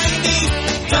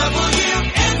 1290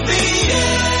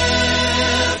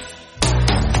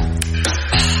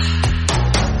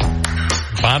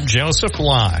 WNBF. Bob Joseph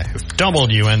Live,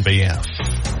 WNBF.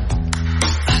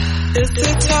 It's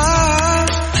the time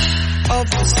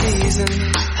of the season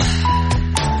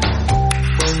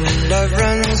when love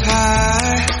runs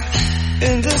high.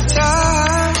 In this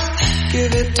time,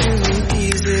 give it to me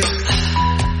easy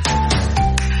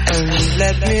and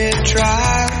let me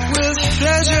try with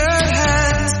pleasured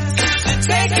hands to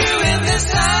take you in this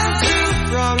time to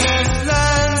promised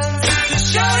lands, to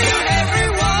show you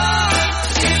everyone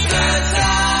it's the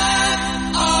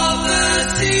time of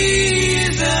the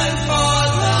season for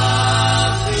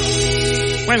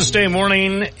love. Wednesday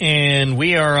morning, and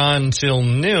we are on till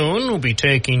noon. We'll be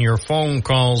taking your phone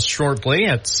calls shortly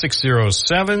at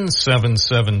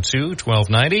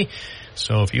 607-772-1290.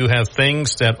 So if you have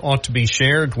things that ought to be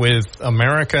shared with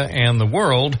America and the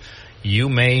world, you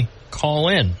may call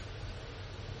in.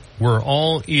 We're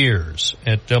all ears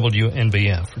at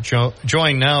WNBF.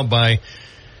 Joined now by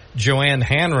Joanne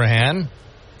Hanrahan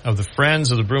of the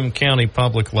Friends of the Broome County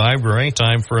Public Library.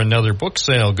 Time for another book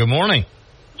sale. Good morning.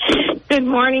 Good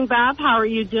morning, Bob. How are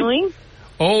you doing?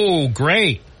 Oh,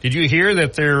 great. Did you hear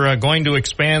that they're going to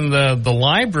expand the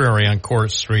library on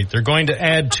Court Street? They're going to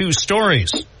add 2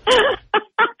 stories.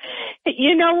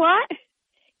 You know what?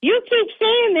 You keep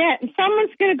saying that, and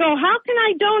someone's going to go, how can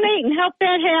I donate and help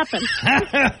that happen?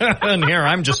 And here,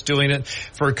 I'm just doing it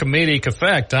for comedic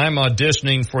effect. I'm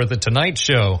auditioning for The Tonight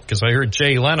Show because I heard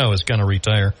Jay Leno is going to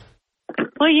retire.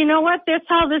 Well, you know what? That's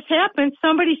how this happens.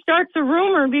 Somebody starts a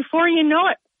rumor, and before you know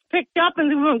it, picked up,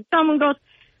 and someone goes,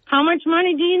 how much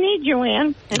money do you need,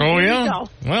 Joanne? And oh, yeah.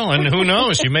 Well, and who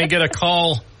knows? You may get a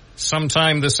call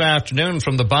sometime this afternoon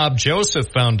from the Bob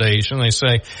Joseph Foundation. They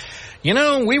say, you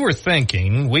know, we were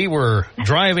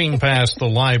driving past the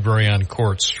library on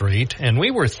Court Street, and we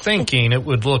were thinking it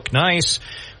would look nice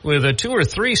with a 2 or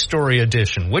 3 story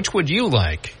addition. Which would you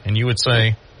like? And you would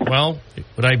say, well,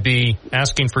 would I be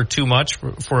asking for too much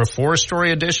for a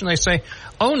 4-story addition? They say,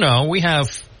 oh, no, we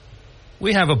have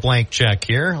a blank check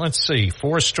here. Let's see,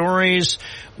 4 stories.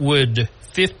 Would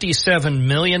 $57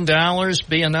 million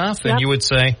be enough? Yep. And you would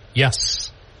say,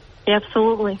 yes.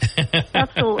 Absolutely.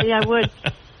 Absolutely, I would.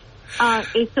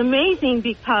 It's amazing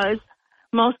because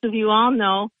most of you all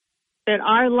know that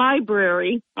our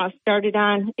library started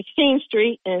on Exchange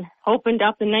Street and opened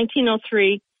up in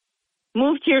 1903,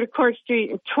 moved here to Court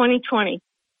Street in 2020.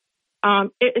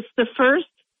 It's the first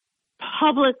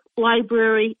public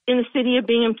library in the city of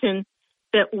Binghamton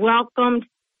that welcomed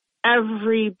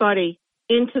everybody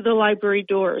into the library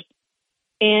doors.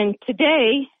 And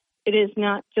today, it is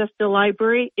not just a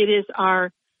library. It is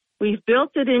we've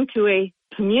built it into a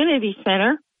community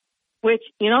center, which,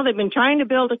 they've been trying to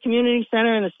build a community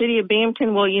center in the city of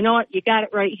Binghamton. Well, you know what? You got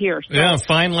it right here. So yeah,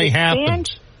 finally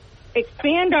happened.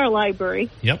 Expand our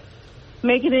library. Yep.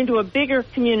 Make it into a bigger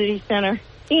community center.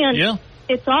 And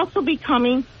it's also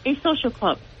becoming a social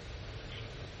club.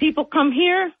 People come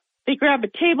here, they grab a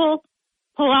table,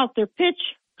 pull out their pitch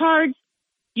cards,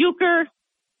 euchre,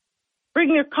 bring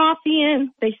their coffee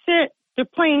in, they sit, they're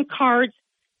playing cards.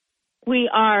 We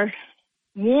are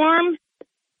warm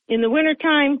in the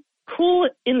wintertime, cool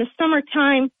in the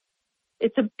summertime.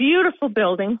 It's a beautiful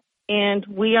building, and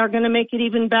we are going to make it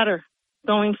even better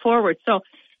going forward. So,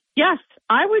 yes,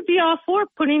 I would be all for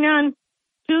putting on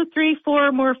 2, 3,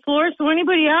 4 more floors. So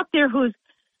anybody out there who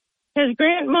has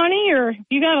grant money, or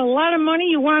you got a lot of money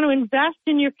you want to invest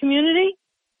in your community,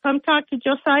 come talk to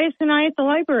Josias and I at the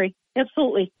library.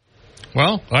 Absolutely.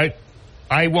 Well,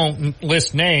 I won't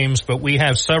list names, but we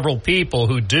have several people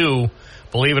who do,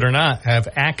 believe it or not, have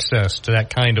access to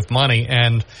that kind of money.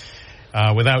 And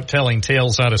without telling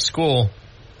tales out of school,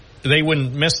 they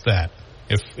wouldn't miss that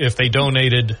if they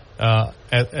donated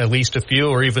at least a few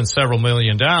or even several $1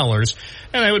 million.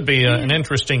 And that would be an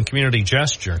interesting community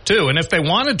gesture, too. And if they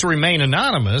wanted to remain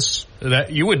anonymous,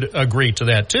 that you would agree to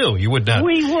that, too. You would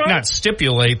not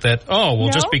stipulate that,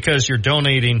 just because you're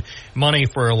donating money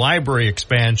for a library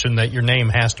expansion, that your name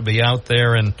has to be out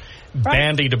there and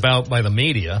bandied about by the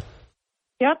media.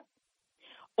 Yep.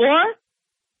 Or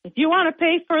if you want to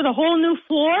pay for the whole new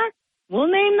floor, we'll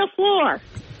name the floor.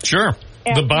 Sure.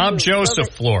 Absolutely. The Bob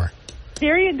Joseph floor.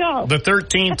 There you go. The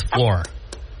 13th floor.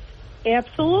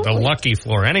 Absolutely. The lucky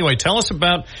floor. Anyway, tell us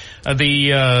about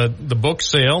the book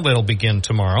sale that'll begin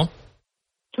tomorrow.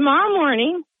 Tomorrow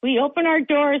morning, we open our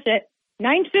doors at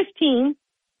 9:15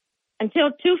 until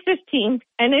 2:15,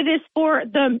 and it is for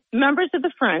the members of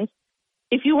the Friends.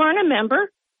 If you aren't a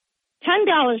member,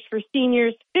 $10 for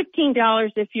seniors,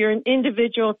 $15 if you're an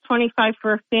individual, $25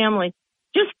 for a family.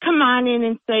 Just come on in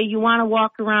and say you want to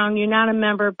walk around, you're not a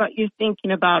member, but you're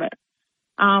thinking about it.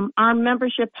 Our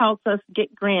membership helps us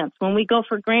get grants. When we go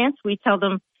for grants, we tell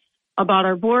them about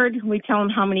our board. We tell them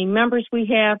how many members we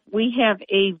have. We have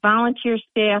a volunteer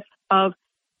staff of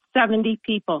 70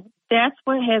 people. That's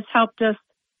what has helped us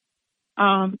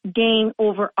gain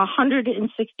over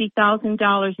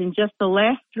 $160,000 in just the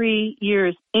last 3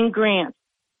 years in grants.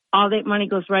 All that money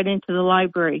goes right into the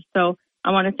library. So I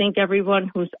want to thank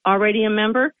everyone who's already a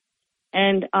member,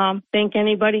 and thank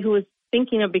anybody who is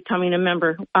thinking of becoming a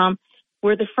member.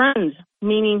 We're the Friends,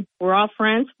 meaning we're all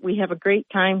friends. We have a great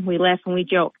time. We laugh and we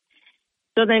joke.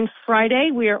 So then Friday,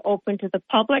 we are open to the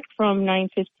public from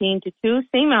 9:15 to 2,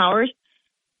 same hours.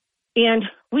 And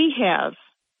we have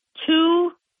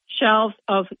 2 shelves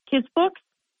of kids' books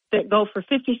that go for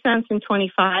 50 cents and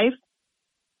 25.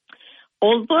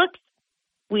 Old books.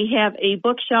 We have a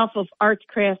bookshelf of arts,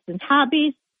 crafts, and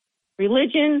hobbies,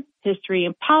 religion, history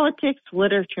and politics,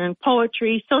 literature and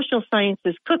poetry, social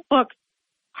sciences, cookbooks,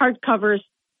 hardcovers,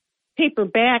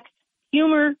 paperbacks,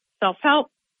 humor, self-help,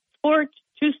 sports,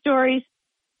 true stories,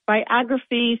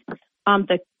 biographies,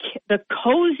 the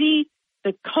cozy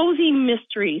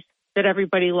mysteries that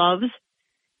everybody loves,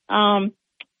 and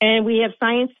we have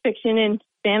science fiction and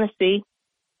fantasy,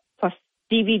 plus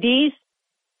DVDs,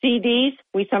 CDs.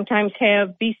 We sometimes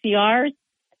have VCRs,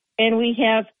 and we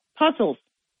have puzzles.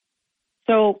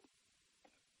 So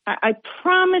I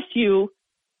promise you,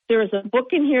 there is a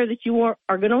book in here that you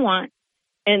are going to want.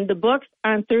 And the books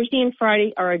on Thursday and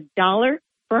Friday are $1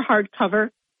 for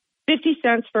hardcover, 50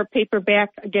 cents for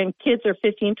paperback. Again, kids are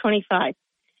 15, 25.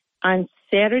 On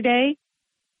Saturday,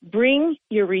 bring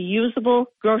your reusable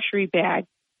grocery bag.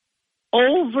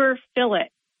 Overfill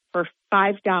it for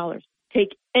 $5.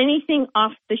 Take anything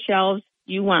off the shelves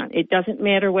you want. It doesn't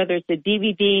matter whether it's a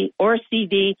DVD or a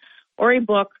CD or a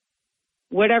book,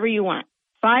 whatever you want.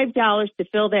 $5 to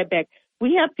fill that bag.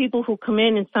 We have people who come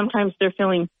in and sometimes they're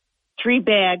filling 3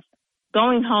 bags,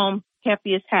 going home,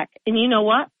 happy as heck. And you know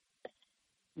what?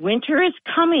 Winter is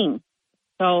coming.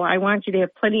 So I want you to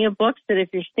have plenty of books that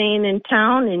if you're staying in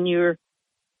town and you're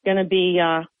going to be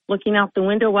looking out the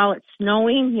window while it's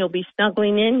snowing, you'll be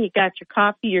snuggling in. You got your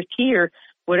coffee, your tea, or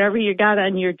whatever you got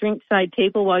on your drink side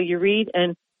table while you read.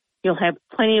 And You'll have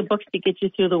plenty of books to get you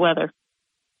through the weather.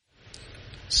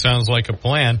 Sounds like a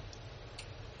plan.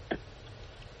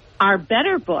 Our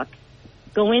better books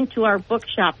go into our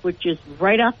bookshop, which is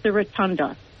right off the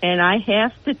rotunda. And I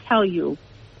have to tell you,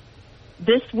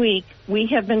 this week we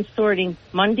have been sorting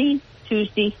Monday,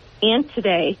 Tuesday, and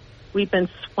today. We've been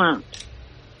swamped.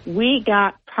 We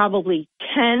got probably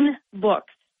 10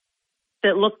 books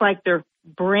that look like they're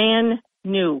brand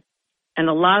new, and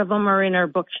a lot of them are in our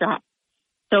bookshop.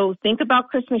 So think about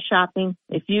Christmas shopping.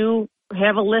 If you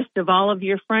have a list of all of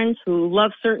your friends who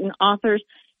love certain authors,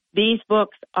 these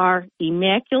books are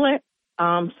immaculate.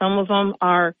 Some of them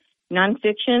are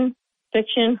nonfiction,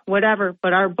 fiction, whatever.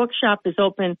 But our bookshop is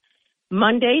open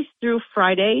Mondays through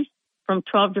Fridays from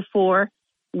 12 to 4.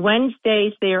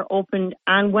 Wednesdays, they are open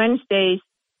on Wednesdays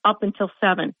up until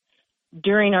 7.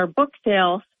 During our book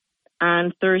sales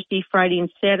on Thursday, Friday,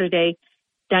 and Saturday,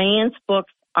 Diane's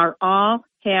books are all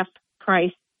half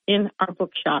price in our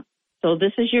bookshop. So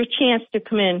this is your chance to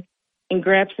come in and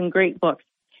grab some great books.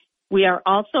 We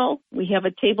have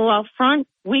a table out front.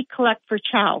 We collect for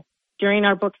chow during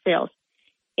our book sales.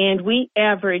 And we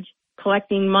average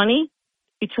collecting money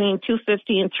between $250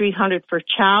 and $300 for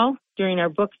chow during our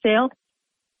book sale.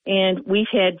 And we've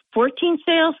had 14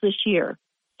 sales this year.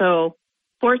 So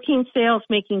 14 sales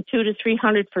making $200 to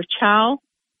 $300 for chow.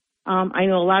 I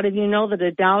know a lot of you know that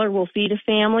 $1 will feed a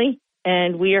family.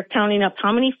 And we are counting up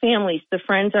how many families the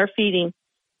Friends are feeding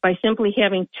by simply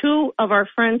having 2 of our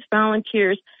Friends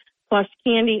volunteers plus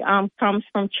candy comes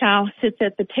from chow, sits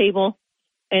at the table,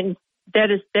 and that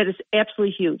is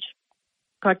absolutely huge,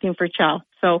 collecting for chow.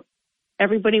 So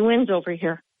everybody wins over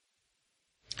here.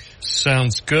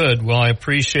 Sounds good. Well, I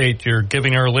appreciate your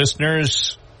giving our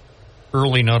listeners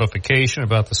early notification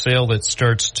about the sale that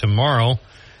starts tomorrow.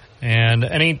 And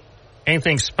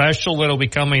anything special that'll be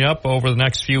coming up over the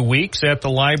next few weeks at the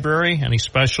library? Any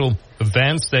special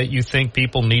events that you think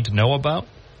people need to know about?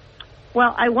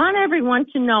 Well, I want everyone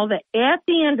to know that at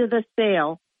the end of the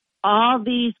sale, all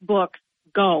these books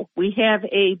go. We have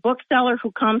a bookseller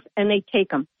who comes and they take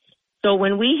them. So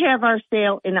when we have our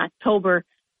sale in October,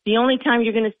 the only time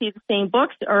you're going to see the same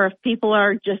books are if people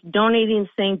are just donating the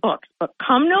same books. But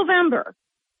come November,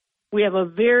 we have a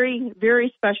very,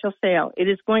 very special sale. It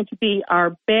is going to be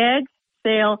our bag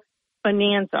sale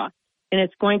bonanza, and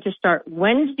it's going to start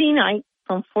Wednesday night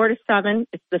from 4 to 7.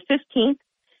 It's the 15th,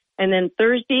 and then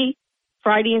Thursday,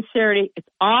 Friday, and Saturday, it's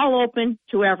all open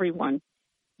to everyone.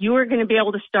 You are going to be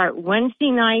able to start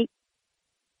Wednesday night,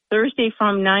 Thursday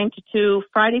from 9 to 2,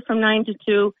 Friday from 9 to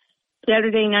 2,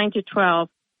 Saturday 9 to 12.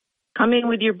 Come in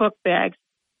with your book bags.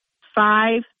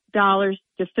 $5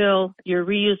 to fill your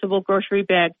reusable grocery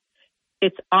bag.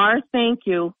 It's our thank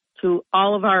you to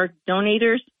all of our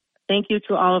donators. Thank you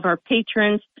to all of our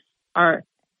patrons,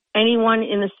 anyone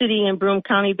in the city and Broome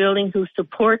County building who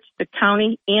supports the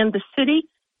county and the city,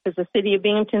 because the city of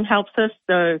Binghamton helps us,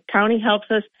 the county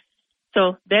helps us.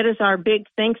 So that is our big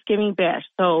Thanksgiving bash.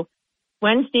 So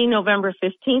Wednesday, November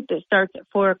 15th, it starts at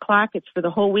 4 o'clock. It's for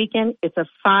the whole weekend. It's a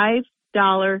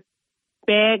 $5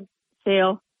 bag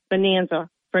sale bonanza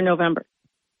for November.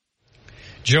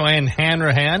 Joanne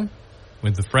Hanrahan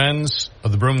with the Friends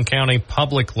of the Broome County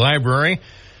Public Library.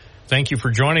 Thank you for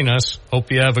joining us.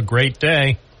 Hope you have a great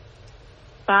day.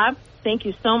 Bob, thank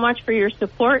you so much for your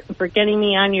support and for getting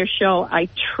me on your show. I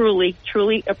truly,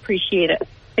 truly appreciate it.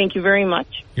 Thank you very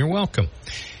much. You're welcome.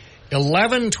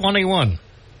 11:21.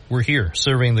 We're here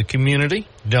serving the community.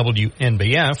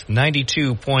 WNBF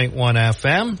 92.1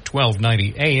 FM,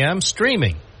 1290 AM,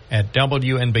 streaming at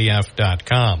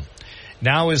WNBF.com.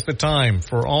 Now is the time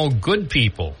for all good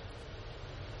people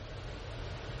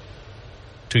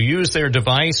to use their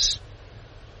device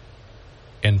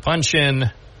and punch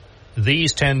in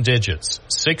these 10 digits,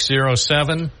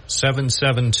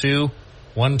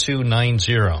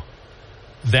 607-772-1290.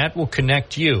 That will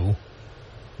connect you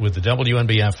with the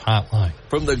WNBF hotline.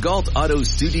 From the Galt Auto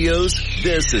Studios,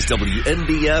 this is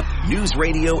WNBF News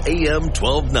Radio AM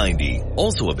 1290.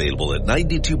 Also available at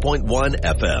 92.1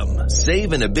 FM.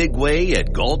 Save in a big way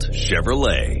at Galt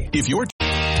Chevrolet. If you're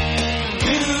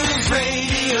News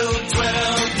Radio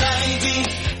 1290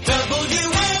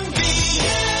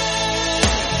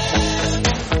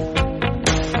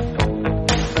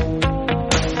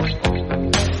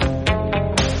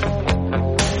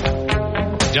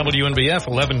 WNBF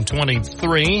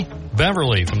 1123.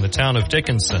 Beverly from the town of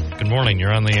Dickinson. Good morning.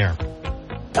 You're on the air.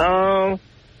 Oh,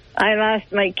 I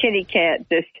lost my kitty cat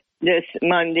this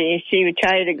Monday. She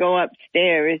tried to go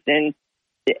upstairs and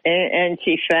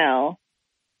she fell.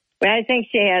 But I think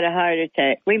she had a heart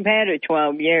attack. We've had her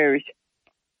 12 years.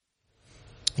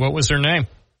 What was her name?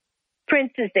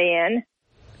 Princess Anne.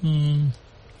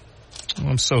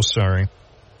 I'm so sorry.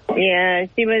 Yeah,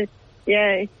 she was.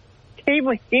 Yeah, she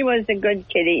was a good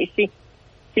kitty. She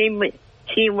was.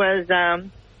 She was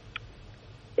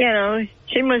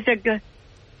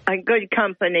a good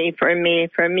company for me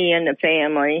and the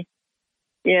family.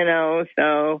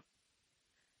 So.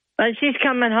 But she's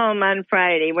coming home on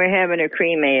Friday. We're having her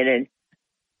cremated.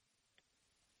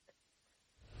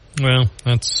 Well,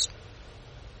 that's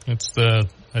the,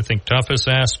 I think, toughest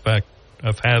aspect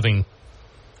of having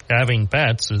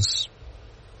pets is.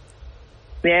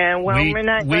 Yeah, well, we're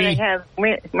not going to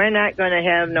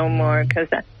have no more because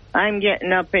I'm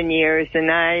getting up in years, and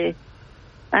I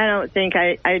don't think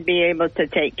I'd be able to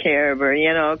take care of her,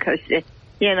 because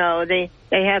they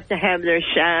have to have their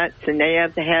shots and they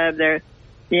have to have their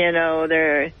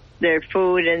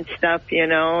food and stuff,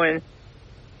 and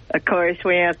of course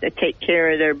we have to take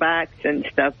care of their box and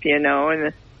stuff, and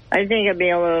I think it'd be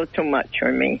a little too much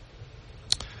for me.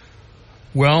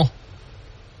 Well,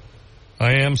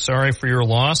 I am sorry for your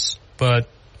loss, but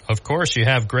of course you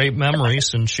have great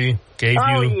memories, and she gave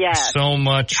you so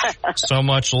much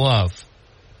love.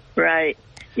 Right.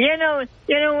 You know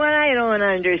what I don't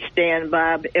understand,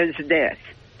 Bob, is this.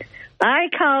 I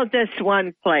called this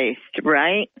one place,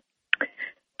 right?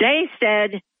 They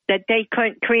said that they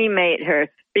couldn't cremate her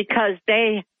because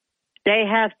they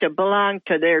have to belong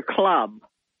to their club.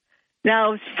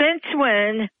 Now, since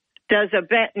when does a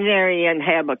veterinarian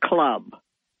have a club?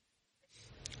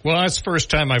 Well, that's the first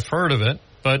time I've heard of it,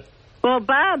 but... Well,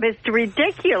 Bob, it's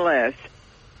ridiculous.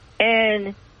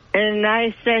 And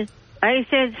I said,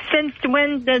 since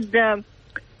when did the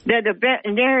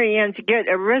veterinarians get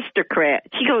aristocrat?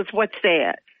 She goes, what's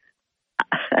that?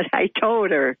 And I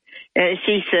told her, and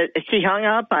she said, she hung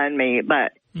up on me,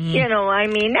 but,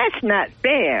 that's not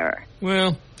fair.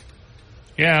 Well,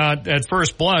 yeah, at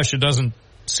first blush, it doesn't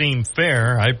seem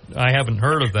fair. I haven't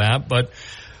heard of that, but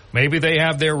maybe they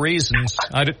have their reasons.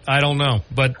 I don't know.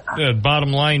 But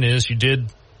bottom line is you did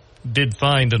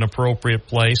find an appropriate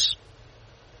place.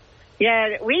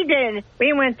 Yeah, we did.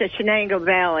 We went to Shenango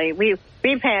Valley. We've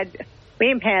had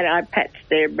our pets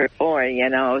there before, so,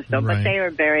 right. But they were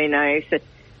very nice.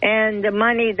 And the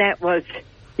money that was,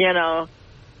 it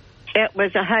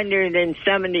was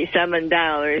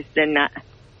 $177,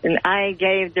 and I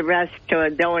gave the rest to a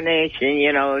donation,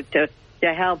 to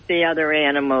help the other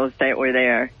animals that were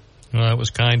there. Well, that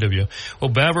was kind of you. Well,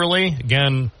 Beverly,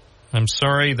 again, I'm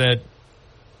sorry that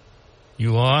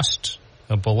you lost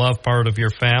a beloved part of your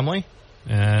family,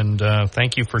 and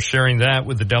thank you for sharing that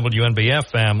with the WNBF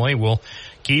family. We'll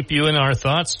keep you in our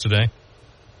thoughts today.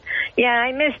 Yeah,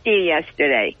 I missed you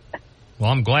yesterday.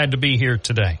 Well, I'm glad to be here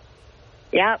today.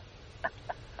 Yep.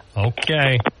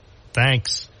 Okay.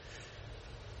 Thanks.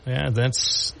 Yeah,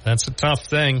 that's a tough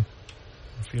thing.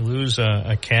 If you lose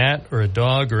a cat or a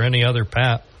dog or any other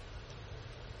pet,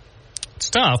 it's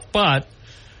tough, but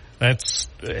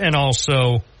and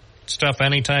also it's tough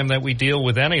anytime that we deal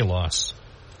with any loss.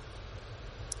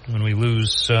 When we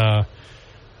lose a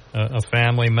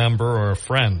family member or a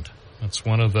friend, that's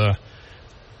one of the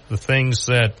things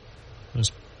that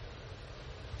is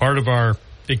part of our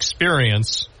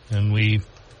experience, and we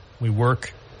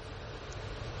work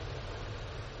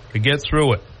to get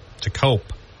through it, to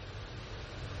cope.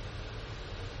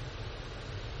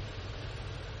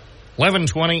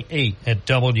 11:28 at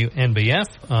WNBF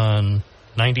on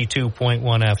 92.1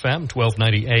 FM,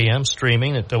 1290 AM,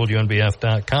 streaming at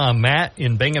WNBF.com. Matt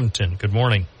in Binghamton, good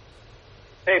morning.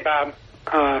 Hey, Bob.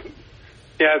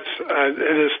 It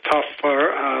is tough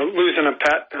for losing a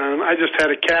pet. I just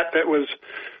had a cat that was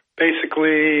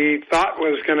basically thought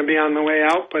was going to be on the way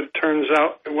out, but it turns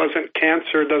out it wasn't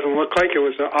cancer. It doesn't look like it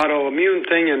was an autoimmune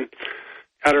thing, and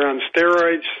got her on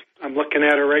steroids. I'm looking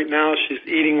at her right now. She's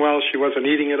eating well. She wasn't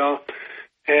eating at all.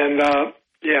 And,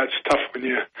 it's tough when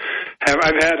you have,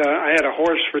 I had a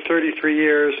horse for 33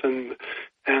 years and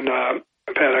I've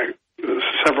had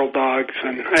several dogs,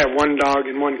 and I have one dog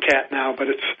and one cat now, but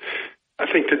I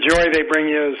think the joy they bring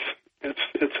you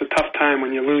it's a tough time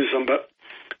when you lose them, but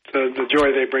the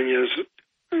joy they bring you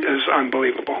is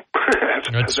unbelievable.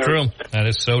 That's true. That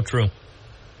is so true.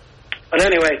 But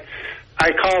anyway,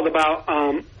 I called about,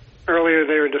 earlier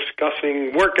they were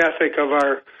discussing work ethic of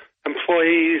our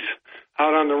employees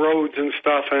out on the roads and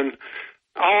stuff, and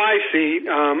all I see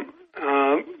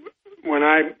when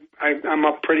I'm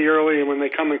up pretty early, and when they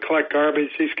come and collect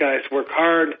garbage, these guys work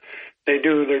hard. They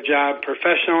do their job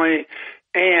professionally,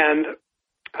 and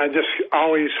I just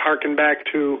always harken back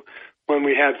to when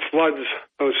we had floods,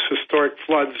 those historic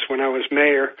floods when I was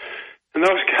mayor, and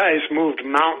those guys moved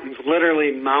mountains,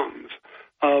 literally mountains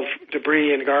of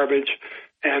debris and garbage,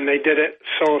 and they did it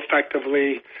so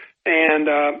effectively. And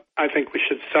I think we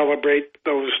should celebrate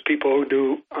those people who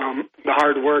do the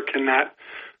hard work and not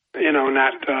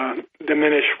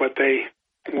diminish what they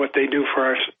do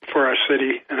for our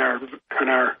city and our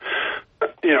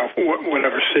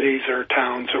whatever cities or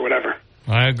towns or whatever.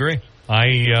 I agree.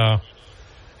 I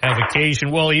have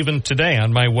occasion. Well, even today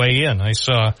on my way in, I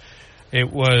saw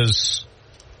it was,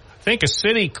 I think, a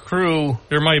city crew.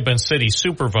 There might have been city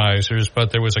supervisors,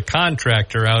 but there was a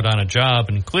contractor out on a job,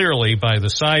 and clearly by the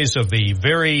size of the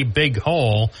very big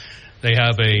hole, they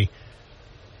have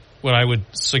what I would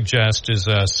suggest is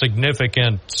a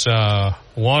significant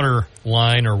water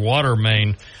line or water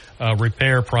main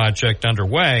repair project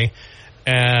underway.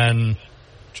 And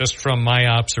just from my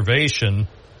observation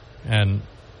and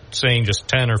saying just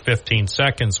 10 or 15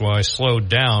 seconds while I slowed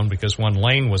down because one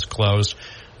lane was closed,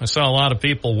 I saw a lot of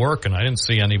people working. I didn't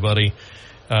see anybody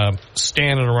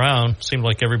standing around. It seemed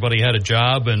like everybody had a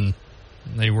job, and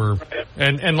they were,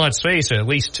 and let's face it, at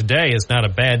least today is not a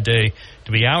bad day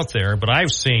to be out there. But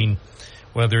I've seen,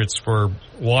 whether it's for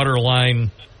water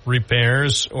line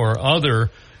repairs or other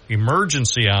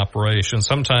emergency operations,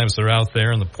 sometimes they're out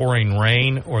there in the pouring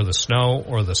rain or the snow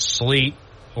or the sleet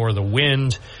or the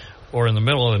wind or in the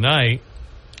middle of the night.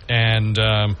 And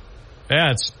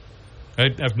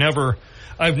I've never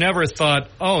thought,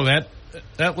 oh,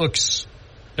 that looks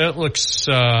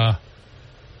a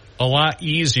lot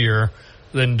easier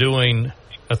than doing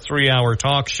a 3-hour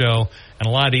talk show, and a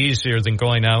lot easier than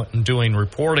going out and doing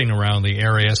reporting around the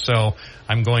area. So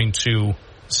I'm going to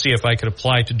see if I could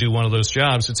apply to do one of those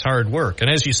jobs. It's hard work. And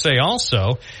as you say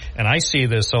also, and I see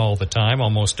this all the time,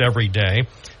 almost every day,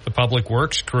 the public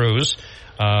works crews,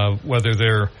 whether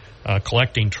they're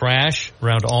collecting trash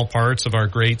around all parts of our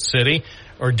great city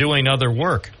or doing other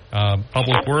work,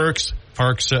 public works,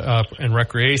 parks and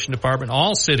recreation department,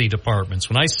 all city departments,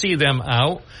 when I see them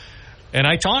out, and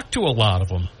I talk to a lot of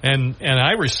them, and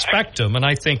I respect them, and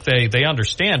I think they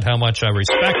understand how much I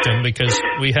respect them, because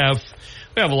we have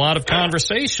a lot of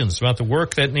conversations about the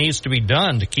work that needs to be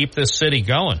done to keep this city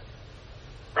going.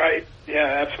 Right.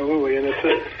 Yeah, absolutely. And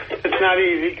it's not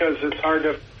easy because it's hard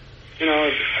to,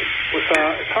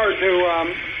 it's hard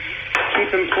to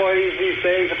keep employees these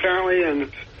days apparently, and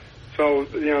so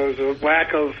there's a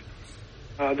lack of.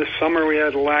 This summer we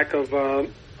had a lack of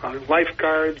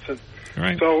lifeguards, and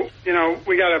right. So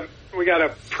we gotta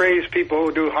praise people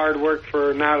who do hard work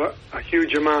for not a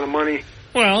huge amount of money.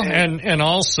 Well, and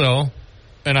also,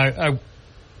 and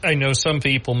I know some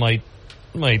people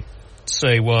might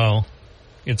say, well,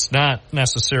 it's not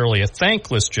necessarily a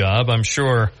thankless job. I'm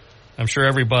sure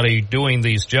everybody doing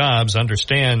these jobs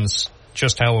understands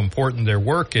just how important their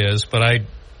work is, but I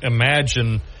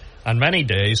imagine on many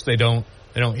days they don't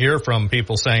hear from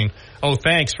people saying, oh,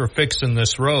 thanks for fixing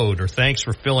this road, or thanks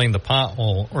for filling the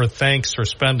pothole, or thanks for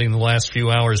spending the last few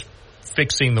hours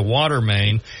fixing the water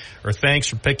main, or thanks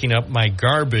for picking up my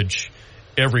garbage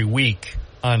every week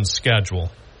on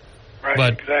schedule. Right,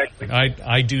 but exactly.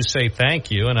 I do say thank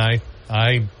you, and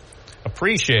I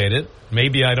appreciate it.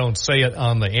 Maybe I don't say it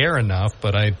on the air enough,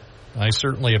 but I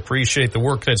certainly appreciate the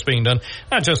work that's being done,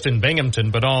 not just in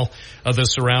Binghamton, but all of the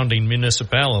surrounding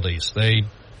municipalities.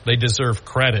 They deserve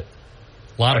credit,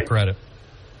 a lot of credit.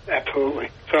 Absolutely.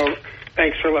 So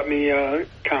thanks for letting me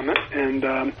comment, and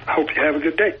I hope you have a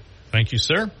good day. Thank you,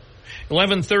 sir.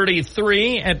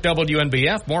 11:33 at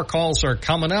WNBF. More calls are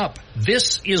coming up.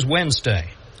 This is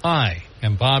Wednesday. I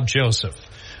am Bob Joseph.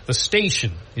 The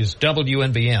station is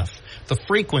WNBF. The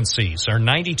frequencies are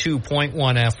 92.1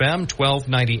 FM,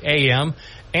 1290 AM,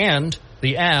 and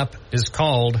the app is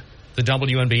called the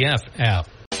WNBF app.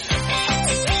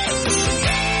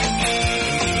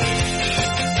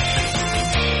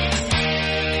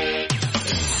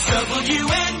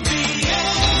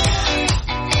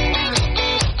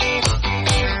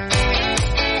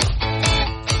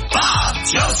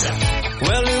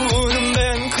 Well,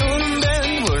 it couldn't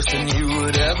been worse than you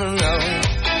would ever know.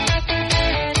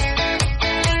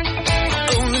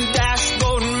 On the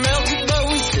dashboard and melted bow,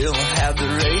 we still had the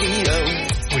radio.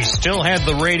 We still had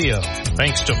the radio,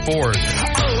 thanks to Ford.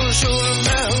 Oh,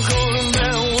 couldn't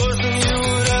been worse than you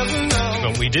would ever know.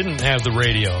 But we didn't have the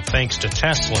radio, thanks to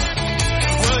Tesla.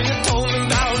 Well, you told me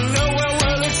about nowhere.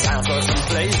 Well, it sounds like some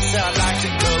place I'd like to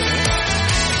go.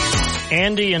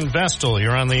 Andy and Vestal,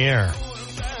 you're on the air.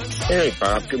 Hey,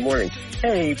 Bob. Good morning.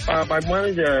 Hey, Bob, I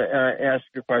wanted to ask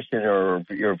a question, or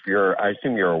I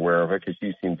assume you're aware of it because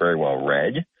you seem very well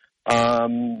read.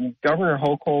 Governor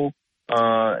Hochul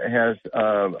has,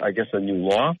 I guess, a new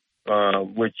law,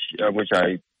 which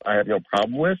I have no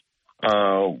problem with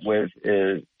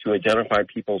to identify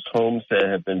people's homes that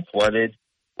have been flooded,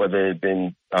 whether they've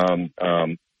been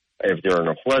if they're in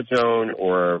a flood zone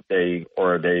or they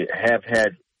have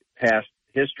had past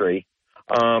history.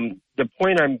 The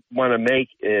point I want to make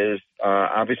is,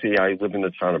 obviously I live in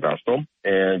the town of Vestal,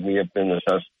 and we have been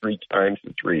assessed 3 times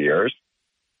in 3 years.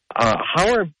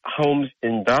 How are homes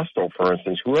in Vestal, for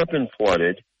instance, who have been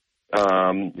flooded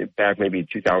back maybe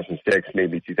 2006,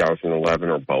 maybe 2011,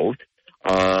 or both,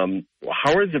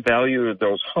 how is the value of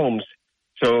those homes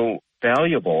so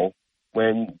valuable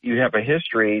when you have a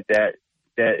history that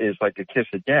is like a kiss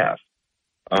of death?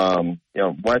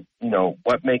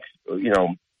 What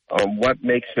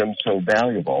makes them so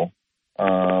valuable?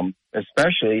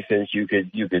 Especially since you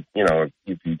could,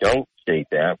 if you don't state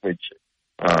that, which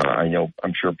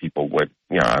I'm sure people would,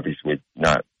 obviously would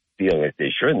not feel that they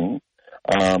shouldn't.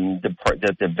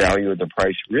 That the value of the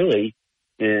price really,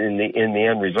 in the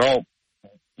end result,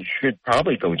 should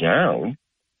probably go down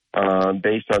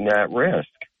based on that risk.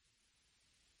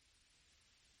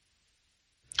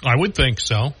 I would think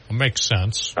so. It makes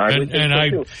sense. I'm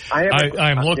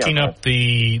looking up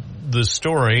the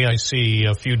story. I see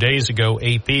a few days ago,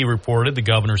 AP reported the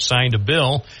governor signed a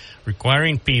bill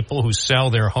requiring people who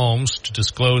sell their homes to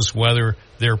disclose whether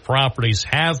their properties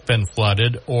have been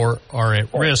flooded or are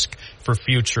at risk for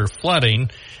future flooding.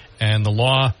 And the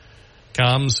law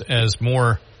comes as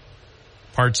more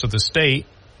parts of the state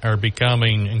are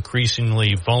becoming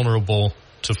increasingly vulnerable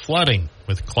to flooding,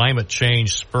 with climate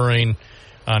change spurring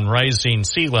on rising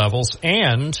sea levels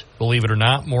and, believe it or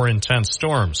not, more intense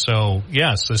storms. So,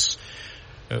 yes, this,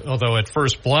 although at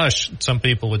first blush, some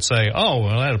people would say, oh,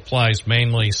 well, that applies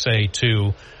mainly, say,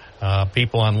 to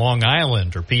people on Long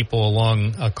Island or people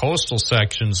along coastal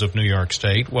sections of New York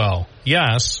State. Well,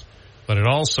 yes, but it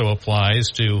also applies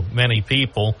to many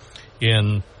people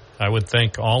in, I would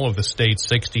think, all of the state's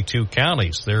 62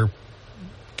 counties. There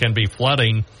can be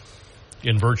flooding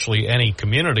in virtually any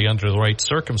community under the right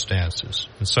circumstances.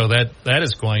 And so that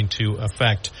is going to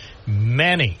affect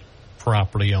many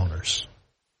property owners.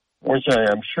 Which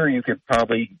I'm sure you could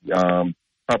probably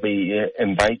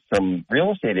invite some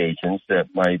real estate agents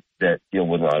that deal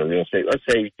with a lot of real estate. Let's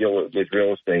say you deal with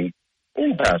real estate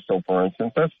in Vestal, for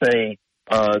instance. Let's say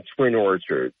Twin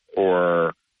Orchard,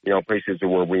 or places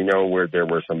where we know where there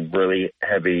were some really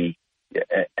heavy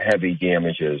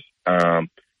damages.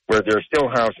 Where there are still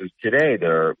houses today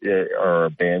that are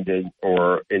abandoned,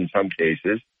 or in some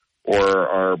cases,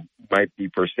 or might be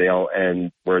for sale,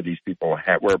 and where these people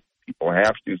have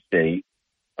to state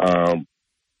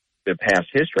the past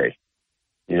history,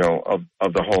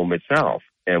 of the home itself,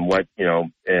 and what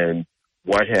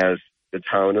has the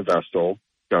town of Vestal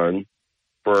done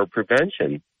for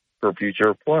prevention for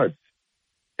future floods?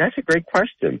 That's a great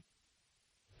question.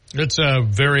 It's a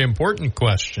very important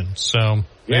question. So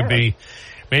maybe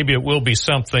it will be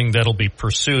something that'll be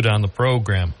pursued on the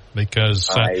program, because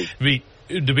to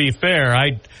be fair,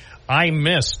 I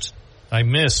missed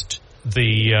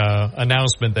the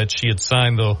announcement that she had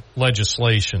signed the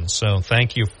legislation. So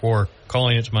thank you for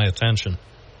calling it to my attention.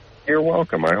 You're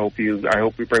welcome. I hope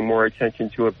we bring more attention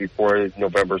to it before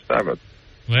November 7th.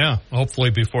 Yeah,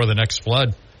 hopefully before the next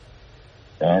flood.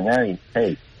 All right.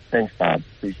 Hey, thanks, Bob.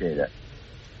 Appreciate it.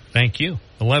 Thank you.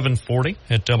 1140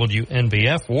 at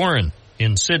WNBF. Warren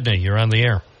in Sydney, you're on the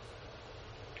air.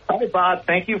 Hi, Bob.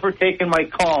 Thank you for taking my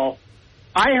call.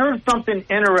 I heard something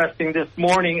interesting this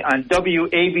morning on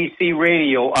WABC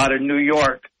radio out of New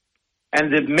York,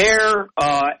 and the mayor,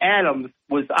 Adams,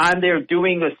 was on there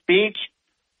doing a speech,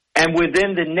 and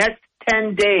within the next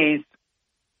 10 days,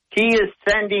 he is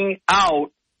sending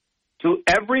out to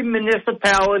every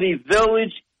municipality,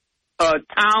 village,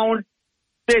 town,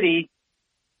 city,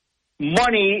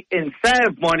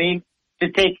 incentive money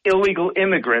to take illegal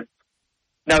immigrants.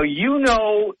 Now,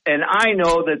 and I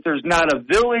know that there's not a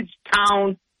village,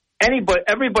 town,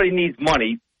 everybody needs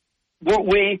money.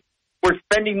 We're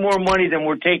spending more money than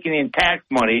we're taking in tax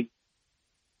money.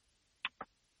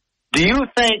 Do you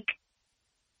think,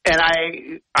 and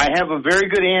I have a very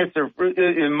good answer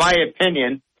in my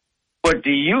opinion, but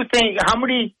do you think how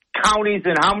many counties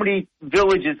and how many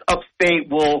villages upstate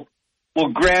will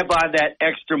grab on that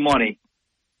extra money?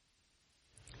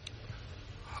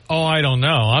 Oh, I don't know.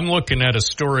 I'm looking at a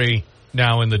story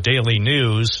now in the Daily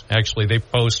News. Actually, they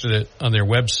posted it on their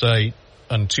website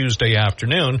on Tuesday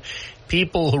afternoon.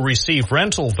 People who receive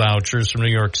rental vouchers from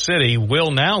New York City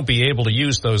will now be able to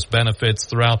use those benefits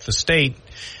throughout the state.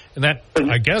 And that,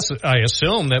 I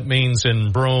assume that means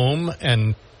in Broome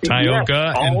and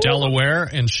Tioga and Delaware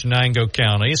and Shenango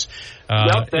counties.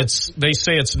 They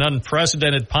say it's an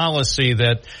unprecedented policy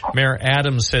that Mayor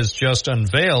Adams has just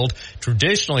unveiled.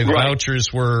 Traditionally, the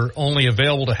vouchers were only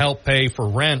available to help pay for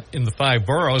rent in the 5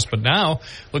 boroughs, but now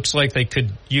looks like they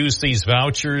could use these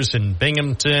vouchers in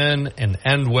Binghamton and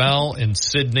Endwell and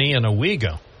Sydney and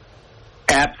Owego.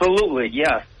 Absolutely,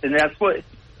 yes. And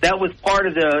that was part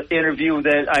of the interview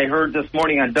that I heard this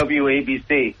morning on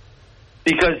WABC.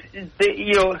 Because,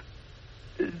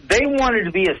 they wanted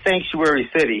to be a sanctuary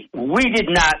city. We did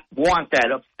not want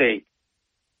that upstate.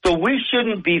 So we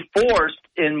shouldn't be forced,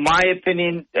 in my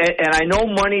opinion, and I know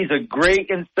money is a great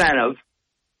incentive,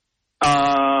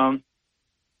 but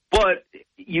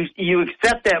you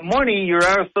accept that money, you're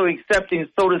also accepting,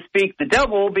 so to speak, the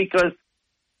devil, because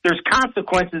there's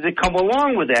consequences that come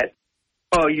along with that.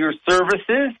 Your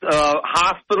services,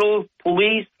 hospitals,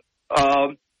 police,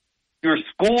 your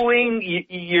schooling,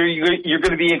 you're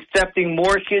going to be accepting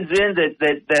more kids in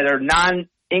that are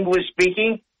non-English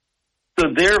speaking. So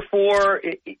therefore,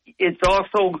 it's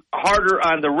also harder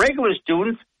on the regular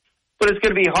students, but it's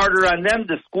going to be harder on them.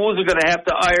 The schools are going to have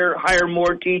to hire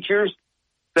more teachers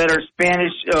that are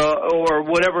Spanish or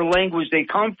whatever language they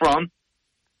come from.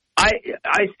 I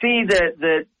see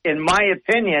that in my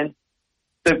opinion,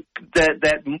 that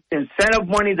incentive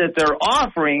money that they're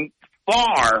offering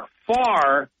far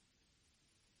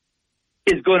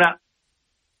is going to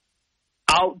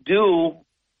outdo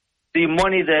the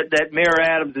money that Mayor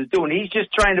Adams is doing. He's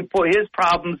just trying to put his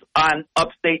problems on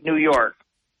upstate New York.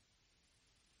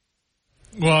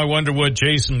 Well, I wonder what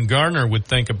Jason Garner would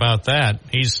think about that.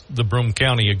 He's the Broome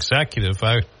County executive.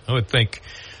 I would think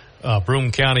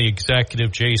Broome County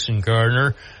executive Jason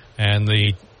Garner and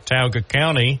the Tioga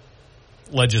County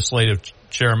legislative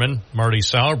chairman Marty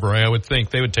Sauerbrei, I would think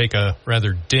they would take a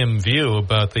rather dim view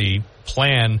about the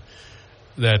plan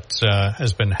that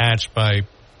has been hatched by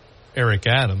Eric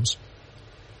Adams.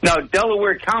 Now,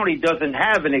 Delaware County doesn't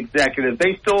have an executive.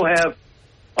 They still have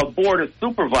a board of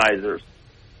supervisors.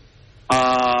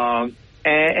 And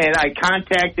I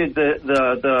contacted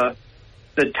the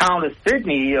town of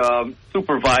Sydney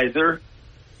supervisor,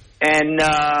 and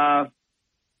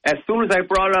as soon as I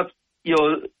brought up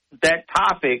that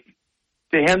topic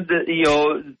to him,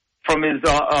 from his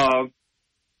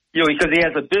because he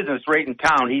has a business right in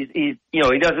town. He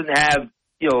doesn't have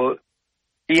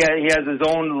he has his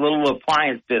own little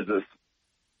appliance business.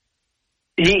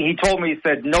 He told me, he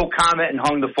said no comment and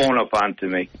hung the phone up onto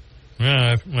me.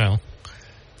 Well,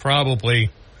 probably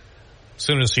as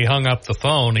soon as he hung up the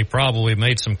phone, he probably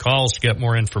made some calls to get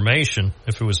more information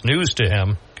if it was news to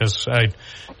him, because I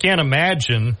can't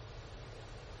imagine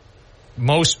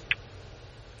most,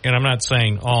 and I'm not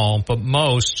saying all, but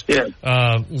most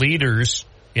leaders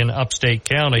in upstate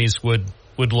counties would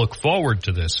look forward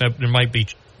to this. There might be,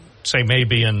 say,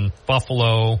 maybe in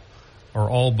Buffalo or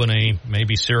Albany,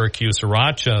 maybe Syracuse or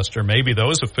Rochester, maybe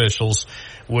those officials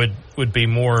would be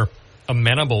more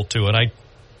amenable to it.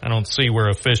 I don't see where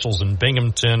officials in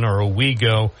Binghamton or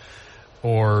Owego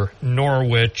or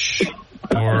Norwich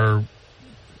or,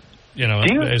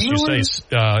 as you say,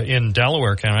 in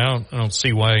Delaware County, I don't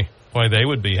see why they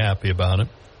would be happy about it.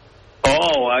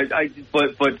 Oh,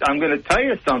 but I'm going to tell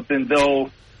you something, though.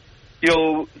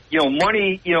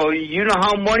 Money, you know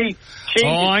how money changes.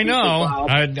 Oh, I know.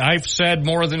 I've said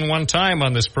more than one time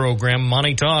on this program,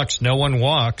 money talks, no one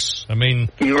walks. I mean,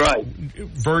 you're right.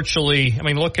 Virtually,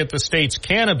 look at the state's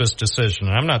cannabis decision.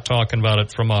 I'm not talking about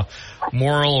it from a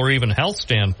moral or even health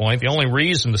standpoint. The only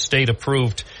reason the state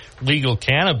approved legal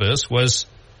cannabis was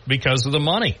because of the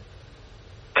money.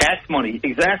 Tax money,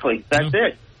 exactly. That's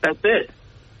it.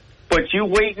 But you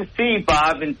wait and see,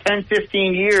 Bob, in 10,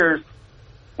 15 years,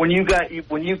 when you got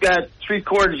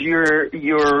 3/4 of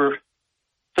your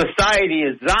society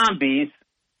is zombies,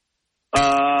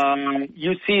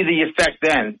 you see the effect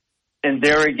then. And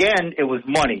there again, it was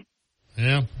money.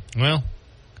 Yeah, well,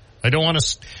 I don't want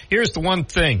to. Here's the one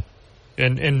thing,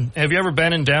 and have you ever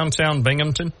been in downtown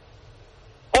Binghamton?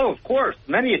 Oh, of course,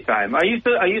 many a time. I used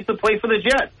to play for the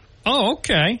Jets. Oh,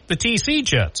 okay, the TC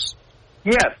Jets.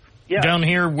 Yes. Yeah. Down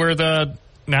here where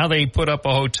now they put up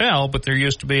a hotel, but there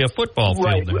used to be a football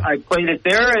field there. I played it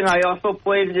there, and I also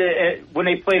played it when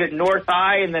they played at North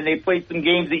High, and then they played some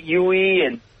games at UE,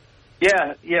 and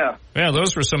yeah. Yeah,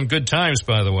 those were some good times,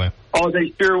 by the way. Oh,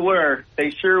 they sure were.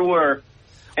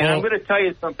 And I'm going to tell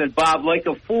you something, Bob. Like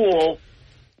a fool,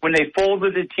 when they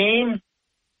folded the team,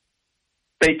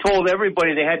 they told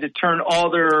everybody they had to turn all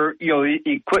their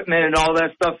equipment and all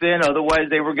that stuff in, otherwise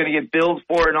they were going to get billed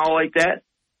for it and all like that.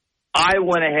 I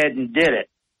went ahead and did it.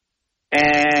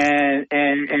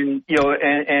 And you know,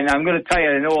 and I'm going to tell you,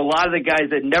 I know a lot of the guys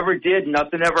that never did,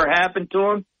 nothing ever happened to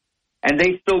them, and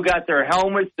they still got their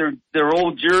helmets, their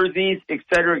old jerseys, et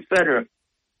cetera, et cetera.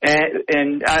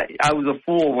 And I was a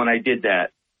fool when I did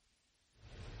that.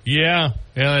 Yeah,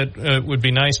 it would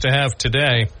be nice to have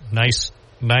today. Nice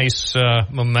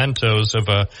mementos of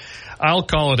I'll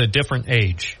call it a different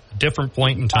age, different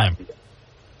point in time.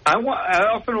 I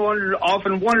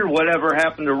often wondered whatever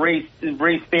happened to Ray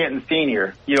Stanton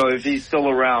Sr., you know, if he's still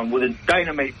around with his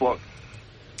Dynamite book.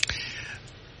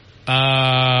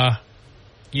 Yeah,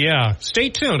 stay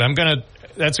tuned.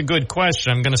 That's a good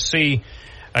question. I'm gonna see.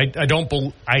 I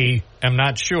am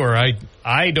not sure.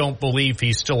 I don't believe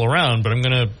he's still around, but I'm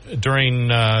gonna,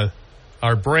 during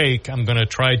our break, I'm gonna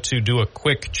try to do a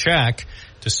quick check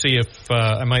to see if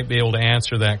I might be able to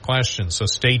answer that question. So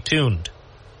stay tuned.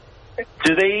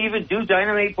 Do they even do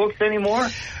Dynamite books anymore?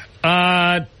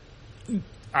 I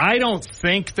don't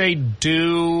think they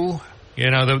do. You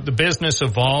know, the business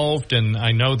evolved, and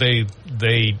I know they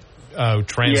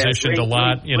transitioned a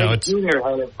lot. You know, it's Junior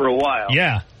had it for a while.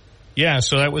 Yeah.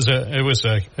 So it was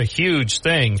a huge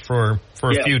thing for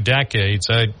a few decades.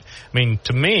 I mean,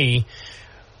 to me,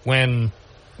 when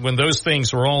those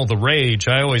things were all the rage,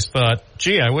 I always thought,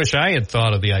 gee, I wish I had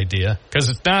thought of the idea, because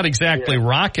it's not exactly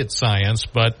rocket science,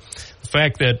 but the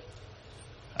fact that,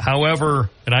 however,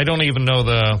 and I don't even know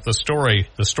the story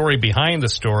behind the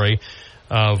story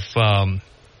of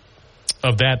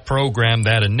that program,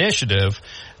 that initiative,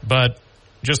 but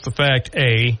just the fact,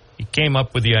 he came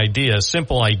up with the idea, a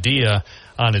simple idea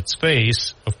on its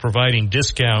face, of providing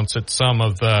discounts at some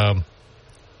of the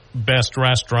best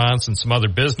restaurants and some other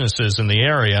businesses in the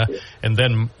area, and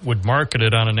then would market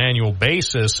it on an annual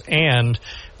basis, and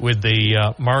with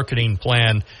the marketing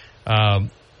plan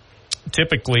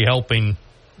typically helping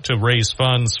to raise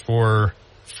funds for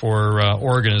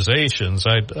organizations.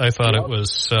 I thought it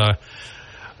was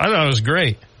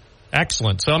great.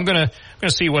 Excellent. So I'm gonna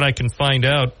see what I can find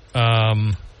out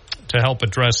to help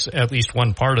address at least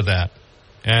one part of that.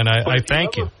 And I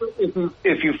thank you.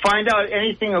 If you find out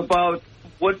anything about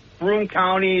what Broome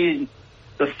County,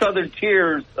 the Southern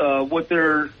Tiers, what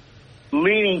they're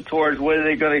leaning towards, whether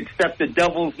they're going to accept the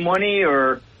devil's money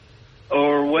or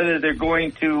whether they're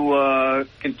going to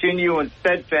continue and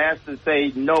steadfast and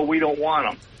say, no, we don't want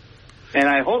them. And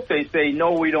I hope they say,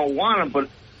 no, we don't want them, but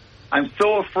I'm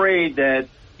so afraid that,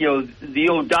 you know, the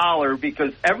old dollar,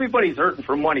 because everybody's hurting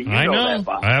for money. You know that,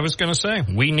 Bob. I was going to say,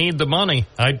 we need the money.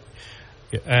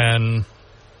 And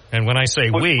when I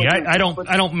say I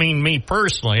don't mean me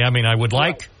personally. I mean, I would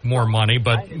like more money,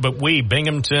 but we,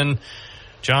 Binghamton,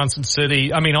 Johnson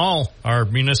City, I mean, all our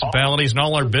municipalities and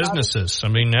all our businesses. I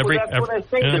mean, that's what I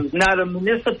think. Yeah. There's not a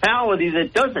municipality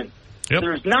that doesn't. Yep.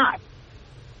 There's not.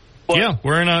 But, yeah,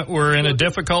 we're in a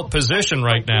difficult position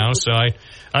right now. So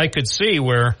I could see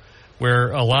where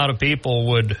a lot of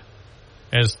people would,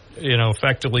 as you know,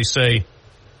 effectively say,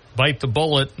 bite the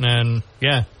bullet and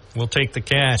we'll take the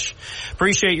cash.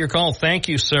 Appreciate your call. Thank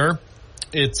you, sir.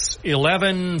 It's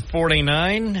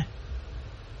 11:49.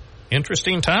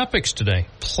 Interesting topics today.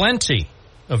 Plenty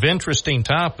of interesting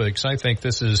topics. I think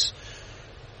it's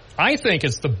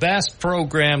the best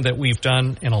program that we've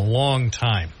done in a long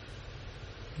time.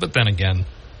 But then again,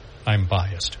 I'm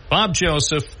biased. Bob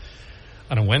Joseph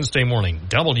on a Wednesday morning,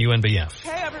 WNBF.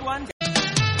 Hey, everyone.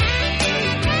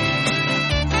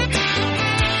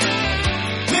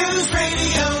 News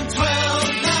Radio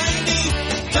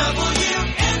 1290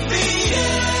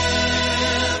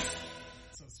 WNBF.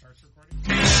 So it starts recording.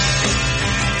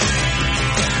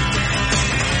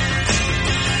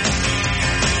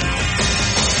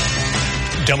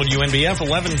 WNBF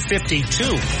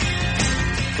 1152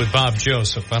 with Bob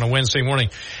Joseph on a Wednesday morning.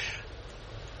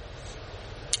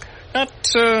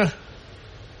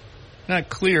 Not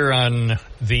clear on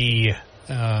the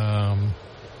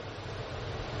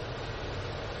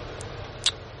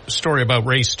story about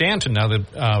Ray Stanton, now the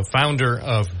founder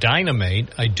of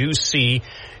Dynamite. I do see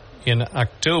in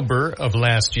October of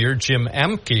last year, Jim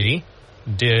Emke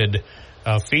did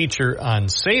a feature on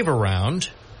Save Around,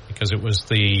 because it was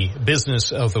the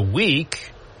business of the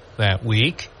week that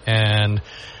week, and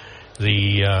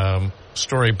the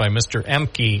story by Mr.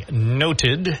 Emke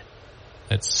noted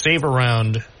that Save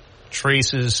Around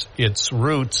traces its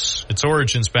roots, its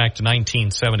origins back to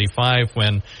 1975,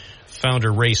 when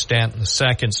founder Ray Stanton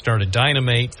II started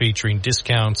Dynamite, featuring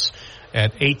discounts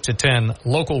at 8 to 10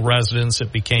 local residents.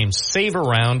 It became Save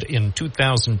Around in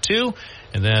 2002,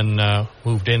 and then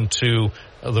moved into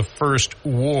the first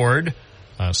ward.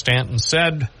 Stanton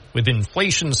said, with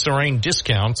inflation soaring,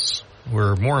 discounts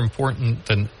were more important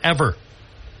than ever.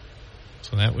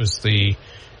 So that was the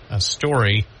a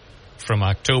story from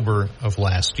October of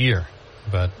last year.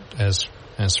 But as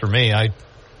for me, I've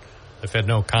had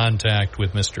no contact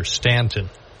with Mr. Stanton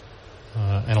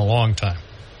in a long time.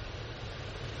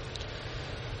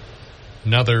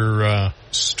 Another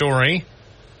story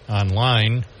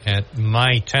online at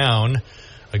MyTown,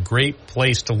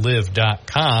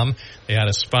 agreatplacetolive.com. They had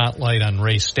a spotlight on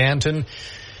Ray Stanton.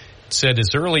 It said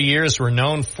his early years were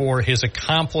known for his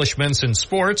accomplishments in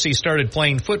sports. He started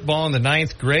playing football in the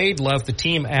 9th grade, loved the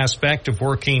team aspect of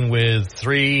working with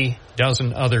 36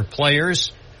 other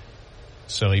players.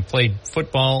 So he played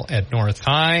football at North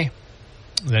High.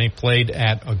 Then he played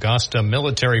at Augusta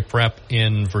Military Prep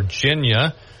in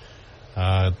Virginia.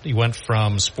 He went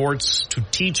from sports to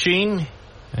teaching,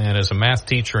 and as a math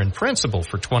teacher and principal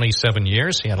for 27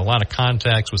 years. He had a lot of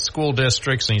contacts with school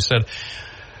districts, and he said,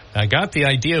 I got the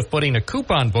idea of putting a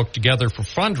coupon book together for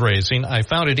fundraising. I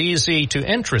found it easy to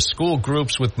interest school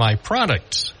groups with my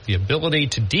products. The ability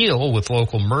to deal with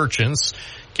local merchants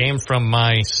came from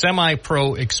my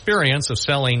semi-pro experience of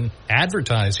selling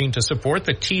advertising to support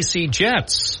the TC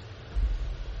Jets.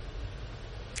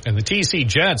 And the TC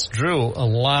Jets drew a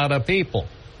lot of people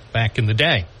back in the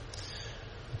day.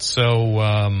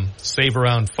 So Save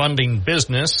Around Funding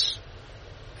business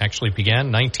actually began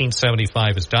in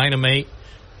 1975 as Dynamite,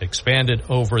 expanded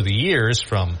over the years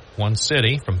from one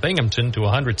city, from Binghamton, to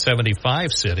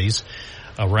 175 cities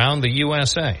around the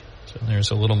USA. So there's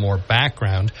a little more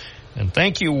background. And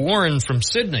thank you, Warren from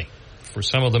Sydney, for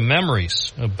some of the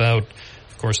memories about,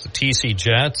 of course, the TC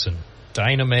Jets and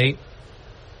Dynamite.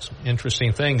 Some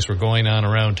interesting things were going on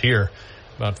around here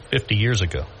about 50 years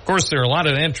ago. Of course, there are a lot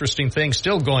of interesting things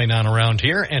still going on around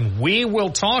here, and we will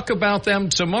talk about them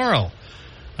tomorrow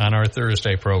on our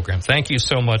Thursday program. Thank you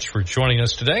so much for joining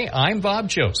us today. I'm Bob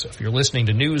Joseph. You're listening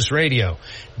to News Radio,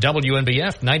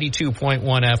 WNBF 92.1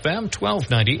 FM,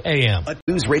 1290 AM.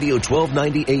 News Radio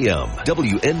 1290 AM,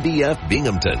 WNBF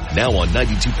Binghamton. Now on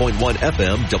 92.1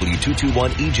 FM, W221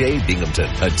 EJ Binghamton,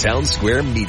 a Town Square Media.